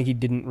Taylor Heineke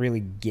didn't really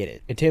get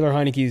it. And Taylor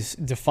Heineke's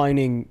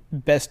defining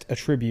best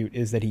attribute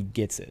is that he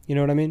gets it. You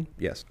know what I mean?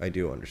 Yes, I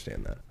do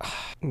understand that.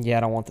 Yeah,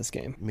 I don't want this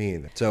game. Me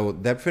either. So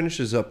that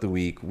finishes up the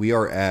week. We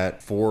are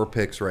at 4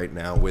 picks right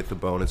now with the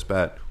bonus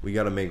bet. We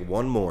got to make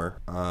one more.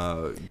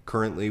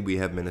 Currently, we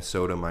have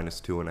Minnesota minus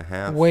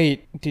 2.5.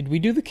 Wait, did we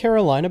do the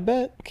Carolina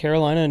bet?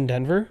 Carolina and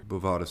Denver?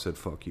 Bovada said,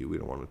 fuck you. We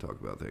don't want to talk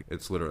about that.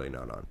 It's literally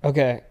not on.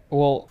 Okay.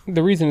 Well,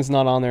 the reason it's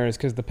not on there is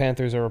because the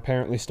Panthers are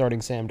apparently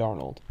starting Sam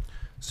Darnold.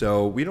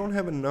 So we don't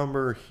have a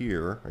number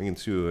here. I can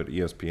see what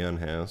ESPN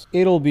has.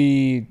 It'll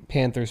be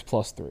Panthers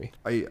 +3.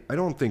 I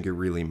don't think it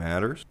really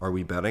matters. Are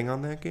we betting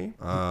on that game?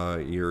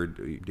 You're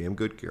damn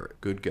good,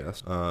 Garrett. Good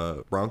guess.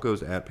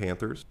 Broncos at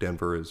Panthers.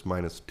 Denver is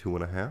minus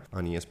 2.5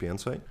 on ESPN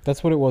site.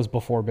 That's what it was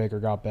before Baker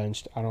got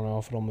benched. I don't know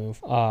if it'll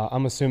move.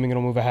 I'm assuming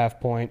it'll move a half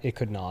point. It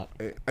could not.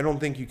 I don't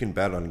think you can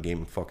bet on a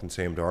game of fucking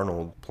Sam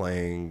Darnold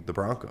playing the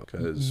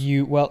Broncos.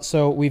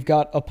 So we've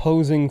got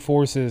opposing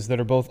forces that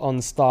are both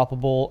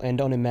unstoppable and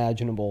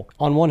unimaginable.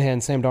 On one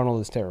hand, Sam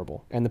Darnold is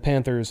terrible, and the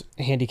Panthers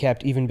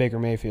handicapped even Baker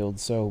Mayfield,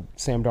 so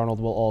Sam Darnold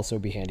will also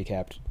be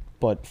handicapped,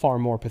 but far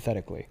more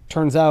pathetically.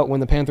 Turns out when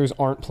the Panthers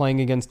aren't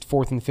playing against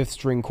 4th and 5th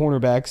string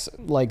cornerbacks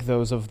like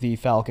those of the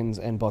Falcons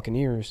and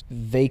Buccaneers,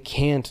 they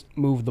can't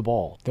move the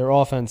ball. Their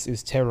offense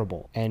is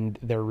terrible, and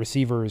their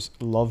receivers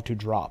love to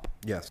drop.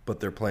 Yes, but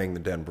they're playing the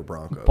Denver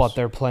Broncos.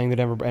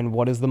 And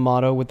what is the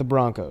motto with the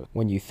Broncos?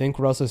 When you think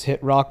Russ has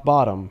hit rock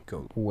bottom,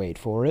 wait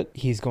for it.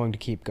 He's going to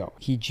keep going.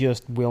 He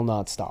just will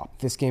not stop.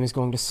 This game is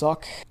going to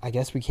suck. I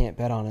guess we can't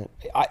bet on it.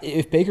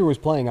 If Baker was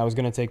playing, I was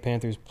going to take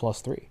Panthers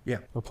 +3. Yeah.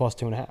 Or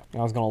 +2.5. I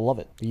was going to love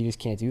it. But you just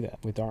can't do that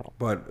with Darnold.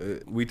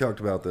 But we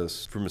talked about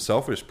this from a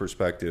selfish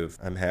perspective.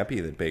 I'm happy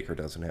that Baker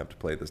doesn't have to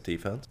play this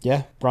defense.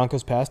 Yeah,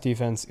 Broncos pass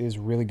defense is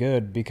really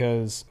good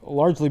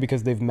largely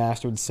because they've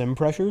mastered sim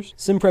pressures.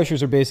 Sim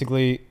pressures are basically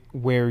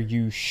where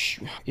you,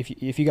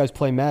 if you guys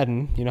play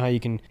Madden, you know how you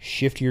can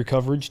shift your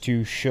coverage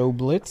to show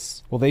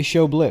blitz? Well, they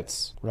show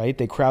blitz, right?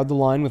 They crowd the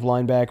line with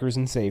linebackers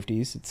and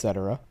safeties,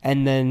 etc.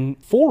 And then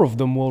 4 of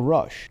them will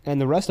rush, and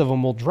the rest of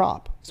them will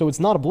drop. So it's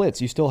not a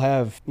blitz. You still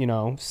have,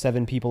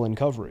 7 people in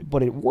coverage.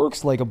 But it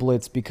works like a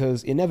blitz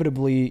because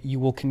inevitably you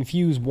will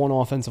confuse one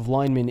offensive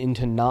lineman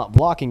into not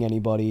blocking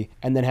anybody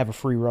and then have a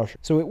free rusher.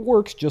 So it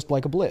works just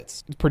like a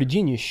blitz. It's pretty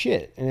genius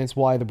shit. And it's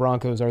why the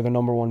Broncos are the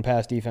 #1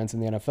 pass defense in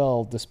the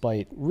NFL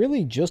despite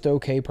really just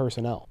okay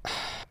personnel.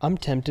 I'm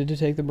tempted to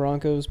take the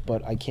Broncos,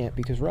 but I can't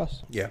because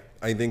Russ. Yeah,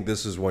 I think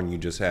this is one you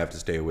just have to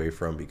stay away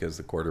from because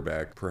the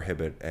quarterback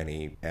prohibit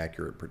any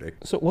accurate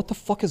prediction. So what the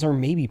fuck is our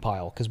maybe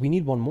pile? Because we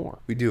need one more.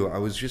 We do. I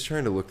was just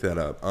trying to look that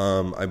up.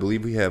 I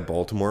believe we have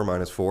Baltimore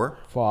 -4.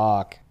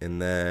 Fuck.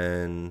 And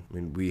then, I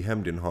mean, we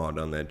hemmed and hawed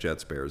on that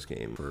Jets-Bears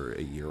game for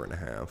a year and a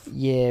half.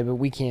 Yeah, but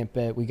we can't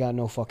bet. We got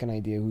no fucking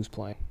idea who's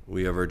playing.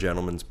 We have our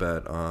gentleman's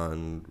bet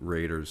on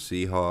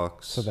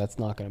Raiders-Seahawks. So that's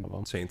not going to be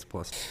them. Saints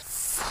plus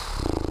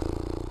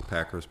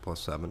Packers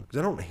 +7. Because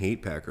I don't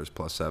hate Packers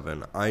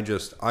 +7.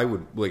 I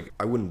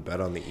wouldn't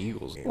bet on the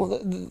Eagles game.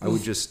 Well, I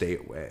would just stay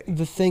away.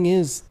 The thing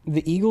is,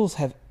 the Eagles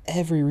have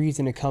every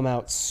reason to come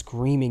out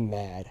screaming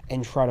mad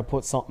and try to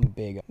put something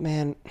big up.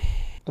 Man,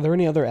 are there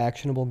any other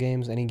actionable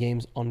games? Any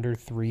games under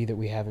 3 that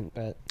we haven't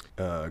bet?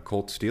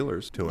 Colts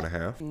Steelers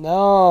 2.5.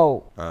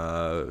 No.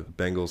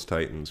 Bengals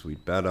Titans we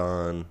bet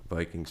on.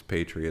 Vikings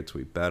Patriots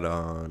we bet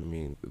on. I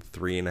mean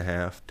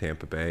 3.5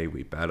 Tampa Bay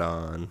we bet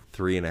on.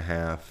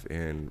 3.5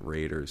 in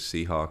Raiders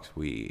Seahawks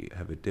we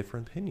have a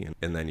different opinion.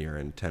 And then you're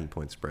in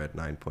 10-point spread,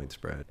 9-point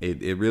spread.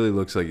 It really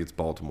looks like it's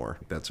Baltimore.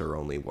 That's our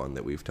only one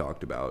that we've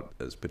talked about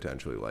as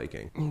potentially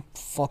liking.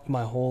 Fuck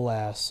my whole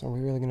ass. Are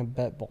we really gonna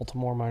bet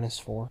Baltimore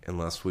 -4?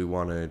 Unless we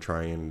want to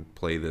try and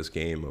play this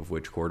game of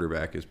which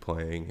quarterback is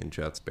playing in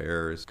Jets Bears,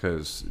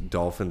 because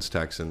Dolphins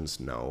Texans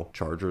no,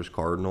 Chargers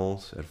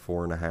Cardinals at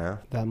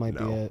 4.5. That might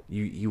be it.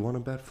 You want to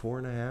bet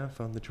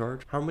 4.5 on the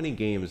Chargers? How many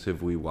games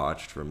have we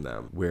watched from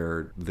them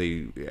where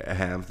they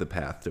have the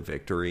path to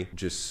victory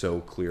just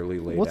so clearly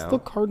laid What's out? the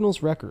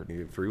Cardinals' record?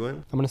 3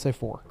 wins? I'm gonna say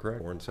 4.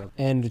 Correct. 4-7.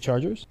 And the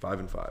Chargers?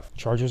 5-5.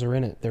 Chargers are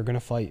in it. They're gonna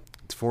fight.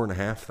 It's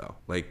 4.5 though.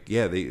 Like,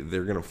 yeah,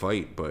 they're gonna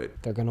fight,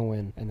 but They're gonna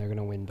win, and they're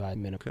gonna win by a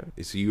minimum.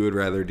 okay. So you would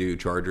rather do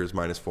Chargers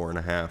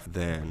 -4.5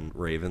 than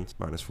Ravens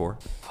 -4?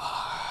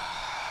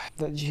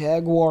 The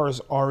Jaguars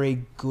are a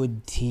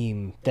good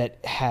team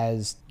that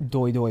has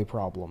doi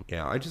problem.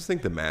 Yeah, I just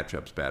think the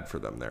matchup's bad for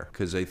them there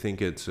because I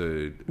think it's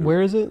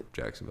Where is it?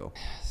 Jacksonville.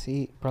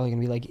 See, probably gonna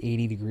be like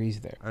 80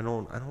 degrees there. I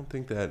don't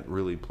think that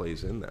really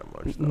plays in that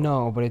much though.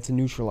 No, but it's a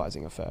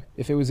neutralizing effect.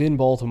 If it was in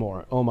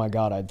Baltimore, oh my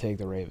god, I'd take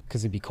the Ravens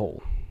because it'd be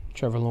cold.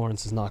 Trevor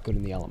Lawrence is not good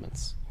in the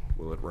elements.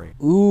 Will it rain?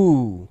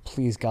 Ooh,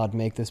 please God,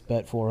 make this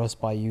bet for us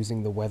by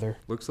using the weather.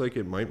 Looks like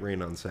it might rain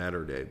on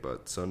Saturday,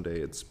 but Sunday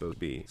it's supposed to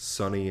be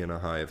sunny and a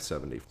high of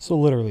 70. So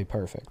literally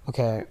perfect.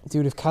 Okay,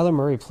 dude, if Kyler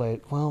Murray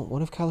played, well,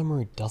 what if Kyler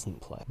Murray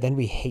doesn't play? Then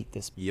we hate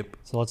this. Yep.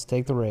 So let's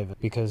take the Ravens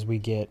because we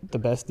get the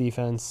best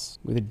defense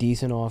with a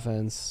decent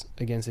offense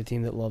against a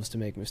team that loves to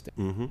make mistakes.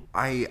 Mm-hmm.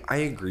 I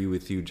agree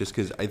with you just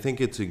because I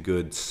think it's a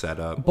good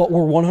setup. But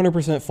we're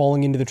 100%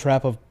 falling into the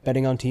trap of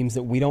betting on teams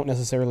that we don't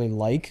necessarily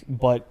like,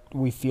 but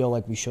we feel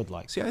like we should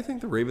like. See, I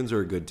think the Ravens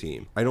are a good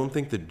team. I don't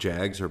think the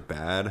Jags are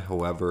bad,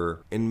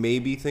 however, and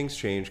maybe things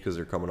change because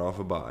they're coming off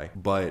a bye,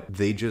 but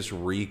they just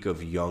reek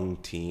of young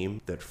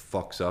team that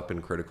fucks up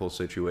in critical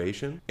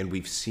situation, and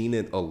we've seen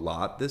it a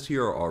lot this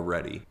year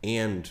already,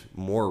 and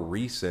more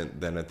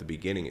recent than at the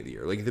beginning of the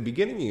year. Like at the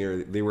beginning of the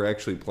year, they were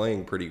actually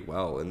playing pretty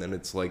well, and then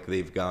it's like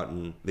they've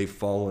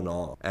fallen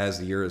off as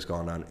the year has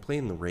gone on.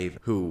 Playing the Ravens,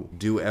 who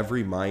do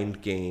every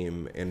mind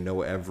game and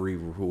know every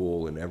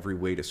rule and every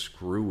way to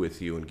screw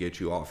with you and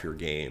get you off your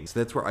game. So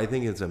that's where I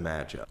think it's a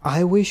matchup.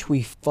 I wish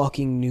we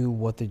fucking knew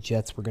what the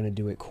Jets were going to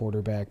do at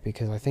quarterback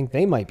because I think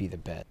they might be the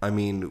bet. I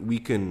mean,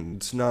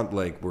 it's not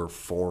like we're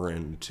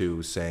foreign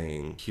to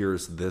saying,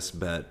 here's this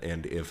bet,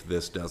 and if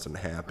this doesn't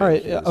happen, All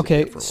right, here's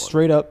okay, a different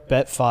straight up,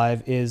 bet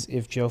 5 is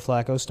if Joe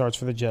Flacco starts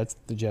for the Jets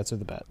are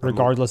the bet,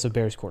 regardless of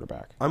Bears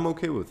quarterback. I'm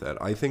okay with that.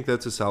 I think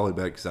that's a solid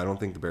bet because I don't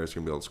think the Bears are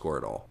going to be able to score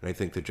at all. And I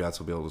think the Jets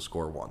will be able to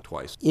score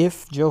twice.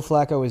 If Joe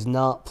Flacco is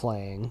not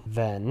playing,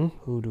 then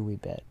who do we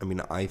bet? I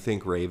mean, I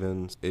think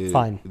Ravens is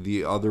Fine.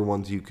 The other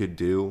ones you could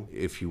do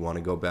if you want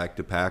to go back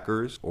to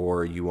Packers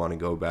or you want to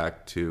go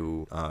back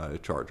to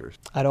Chargers.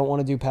 I don't want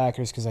to do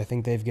Packers because I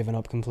think they've given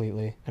up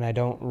completely. And I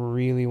don't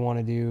really want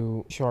to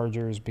do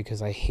Chargers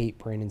because I hate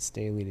Brandon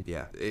Staley.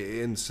 Yeah.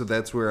 And so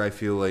that's where I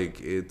feel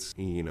like it's,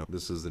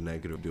 this is the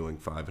negative doing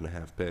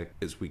 5.5 pick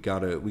is we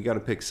gotta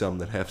pick some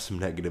that have some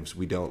negatives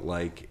we don't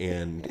like,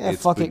 and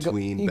it's fuck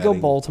between it. You betting. go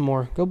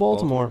Baltimore. Go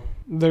Baltimore.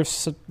 They're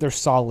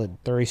solid.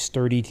 They're a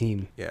sturdy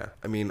team. Yeah.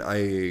 I mean,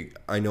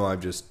 I know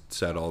I've just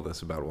said all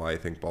this about why I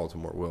think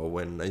Baltimore will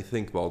win. I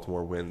think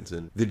Baltimore wins,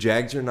 and the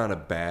Jags are not a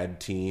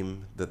bad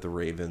team that the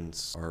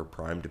Ravens are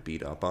primed to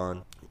beat up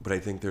on, but I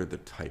think they're the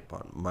type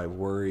one. My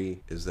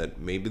worry is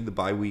that maybe the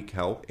bye week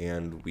helped,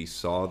 and we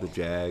saw the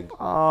Jags.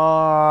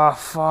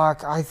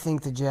 Fuck. I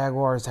think the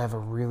Jaguars have a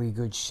really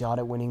good shot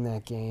at winning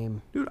that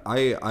game. Dude,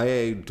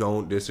 I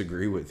don't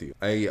disagree with you.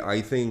 I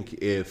think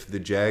if the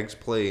Jags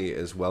play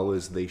as well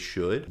as they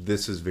should,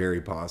 this is very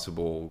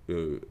possible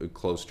a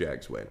close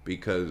Jags win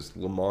because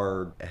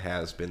Lamar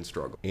has been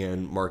struggling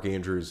and Mark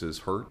Andrews is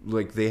hurt.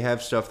 Like, they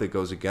have stuff that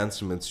goes against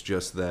them. It's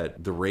just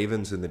that the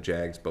Ravens and the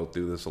Jags both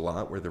do this a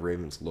lot where the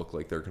Ravens look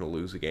like they're they're going to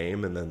lose a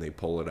game, and then they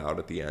pull it out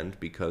at the end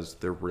because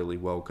they're really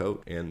well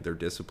coached and they're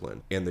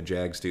disciplined. And the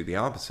Jags do the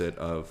opposite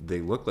of they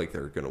look like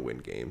they're going to win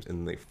games,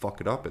 and they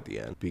fuck it up at the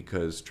end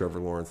because Trevor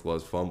Lawrence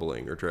loves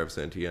fumbling, or Travis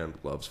Etienne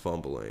loves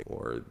fumbling,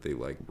 or they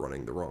like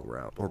running the wrong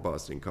route, or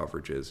busting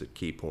coverages at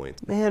key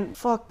points. Man,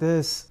 fuck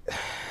this.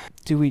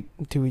 Do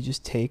we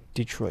just take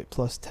Detroit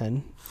plus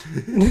 10?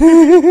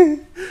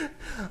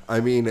 I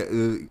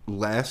mean,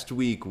 last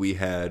week we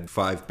had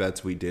 5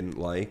 bets we didn't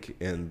like,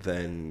 and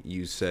then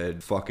you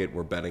said, fuck it,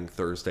 we're betting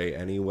Thursday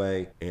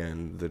anyway,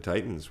 and the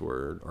Titans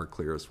were our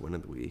clearest win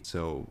of the week.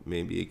 So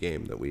maybe a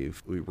game that we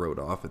wrote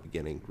off at the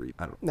beginning.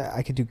 I don't know. Nah,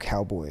 I could do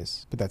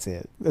Cowboys, but that's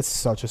it. That's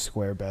such a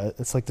square bet.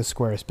 It's like the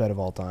squarest bet of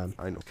all time.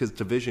 I know, because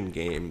division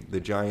game, the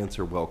Giants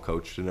are well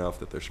coached enough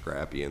that they're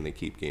scrappy and they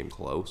keep game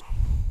close.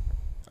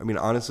 I mean,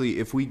 honestly,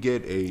 if we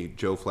get a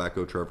Joe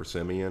Flacco, Trevor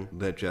Siemian,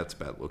 that Jets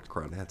bet looked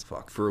crud. That's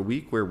fuck. For a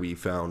week where we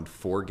found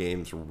 4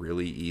 games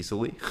really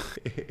easily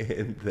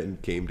and then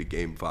came to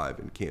game 5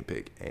 and can't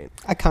pick any.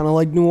 I kind of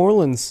like New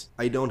Orleans.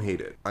 I don't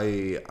hate it.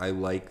 I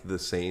like the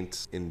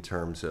Saints in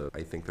terms of,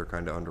 I think they're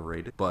kind of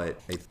underrated, but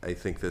I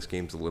think this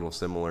game's a little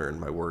similar in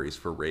my worries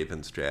for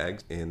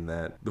Ravens-Jags in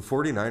that the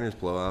 49ers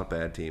blow out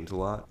bad teams a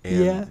lot,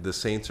 and the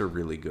Saints are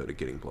really good at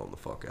getting blown the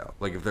fuck out.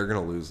 Like, if they're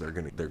going to lose,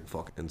 they're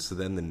fucking. And so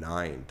then the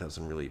 9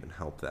 doesn't really even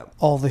help them.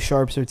 All the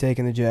sharps are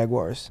taking the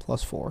Jaguars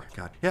plus 4.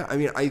 God. Yeah, I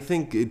mean, I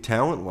think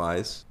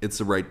talent-wise, it's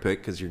the right pick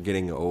because you're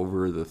getting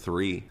over the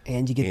 3.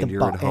 And you get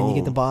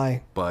the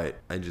bye. But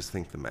I just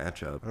think the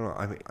matchup, I don't know,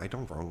 I mean, I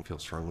don't feel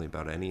strongly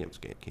about any of this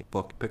game.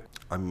 Fuck pick.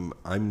 I'm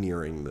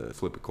nearing the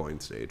flip a coin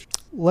stage.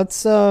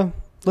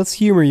 Let's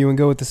humor you and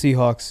go with the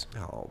Seahawks.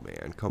 Oh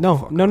man,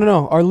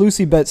 No. Our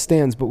Lucy bet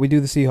stands, but we do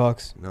the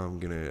Seahawks. No, I'm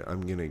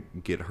gonna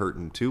get hurt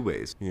in 2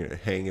 ways. You're gonna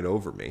hang it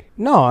over me.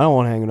 No, I don't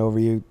want to hang it over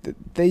you.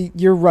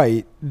 You're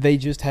right. They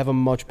just have a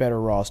much better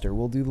roster.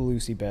 We'll do the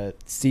Lucy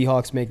bet.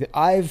 Seahawks make it.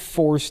 I've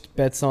forced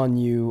bets on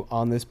you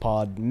on this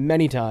pod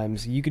many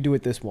times. You could do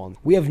it this one.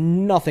 We have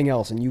nothing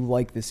else, and you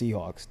like the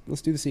Seahawks.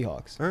 Let's do the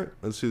Seahawks. All right,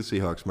 let's do the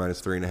Seahawks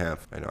minus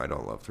 3.5. I know I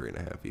don't love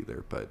 3.5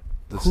 either, but.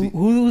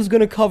 Who's going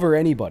to cover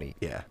anybody?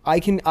 Yeah. I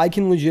can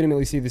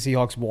legitimately see the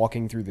Seahawks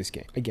walking through this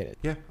game. I get it.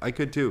 Yeah, I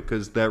could too,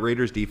 because that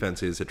Raiders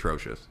defense is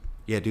atrocious.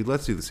 Yeah, dude,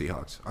 let's do the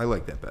Seahawks. I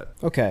like that bet.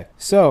 Okay,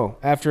 so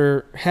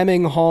after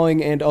hemming,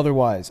 hawing, and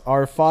otherwise,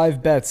 our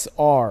 5 bets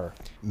are...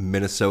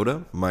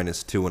 Minnesota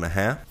minus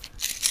 2.5.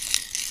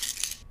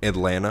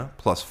 Atlanta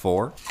plus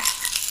 4.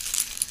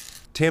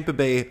 Tampa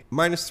Bay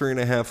minus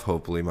 3.5,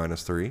 hopefully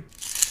minus 3.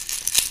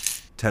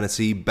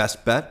 Tennessee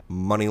best bet,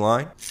 money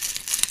line.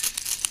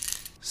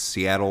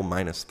 Seattle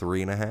minus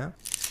 3.5.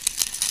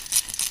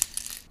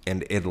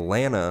 And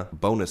Atlanta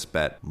bonus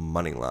bet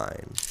money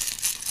line.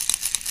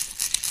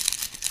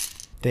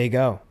 There you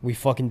go. We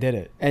fucking did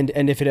it. And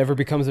if it ever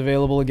becomes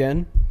available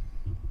again,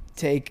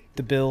 take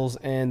the Bills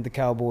and the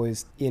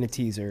Cowboys in a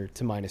teaser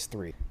to minus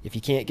 3. If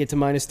you can't get to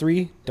minus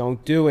 3,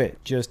 don't do it.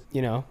 Just,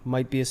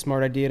 might be a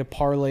smart idea to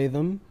parlay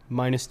them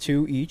minus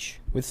 2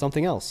 each with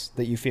something else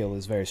that you feel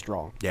is very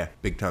strong. Yeah,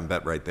 big time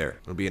bet right there.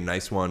 It'll be a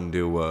nice one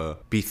to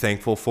be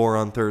thankful for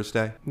on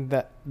Thursday.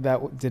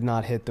 That did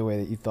not hit the way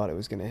that you thought it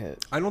was going to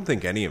hit. I don't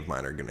think any of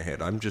mine are going to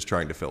hit. I'm just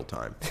trying to fill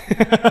time.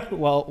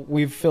 Well,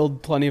 we've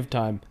filled plenty of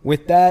time.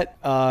 With that,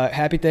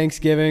 happy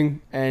Thanksgiving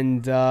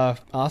and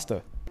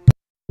Asta.